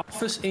 fit your Sean.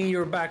 office in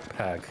your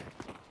backpack.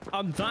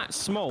 I'm that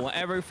small.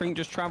 Everything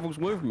just travels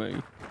with me.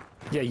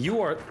 Yeah,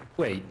 you are.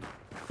 Wait,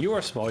 you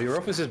are small. Your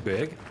office is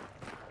big,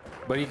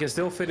 but you can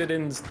still fit it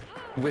in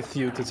with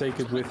you to take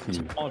it with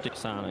you.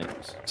 TARDIS,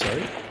 Alex.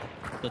 Sorry?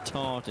 The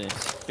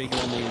TARDIS. Big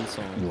on the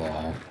inside.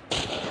 Wow.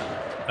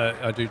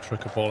 I do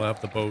truck a ball. I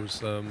have the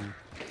Bose.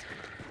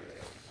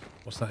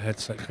 What's that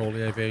headset called?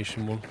 The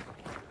aviation one.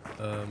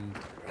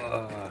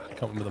 I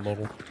can't remember the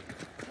model.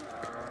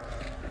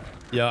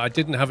 Yeah, I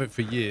didn't have it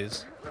for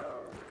years,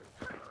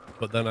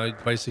 but then I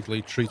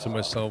basically treated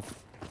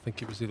myself. I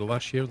think it was either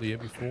last year or the year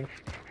before.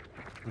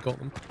 And got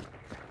them.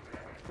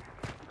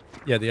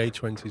 Yeah, the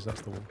A20s.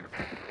 That's the one.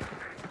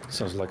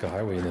 Sounds like a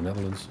highway in the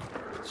Netherlands.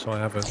 So I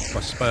have my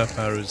spare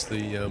pair is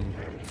the.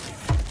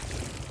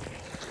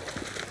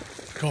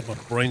 God, my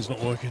brain's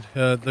not working.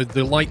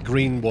 The light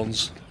green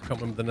ones. I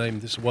can't remember the name.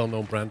 This is a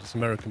well-known brand. It's an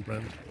American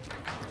brand.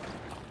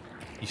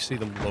 You see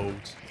them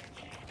loads.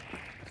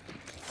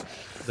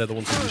 They're the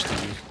ones I used to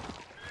use.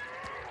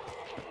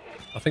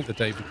 I think the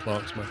David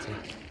Clark's metal.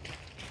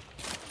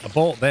 I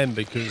bought them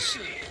because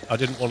I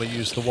didn't want to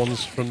use the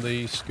ones from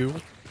the school.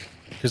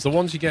 Because the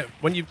ones you get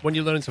when you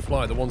learn to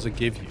fly, the ones they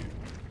give you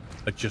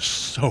are just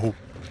so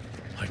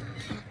like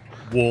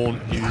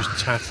worn, used,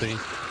 tatty.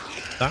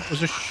 That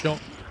was a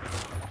shot.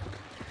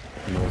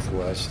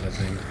 Northwest, I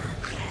think.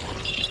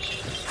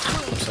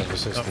 Seven That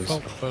Sisters.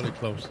 felt fairly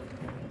close.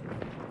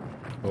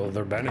 Well,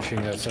 they're banishing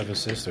at Seven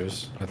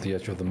Sisters at the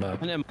edge of the map.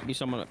 And there might be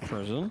someone at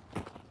prison.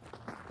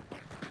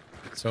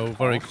 So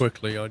very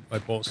quickly, I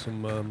bought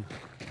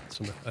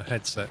a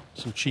headset,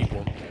 some cheap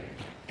one.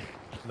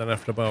 And then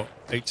after about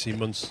 18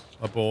 months,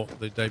 I bought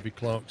the David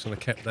Clark's and I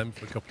kept them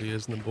for a couple of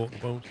years and then bought the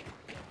Bose.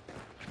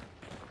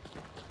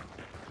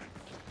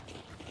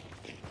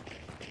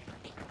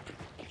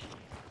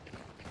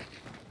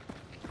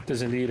 It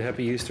is indeed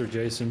Happy Easter,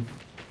 Jason.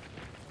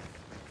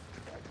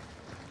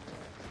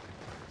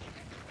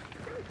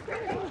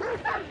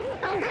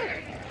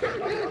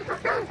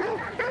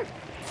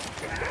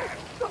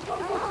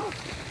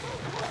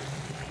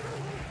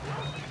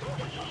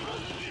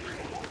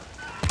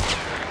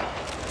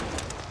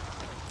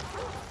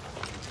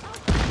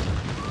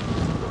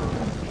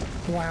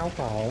 Wow,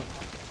 Paul.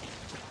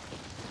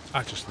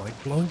 I just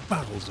like blowing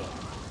barrels up.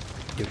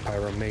 You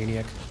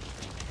pyromaniac.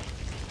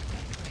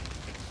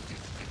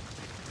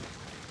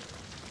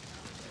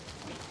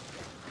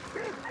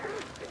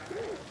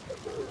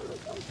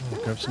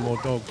 Oh, grab some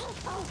more dogs.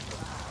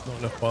 Not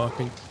enough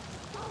barking.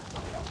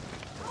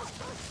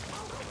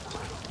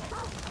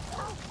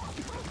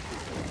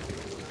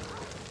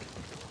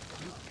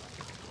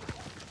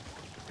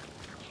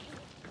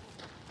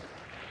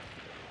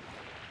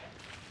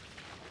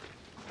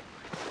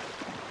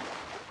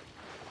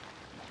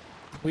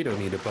 We don't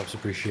need a Pups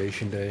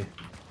Appreciation Day.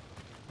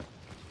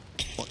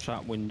 Watch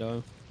that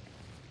window.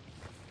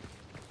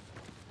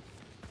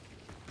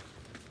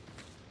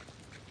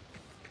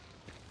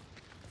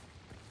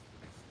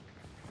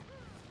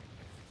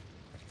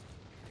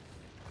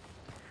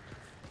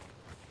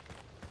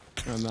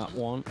 And that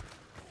one.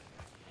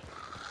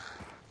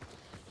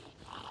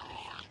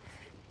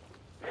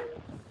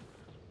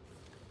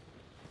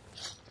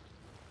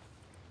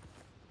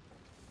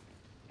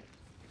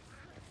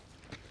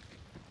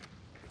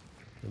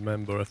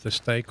 Remember, if they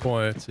stay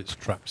quiet, it's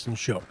traps and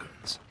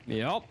shotguns.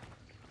 Yep.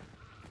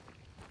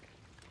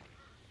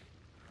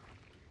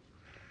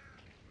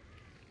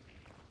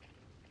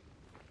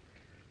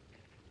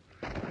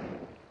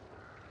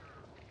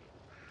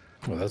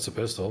 Well, that's a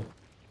pistol.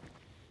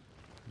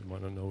 You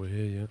might not know we're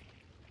here yet.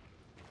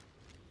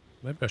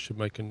 Maybe I should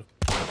make a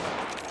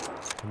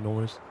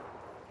noise.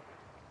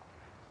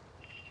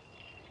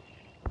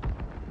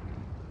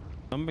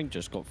 Something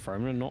just got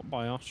thrown and not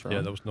by us, right?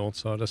 Yeah, that was north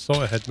side. I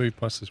saw a head move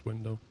past this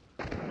window.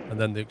 And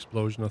then the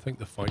explosion. I think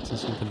they're fighting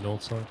something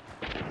north side.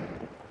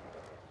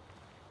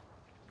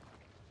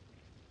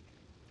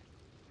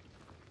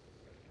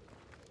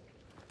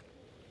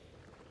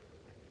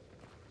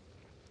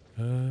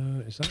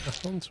 Is that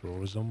a hunter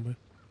or a zombie?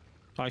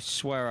 I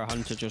swear a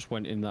hunter just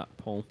went in that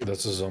pool.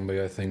 That's a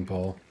zombie, I think,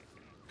 Paul.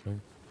 Okay.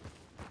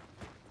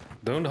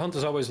 Don't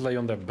hunters always lay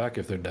on their back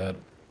if they're dead?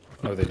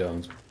 No, they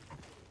don't.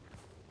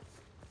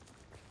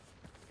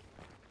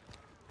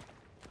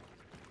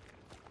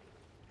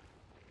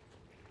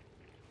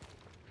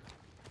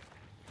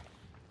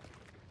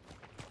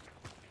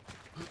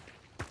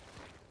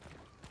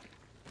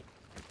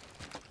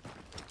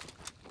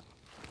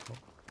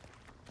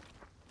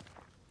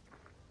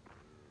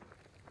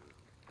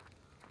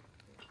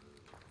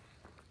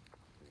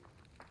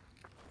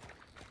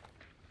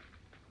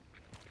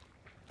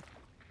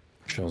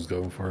 Sean's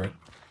going for it.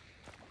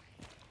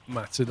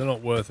 Matty, they're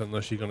not worth it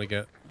unless you're going to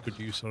get good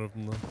use out of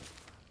them,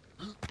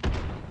 though.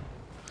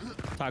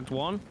 Tagged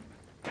one.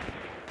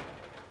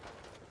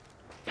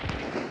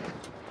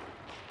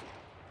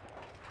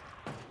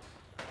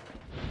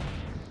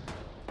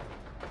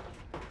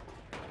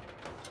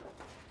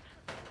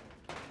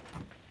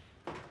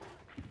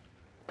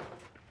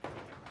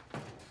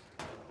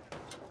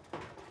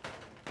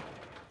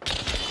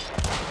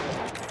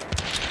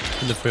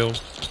 In the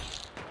field.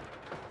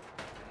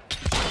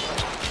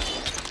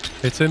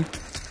 Hit him.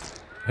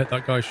 Hit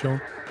that guy,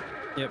 Sean.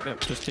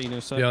 Yep, just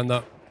Tina said. Behind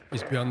that.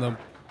 He's behind the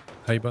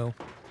hay bale.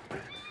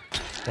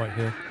 Right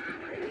here.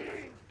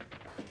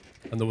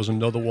 And there was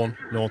another one,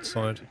 north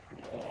side.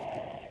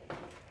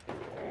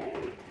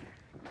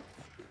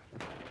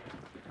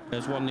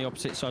 There's one on the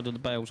opposite side of the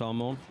bales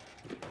I'm on.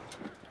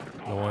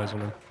 No eyes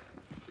on him.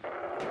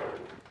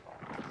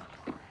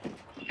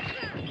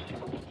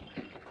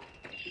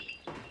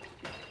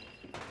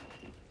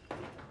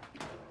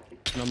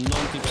 And I'm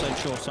 90%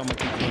 sure someone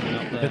keeps moving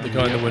up there. Hit the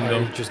guy in the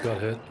window. I just got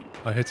hit.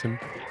 I hit him.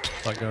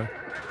 That guy.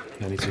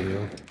 I need to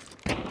heal.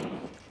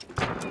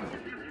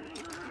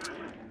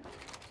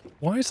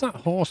 Why is that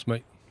horse,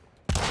 mate?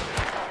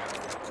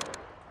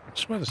 I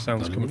swear the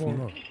sound's coming from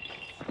that.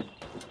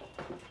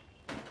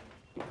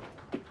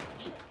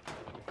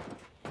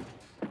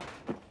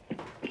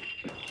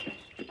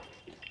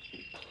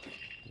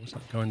 Where's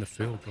that guy in the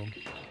field gone?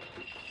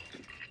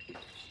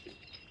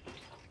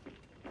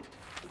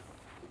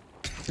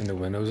 In the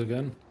windows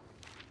again.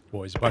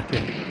 What, he's back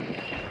in?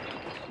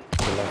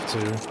 To the left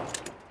too.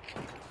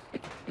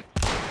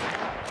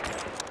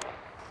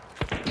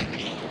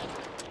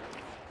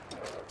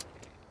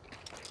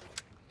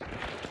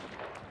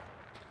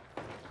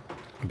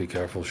 Be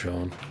careful,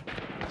 Sean.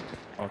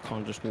 I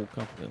can't just walk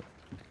up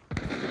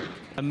there.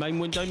 And main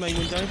window, main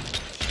window.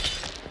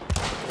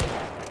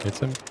 Hit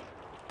him.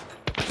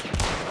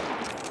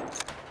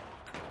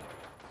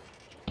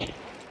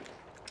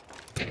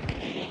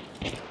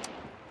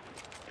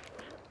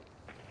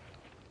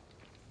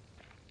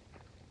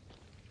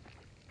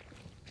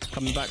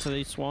 Coming back to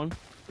this one.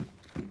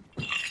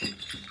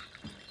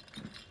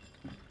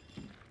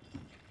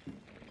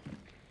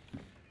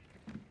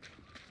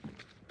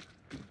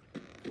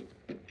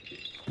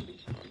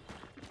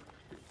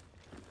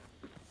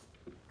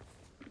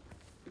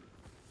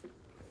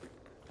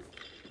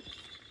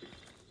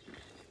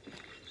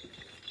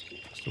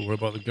 Still worry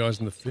about the guys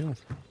in the field.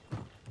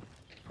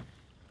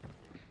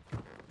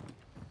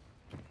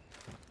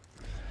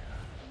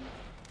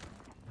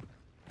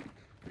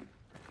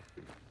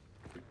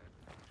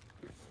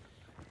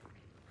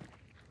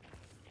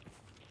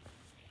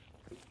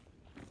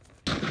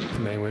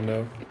 Main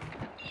window.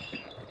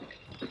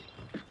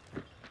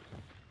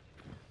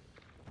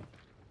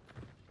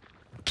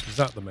 Is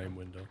that the main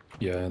window?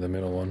 Yeah, the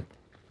middle one.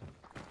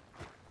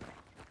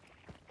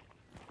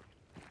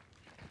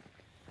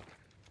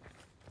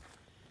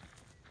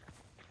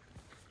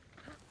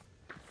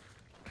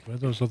 Where are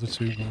those other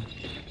two gone?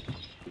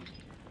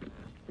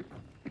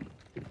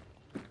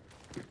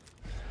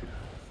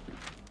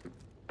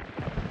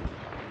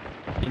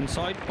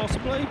 Inside,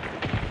 possibly?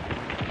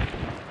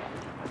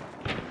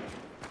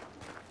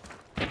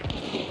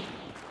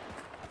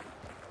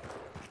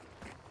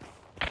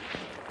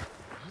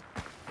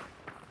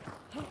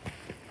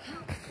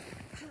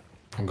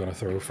 I'm gonna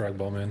throw a frag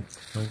bomb in.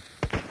 Right.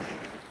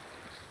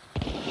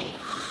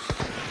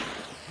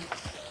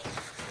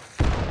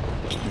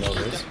 No,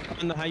 this.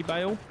 In the hay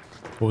bale.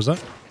 What was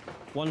that?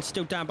 One's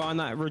still down behind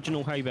that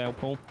original hay bale,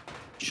 Paul.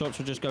 Shots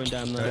were just going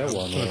down there. Yeah,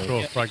 one. I'm gonna throw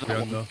a frag that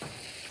behind one. there.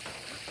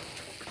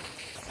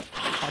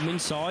 I'm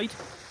inside.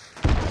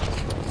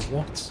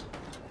 What?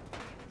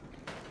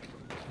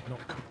 I've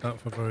not cooked that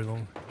for very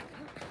long.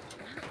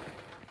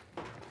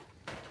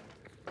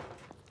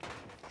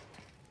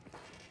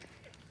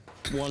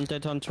 One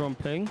dead hunter on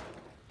ping.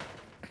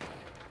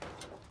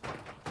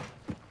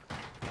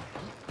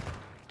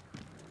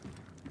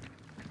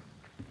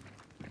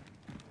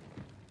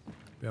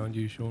 Behind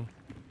you, Sean.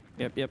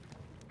 Yep.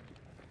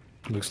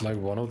 Looks like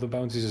one of the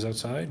bounties is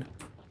outside.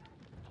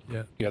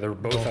 Yeah. Yeah, they're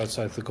both Oh.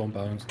 outside the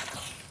compound.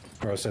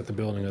 Or outside the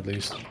building, at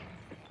least.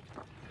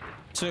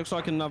 So it looks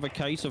like another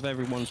case of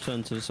everyone's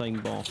turned to the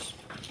same boss.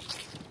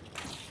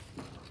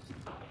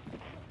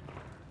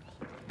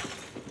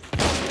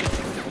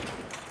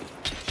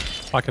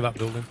 Back of that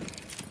building.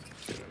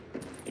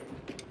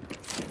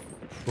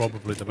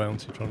 Probably the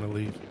bounty trying to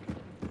leave.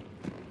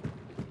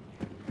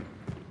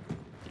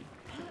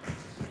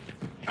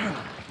 Oh,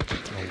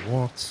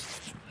 what?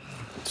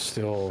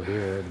 Still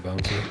here, the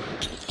bounty.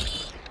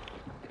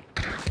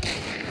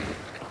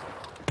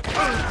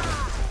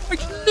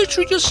 I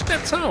literally just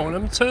stepped out and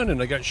I'm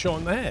turning, I get shot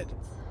in the head.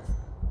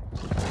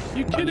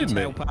 You kidding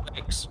me? Help,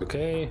 Alex.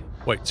 Okay.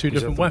 Wait, two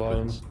He's different at the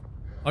weapons?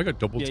 I got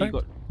double Yeah, you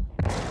tagged.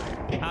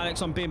 got.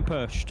 Alex, I'm being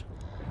pushed.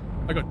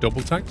 I got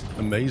double tagged,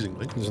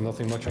 amazingly. There's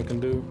nothing much I can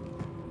do.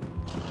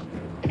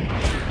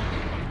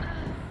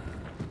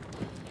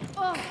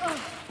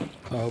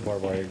 Oh,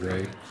 barbaric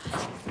grade.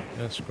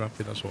 Yeah,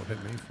 scrappy, that's what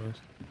hit me first.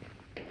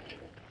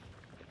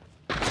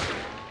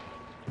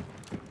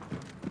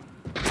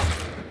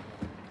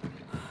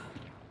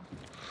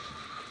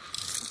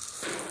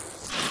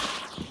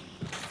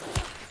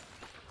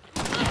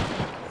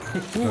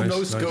 Ooh, Nice, no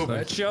nice, scope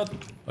nice. headshot.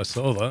 I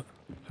saw that.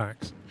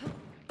 Hacks.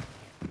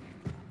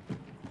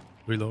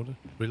 Reloaded.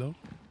 Reload.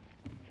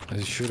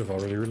 I should have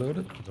already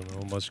reloaded. I don't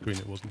know, on my screen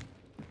it wasn't.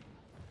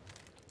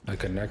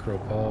 Like a necro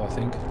paw, I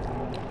think.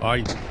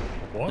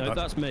 What? No, That-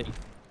 that's me.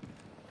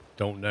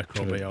 Don't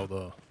necro me out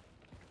there.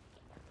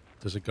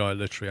 There's a guy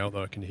literally out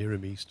there. I can hear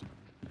him east.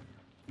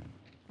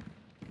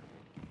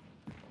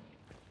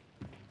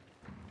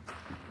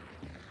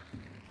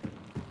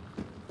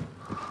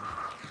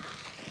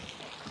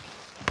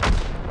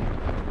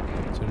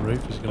 It's in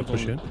roof. He's going to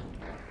push in.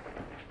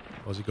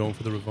 Or is he going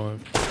for the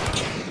revive?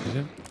 He's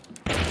in.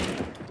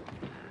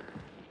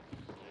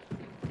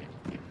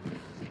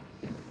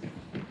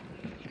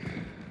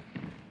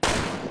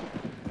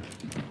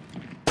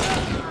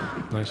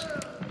 Nice.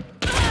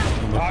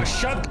 Ah,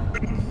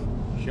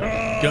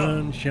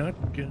 shotgun!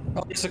 Shotgun.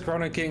 Oh, it's a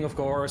Chrono King, of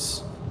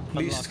course.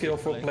 Least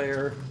skillful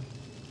player.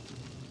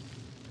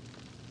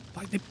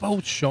 Like, they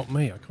both shot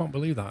me. I can't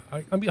believe that.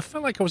 I mean, I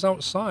felt like I was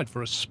outside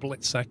for a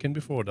split second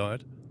before I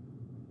died.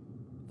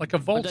 Like, I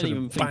vaulted I don't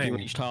even and think you bang.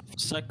 reached half a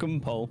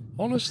second, Paul.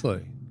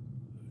 Honestly.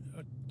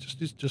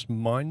 It's just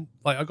mine.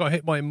 Like, I got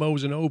hit by a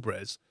Moe's and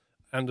Obres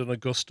and an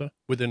Augusta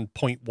within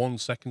 0.1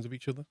 seconds of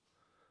each other.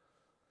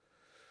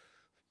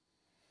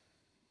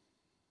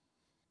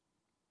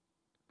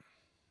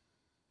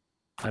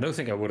 I don't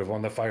think I would have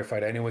won the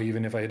firefight anyway,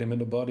 even if I hit him in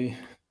the body.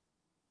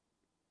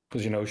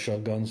 Because, you know,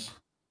 shotguns.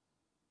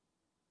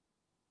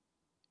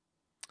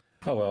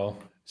 Oh well.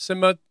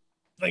 Simba,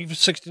 thank you for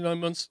 69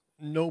 months.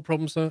 No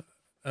problems there.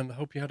 And I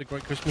hope you had a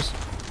great Christmas.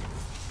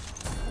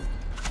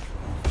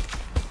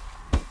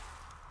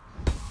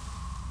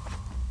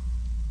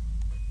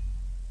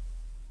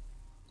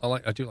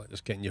 I do like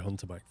this getting your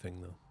hunter back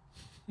thing,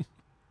 though.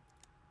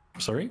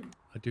 Sorry?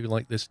 I do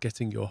like this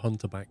getting your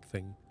hunter back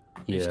thing.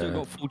 Yeah. You've still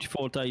got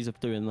 44 days of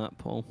doing that,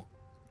 Paul.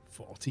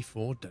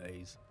 44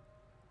 days.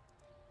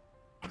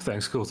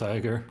 Thanks, Cool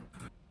Tiger.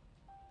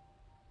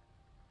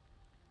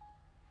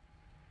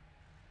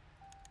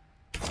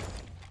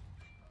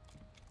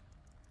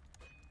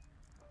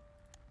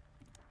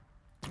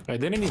 I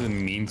didn't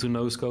even mean to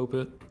no-scope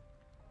it.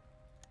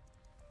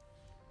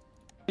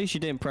 At least you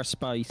didn't press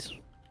space.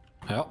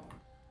 Yeah.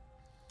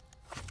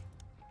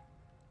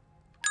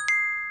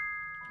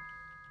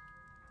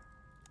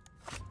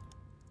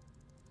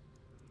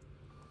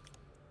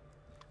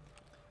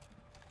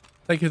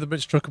 Thank you for the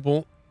bits,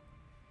 Truckable.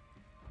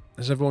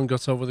 Has everyone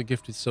got over the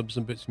gifted subs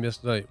and bits from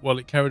yesterday? Well,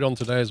 it carried on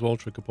today as well,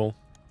 Truckable.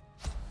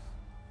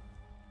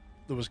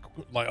 There was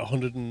like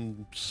 100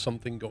 and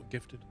something got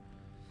gifted.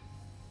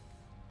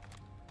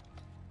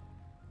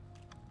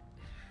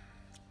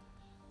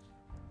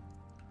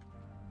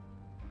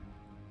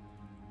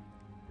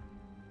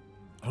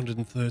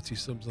 $130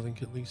 subs, I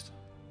think, at least.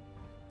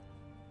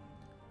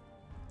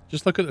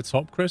 Just look at the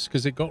top, Chris,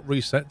 because it got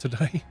reset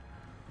today.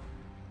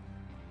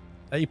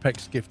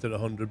 Apex gifted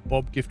 100,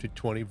 Bob gifted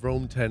 20,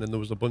 Rome 10, and there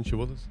was a bunch of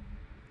others.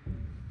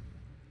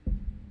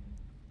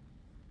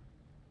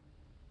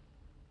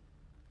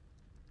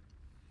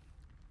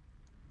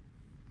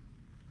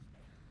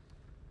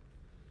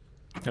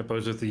 I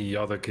posted the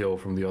other kill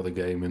from the other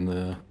game in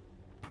the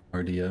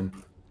RDM.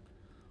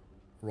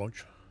 Rog.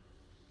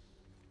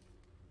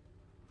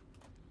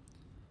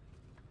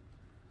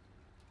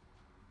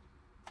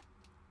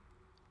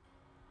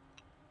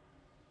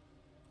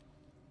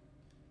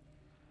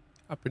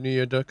 Happy New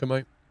Year, Durka,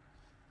 mate.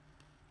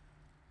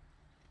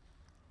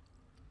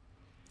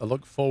 I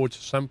look forward to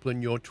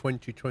sampling your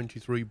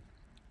 2023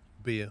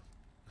 beer.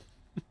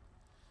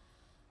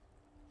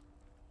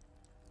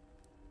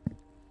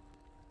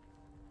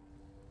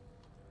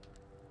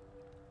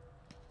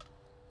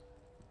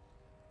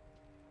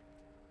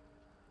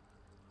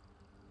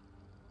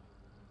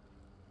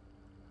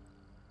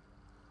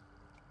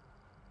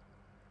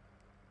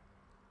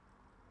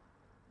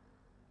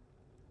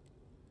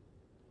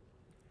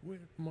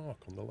 Weird mark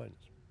on the lens.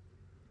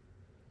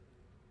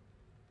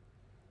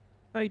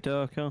 Hey,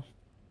 Durka.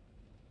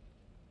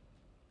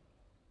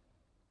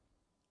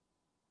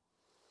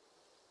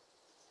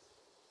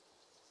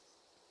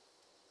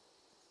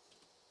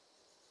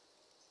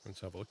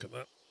 Let's have a look at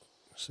that.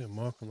 See a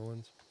mark on the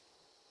lens.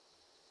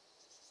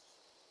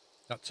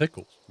 That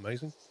tickles.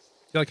 Amazing.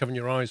 You like having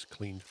your eyes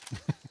cleaned.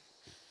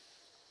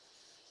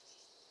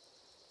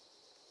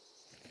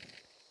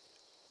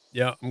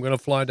 Yeah, I'm going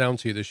to fly down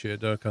to you this year,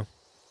 Durka.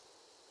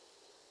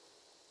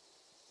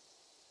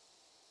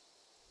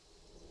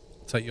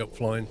 Take you up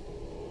flying.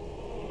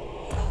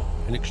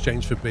 In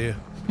exchange for beer.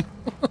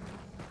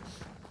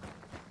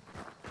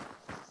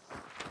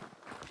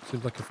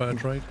 Seems like a fair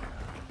trade.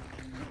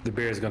 The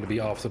beer is going to be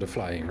after the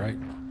flying, right?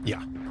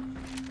 Yeah.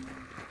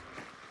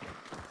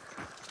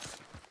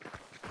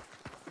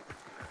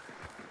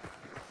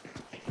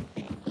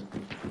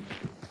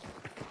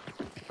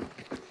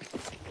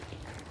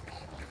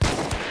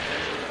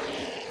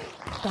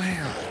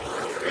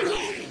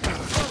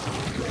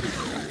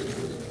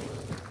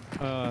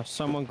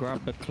 Someone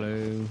grab the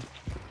clue.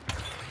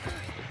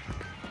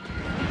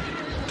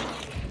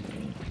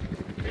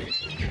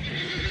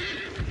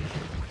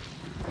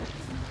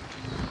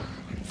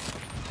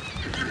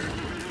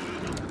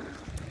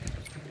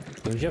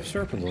 Don't you have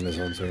serpent on his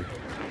hunter?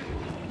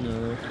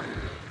 No.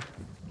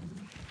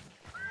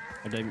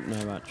 I don't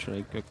know,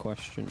 actually. Good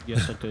question.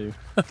 Yes, I do.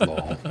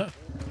 Lol.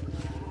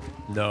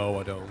 No,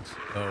 I don't.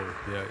 Oh,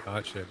 yeah,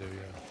 actually I do,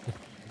 yeah.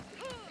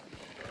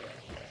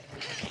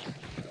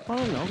 I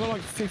don't know, I've got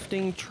like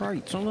 15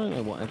 traits. I don't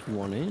know what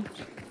everyone is.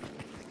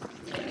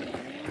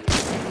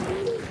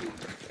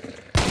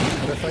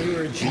 But I thought you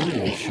were a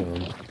genius,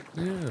 Sean.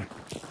 Yeah.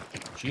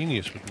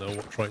 Genius would know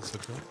what traits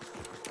I've got.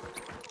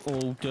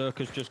 Oh, Dirk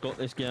has just got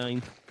this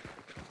game.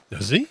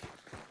 Does he?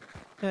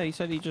 Yeah, he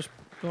said he just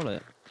got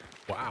it.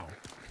 Wow.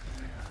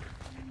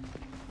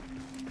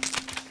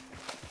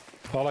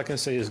 All I can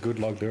say is good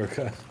luck,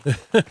 Durka.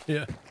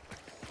 Yeah.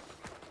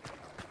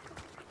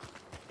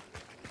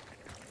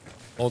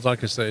 All I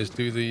can say is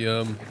do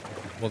the,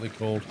 what are they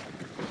called?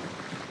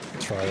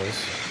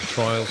 Trials.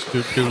 Trials.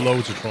 Do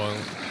loads of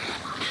trials.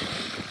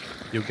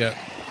 You'll get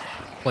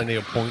plenty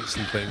of points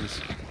and things.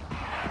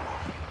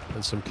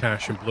 And some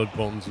cash and blood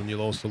bonds, and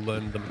you'll also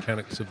learn the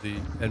mechanics of the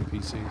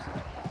NPCs.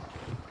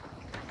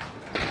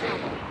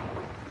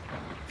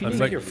 I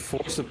think you're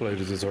forced to play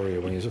the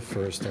tutorial when you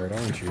first start,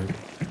 aren't you?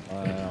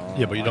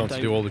 Yeah, but you don't have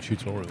to do all the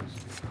tutorials.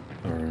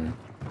 Alright.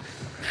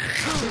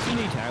 If you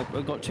need help,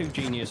 I've got 2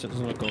 geniuses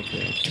and I've got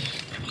here.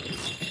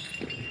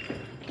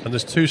 And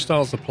there's 2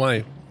 styles of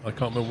play. I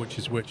can't remember which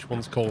is which.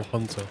 One's called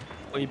Hunter.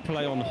 Well, you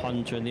play on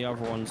Hunter and the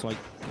other one's like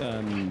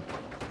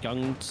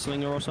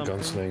Gunslinger or something.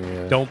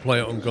 Gunslinger, yeah. Don't play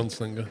it on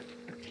Gunslinger.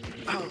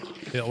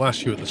 It'll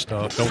ask you at the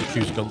start. Don't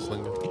choose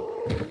Gunslinger.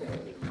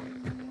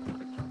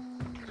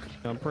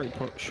 I'm pretty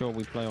sure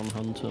we play on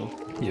Hunter.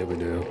 Yeah, we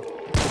do.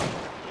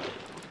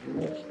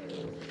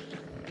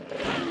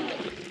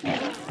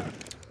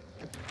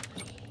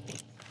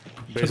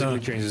 Basically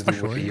changes the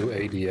way you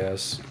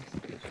ADS.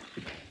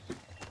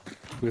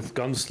 With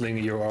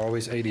Gunslinger, you're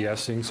always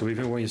ADSing, so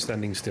even when you're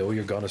standing still,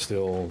 your gun is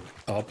still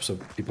up, so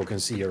people can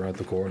see you around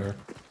the corner.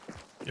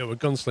 Yeah, with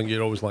Gunslinger,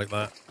 you're always like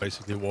that,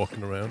 basically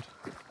walking around.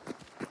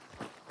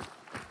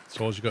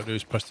 So all you got to do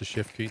is press the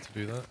shift key to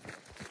do that.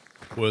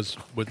 Whereas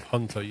with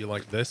Hunter, you're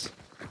like this.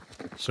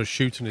 So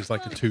shooting is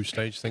like a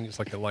 2-stage thing. It's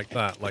like a like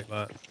that.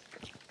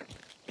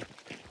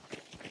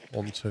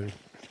 1, 2.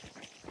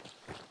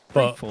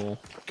 But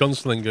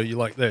Gunslinger, you're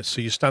like this.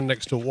 So you stand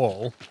next to a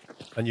wall,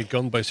 and your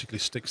gun basically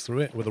sticks through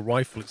it. With a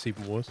rifle, it's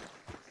even worse.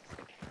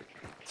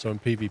 So in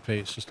PvP,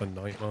 it's just a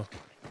nightmare.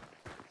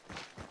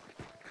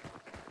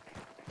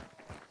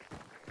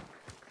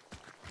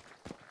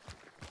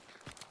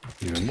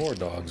 Even more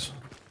dogs.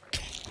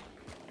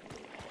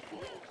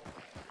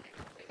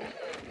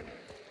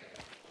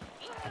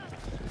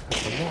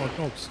 A lot of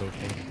dogs so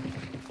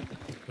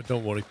far. But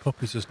don't worry,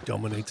 puppies has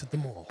dominated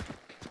them all.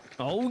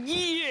 Oh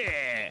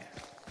yeah!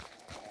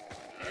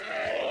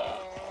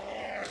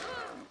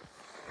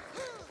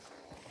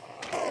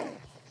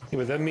 Yeah,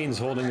 but that means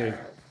holding a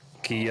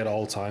key at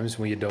all times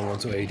when you don't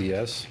want to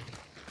ADS.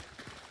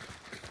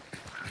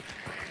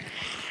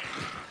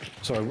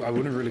 So I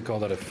wouldn't really call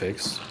that a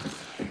fix.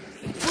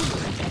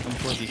 I'm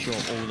pretty sure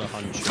all the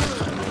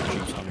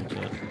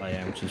Hunter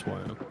layouts as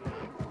well.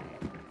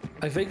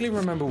 I vaguely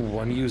remember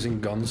one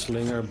using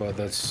Gunslinger, but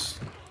that's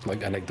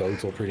like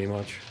anecdotal pretty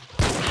much.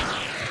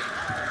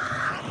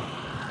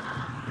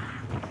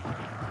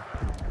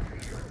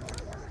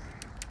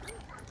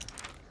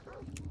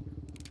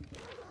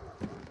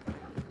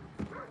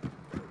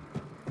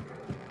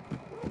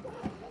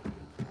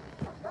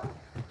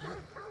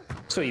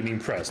 So you mean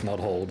press, not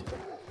hold.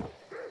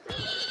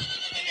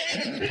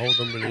 Hold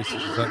and release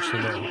it is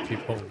actually not keep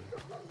holding.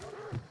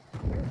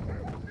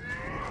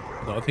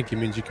 No, I think he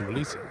means you can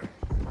release it.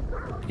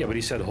 Yeah, but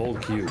he said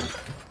hold Q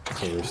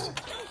first.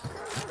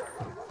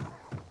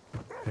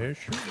 Yeah,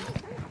 sure.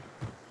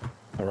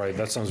 Alright,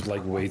 that sounds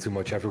like way too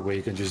much effort where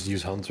you can just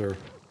use Hunter.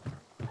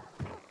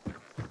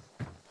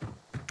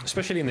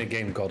 Especially in a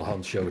game called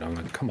Hunt Showdown,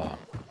 like, come on.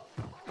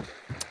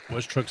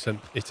 Where's Truck said,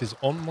 it is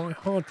on my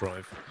hard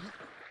drive.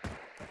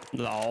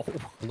 No.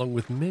 Along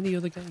with many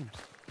other games.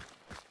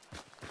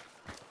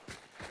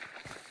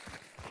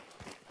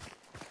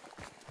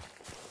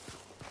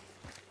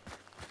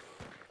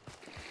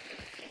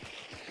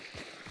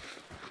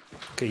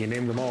 Okay, you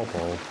named them all,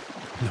 Paul.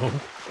 No.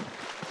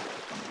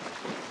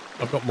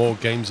 I've got more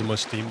games in my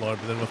Steam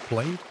library than I've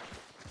played.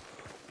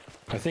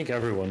 I think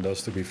everyone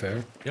does, to be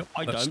fair. Yep,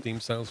 I that's don't. Steam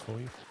sales for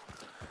you.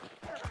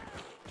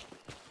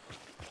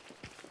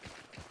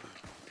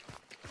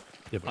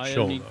 Yeah, but I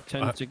Sean, only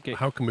tend to get...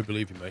 how can we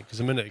believe you, mate? Because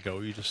a minute ago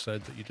you just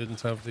said that you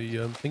didn't have the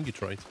thingy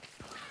trait.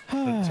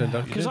 It turned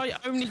out you Because did. I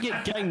only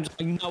get games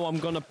I know I'm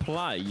going to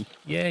play.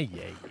 Yeah.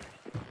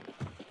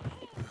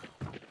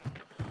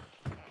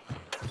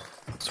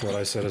 That's what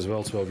I said as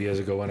well 12 years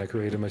ago when I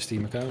created my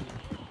Steam account.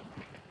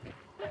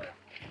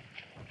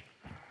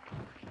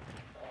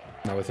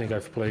 Now I think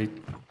I've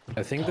played...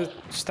 I think the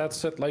stats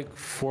said like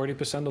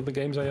 40% of the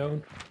games I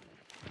own.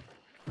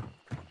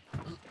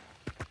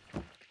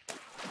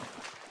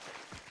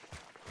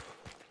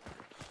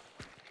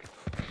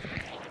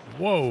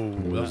 Whoa,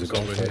 There's that's a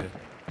golf over club. here.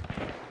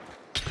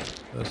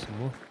 There's some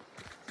more.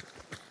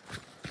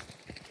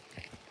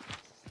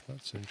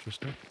 That's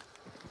interesting.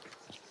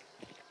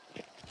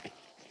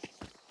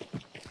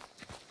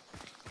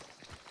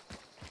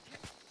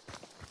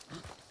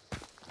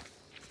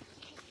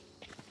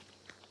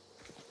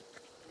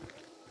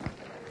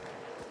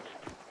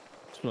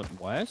 not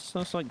west.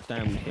 That's like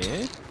down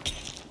here.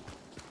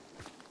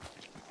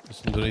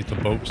 It's underneath the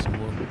boat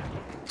somewhere.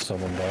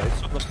 Someone died.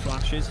 Some of the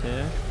flashes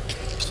here.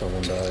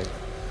 Someone died.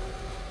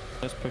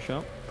 Let's push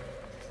up.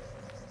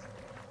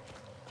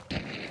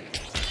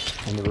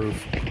 On the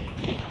roof.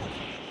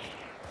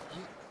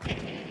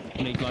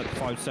 I need like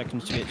 5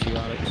 seconds to get to you,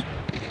 Alex.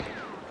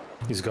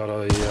 He's got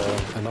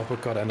an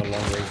uppercut and a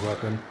long range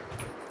weapon.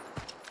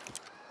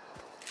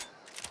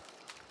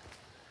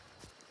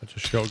 I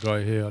just shot a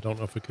guy here. I don't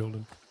know if I killed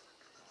him.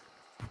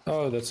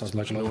 Oh, that sounds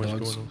like Noise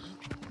dogs. going on.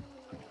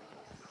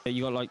 Yeah,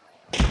 you got like...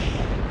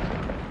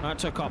 That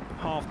took up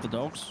half the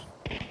dogs.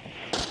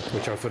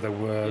 Which are for the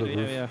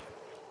roof. Yeah.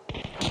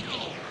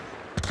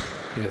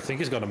 Yeah, I think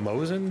he's got a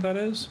Mosin, that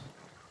is.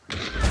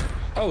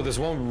 Oh, there's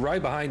one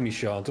right behind me,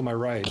 Sean, to my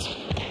right.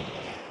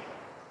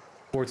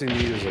 14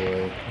 meters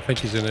away. I think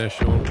he's in there,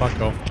 Sean. Back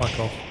off, back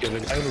off. Yeah, the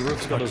guy on the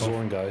roof's got a Back off.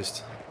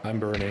 Zorngeist. I'm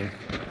burning.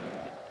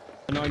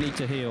 And I need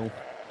to heal.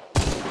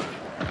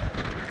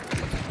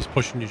 He's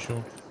pushing you,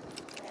 Sean.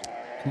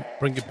 Come,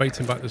 bring your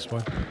baiting back this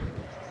way.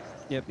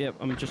 Yep.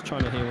 I'm just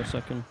trying to heal a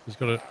second. He's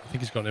got a. I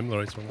think he's got an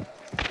immolator on him.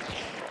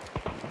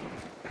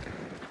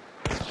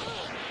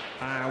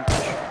 Ouch.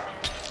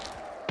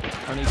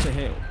 I need to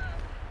heal.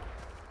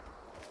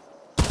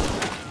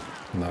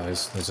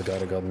 Nice. There's a guy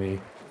that got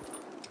me.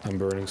 I'm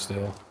burning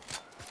still.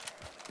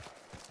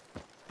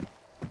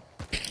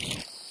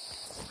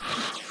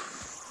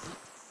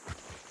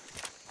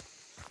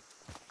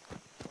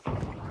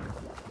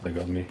 They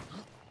got me.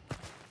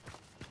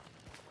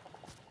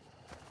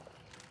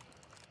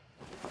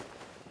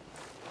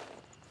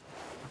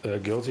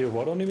 Guilty of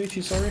what on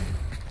Imichi, sorry?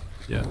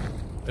 Yeah,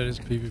 it is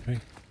PvP.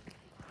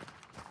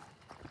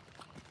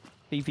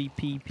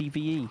 PvP,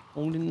 PvE,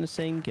 all in the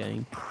same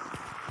game.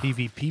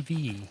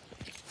 PvPvE.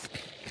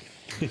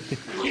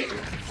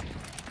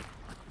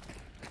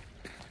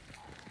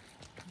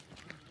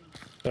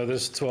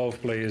 There's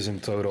 12 players in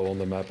total on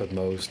the map at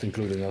most,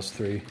 including us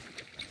 3.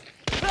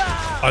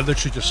 I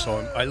literally just saw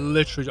him. And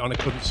I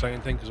couldn't say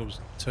anything because I was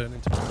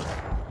turning to him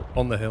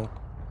on the hill.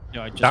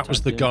 Yeah, I just That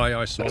was the tagged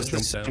guy I saw That's the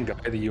jump same down.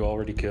 guy that you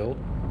already killed.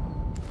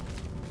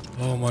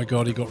 Oh my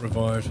god, he got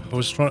revived. I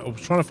was trying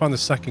to find the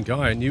second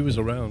guy. I knew he was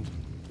around.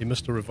 He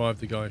must have revived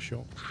the guy I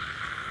shot.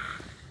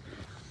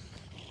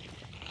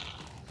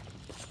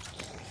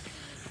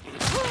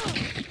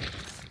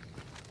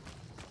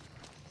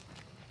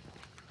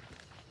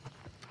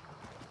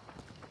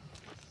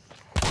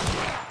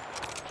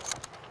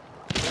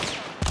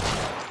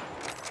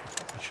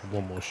 Actually,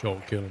 one more shot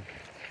will kill him.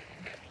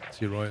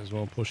 To your right as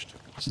well, pushed.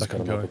 He's got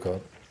Second an guy.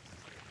 uppercut.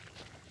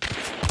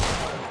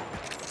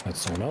 That's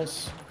someone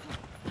else.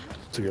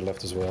 To your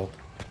left as well.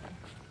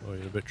 Oh,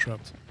 you're a bit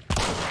trapped.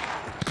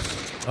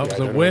 That Yeah, was I a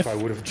don't know whiff. if I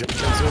would have jumped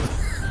into it.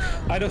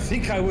 I don't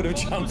think I would have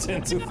jumped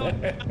into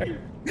there.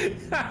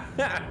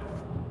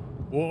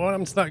 What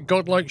happened to that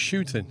godlike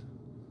shooting?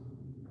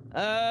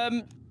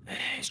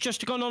 It's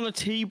just gone on a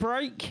tea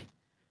break.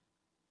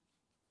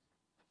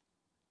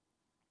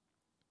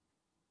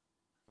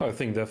 I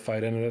think that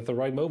fight ended at the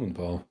right moment,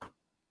 Paul.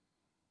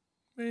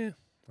 Yeah,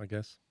 I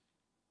guess.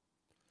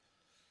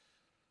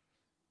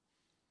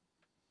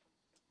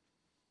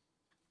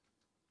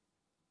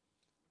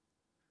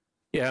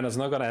 Yeah, and it's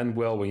not going to end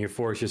well when you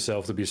force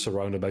yourself to be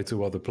surrounded by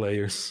 2 other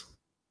players.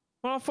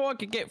 Well, I thought I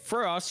could get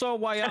through. I saw a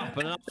way up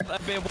and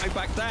I'd be a way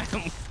back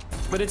down.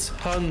 But it's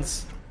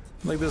Hunt.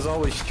 Like, there's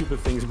always stupid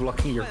things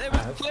blocking your There was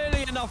path.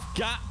 clearly enough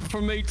gap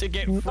for me to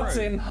get What's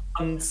through. in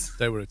Hunt?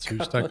 They were a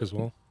 2-stack as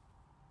well.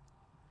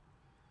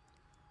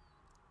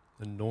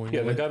 Annoying.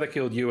 Yeah, the guy that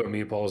killed you and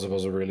me, Paul,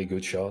 was a really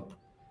good shot.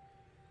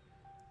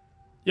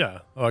 Yeah,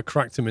 I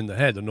cracked him in the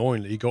head.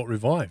 Annoyingly, he got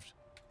revived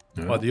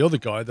by the other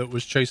guy that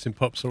was chasing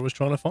pups I was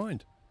trying to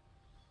find.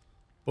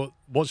 But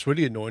what's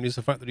really annoying is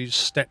the fact that he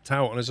just stepped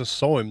out and as I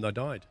saw him, I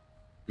died.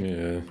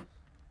 Yeah.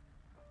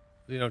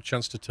 Didn't have a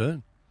chance to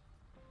turn.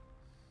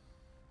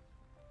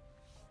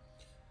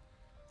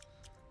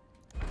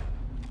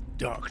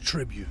 Dark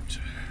Tribute.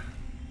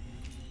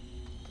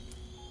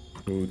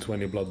 Ooh,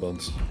 20 blood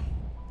bonds.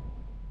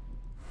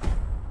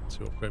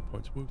 2 upgrade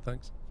points. Woo,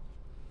 thanks.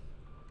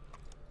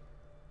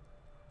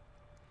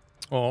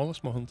 Oh,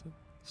 that's my hunter.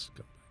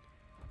 Scumbag.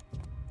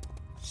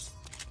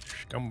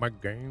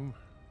 Scumbag game.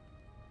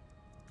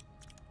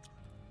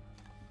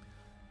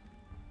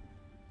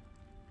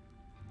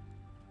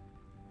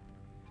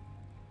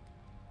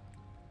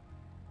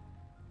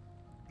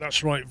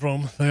 That's right,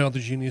 Vom. They are the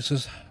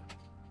geniuses.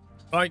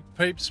 Right,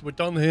 peeps, we're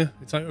done here.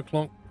 It's 8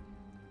 o'clock.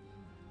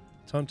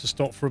 Time to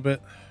stop for a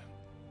bit.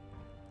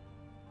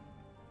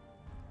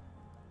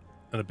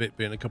 And a bit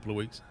being a couple of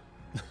weeks.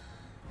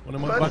 When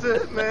am I That's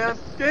back? it, man.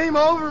 Game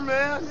over,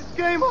 man. It's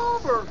game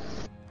over.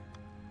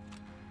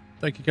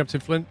 Thank you,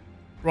 Captain Flint.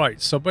 Right,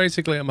 so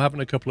basically I'm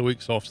having a couple of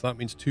weeks off, so that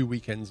means 2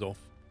 weekends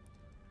off.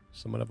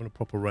 So I'm having a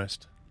proper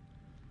rest.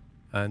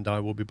 And I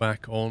will be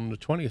back on the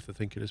 20th, I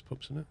think it is,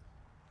 Pups, isn't it?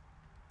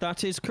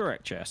 That is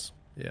correct, yes.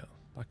 Yeah,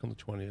 back on the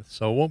 20th.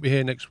 So I won't be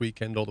here next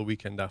weekend or the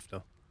weekend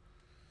after.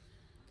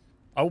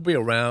 I'll be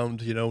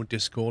around, you know,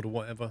 Discord or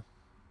whatever.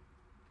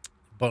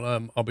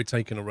 But I'll be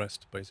taking a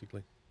rest,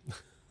 basically.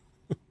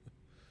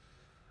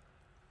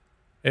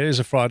 It is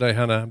a Friday,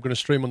 Hannah. I'm going to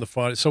stream on the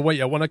Friday. So wait,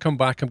 yeah, when I come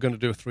back, I'm going to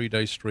do a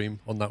 3-day stream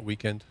on that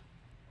weekend.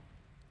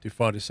 Do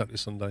Friday, Saturday,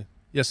 Sunday.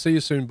 Yeah, see you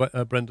soon,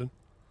 Brendan.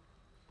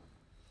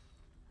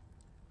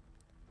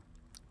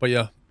 But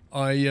yeah,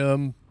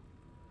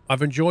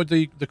 I've enjoyed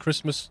the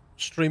Christmas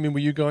streaming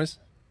with you guys.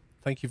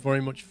 Thank you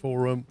very much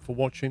for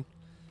watching.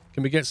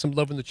 Can we get some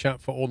love in the chat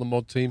for all the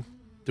mod team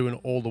doing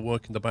all the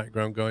work in the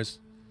background, guys,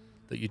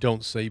 that you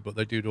don't see, but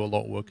they do a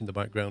lot of work in the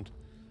background.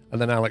 And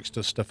then Alex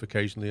does stuff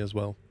occasionally as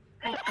well.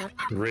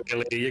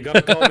 Really? You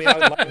gotta call me out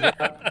like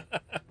that?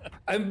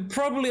 I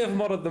probably have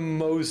modded the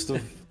most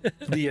of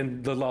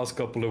the last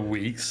couple of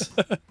weeks.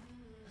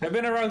 I've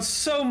been around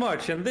so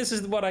much, and this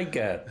is what I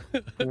get.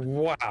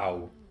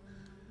 Wow.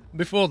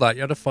 Before that,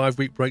 you had a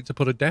 5-week break to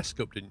put a desk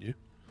up, didn't you?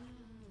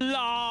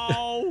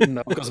 No!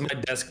 No, because my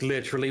desk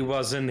literally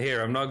wasn't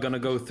here. I'm not gonna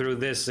go through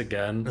this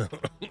again.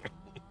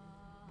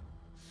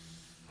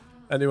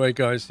 Anyway,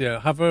 guys, yeah,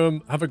 have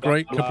a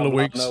great couple of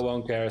weeks. No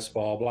one cares,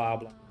 blah, blah,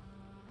 blah.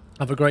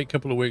 Have a great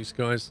couple of weeks,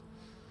 guys.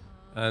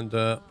 And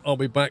I'll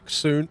be back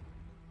soon.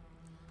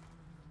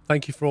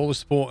 Thank you for all the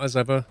support, as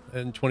ever,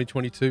 in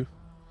 2022.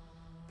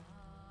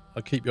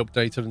 I'll keep you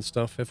updated and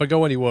stuff. If I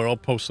go anywhere, I'll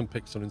post some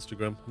pics on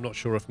Instagram. I'm not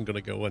sure if I'm going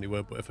to go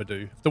anywhere, but if I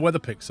do, if the weather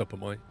picks up,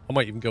 I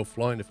might even go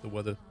flying if the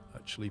weather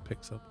actually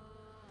picks up.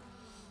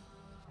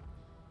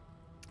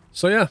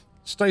 So yeah,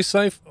 stay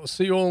safe. I'll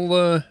see you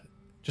all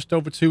just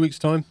over 2 weeks'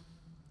 time.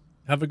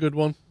 Have a good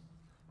one.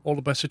 All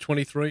the best for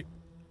 23.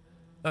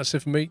 That's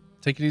it for me.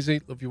 Take it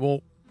easy. Love you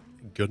all.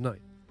 Good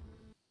night.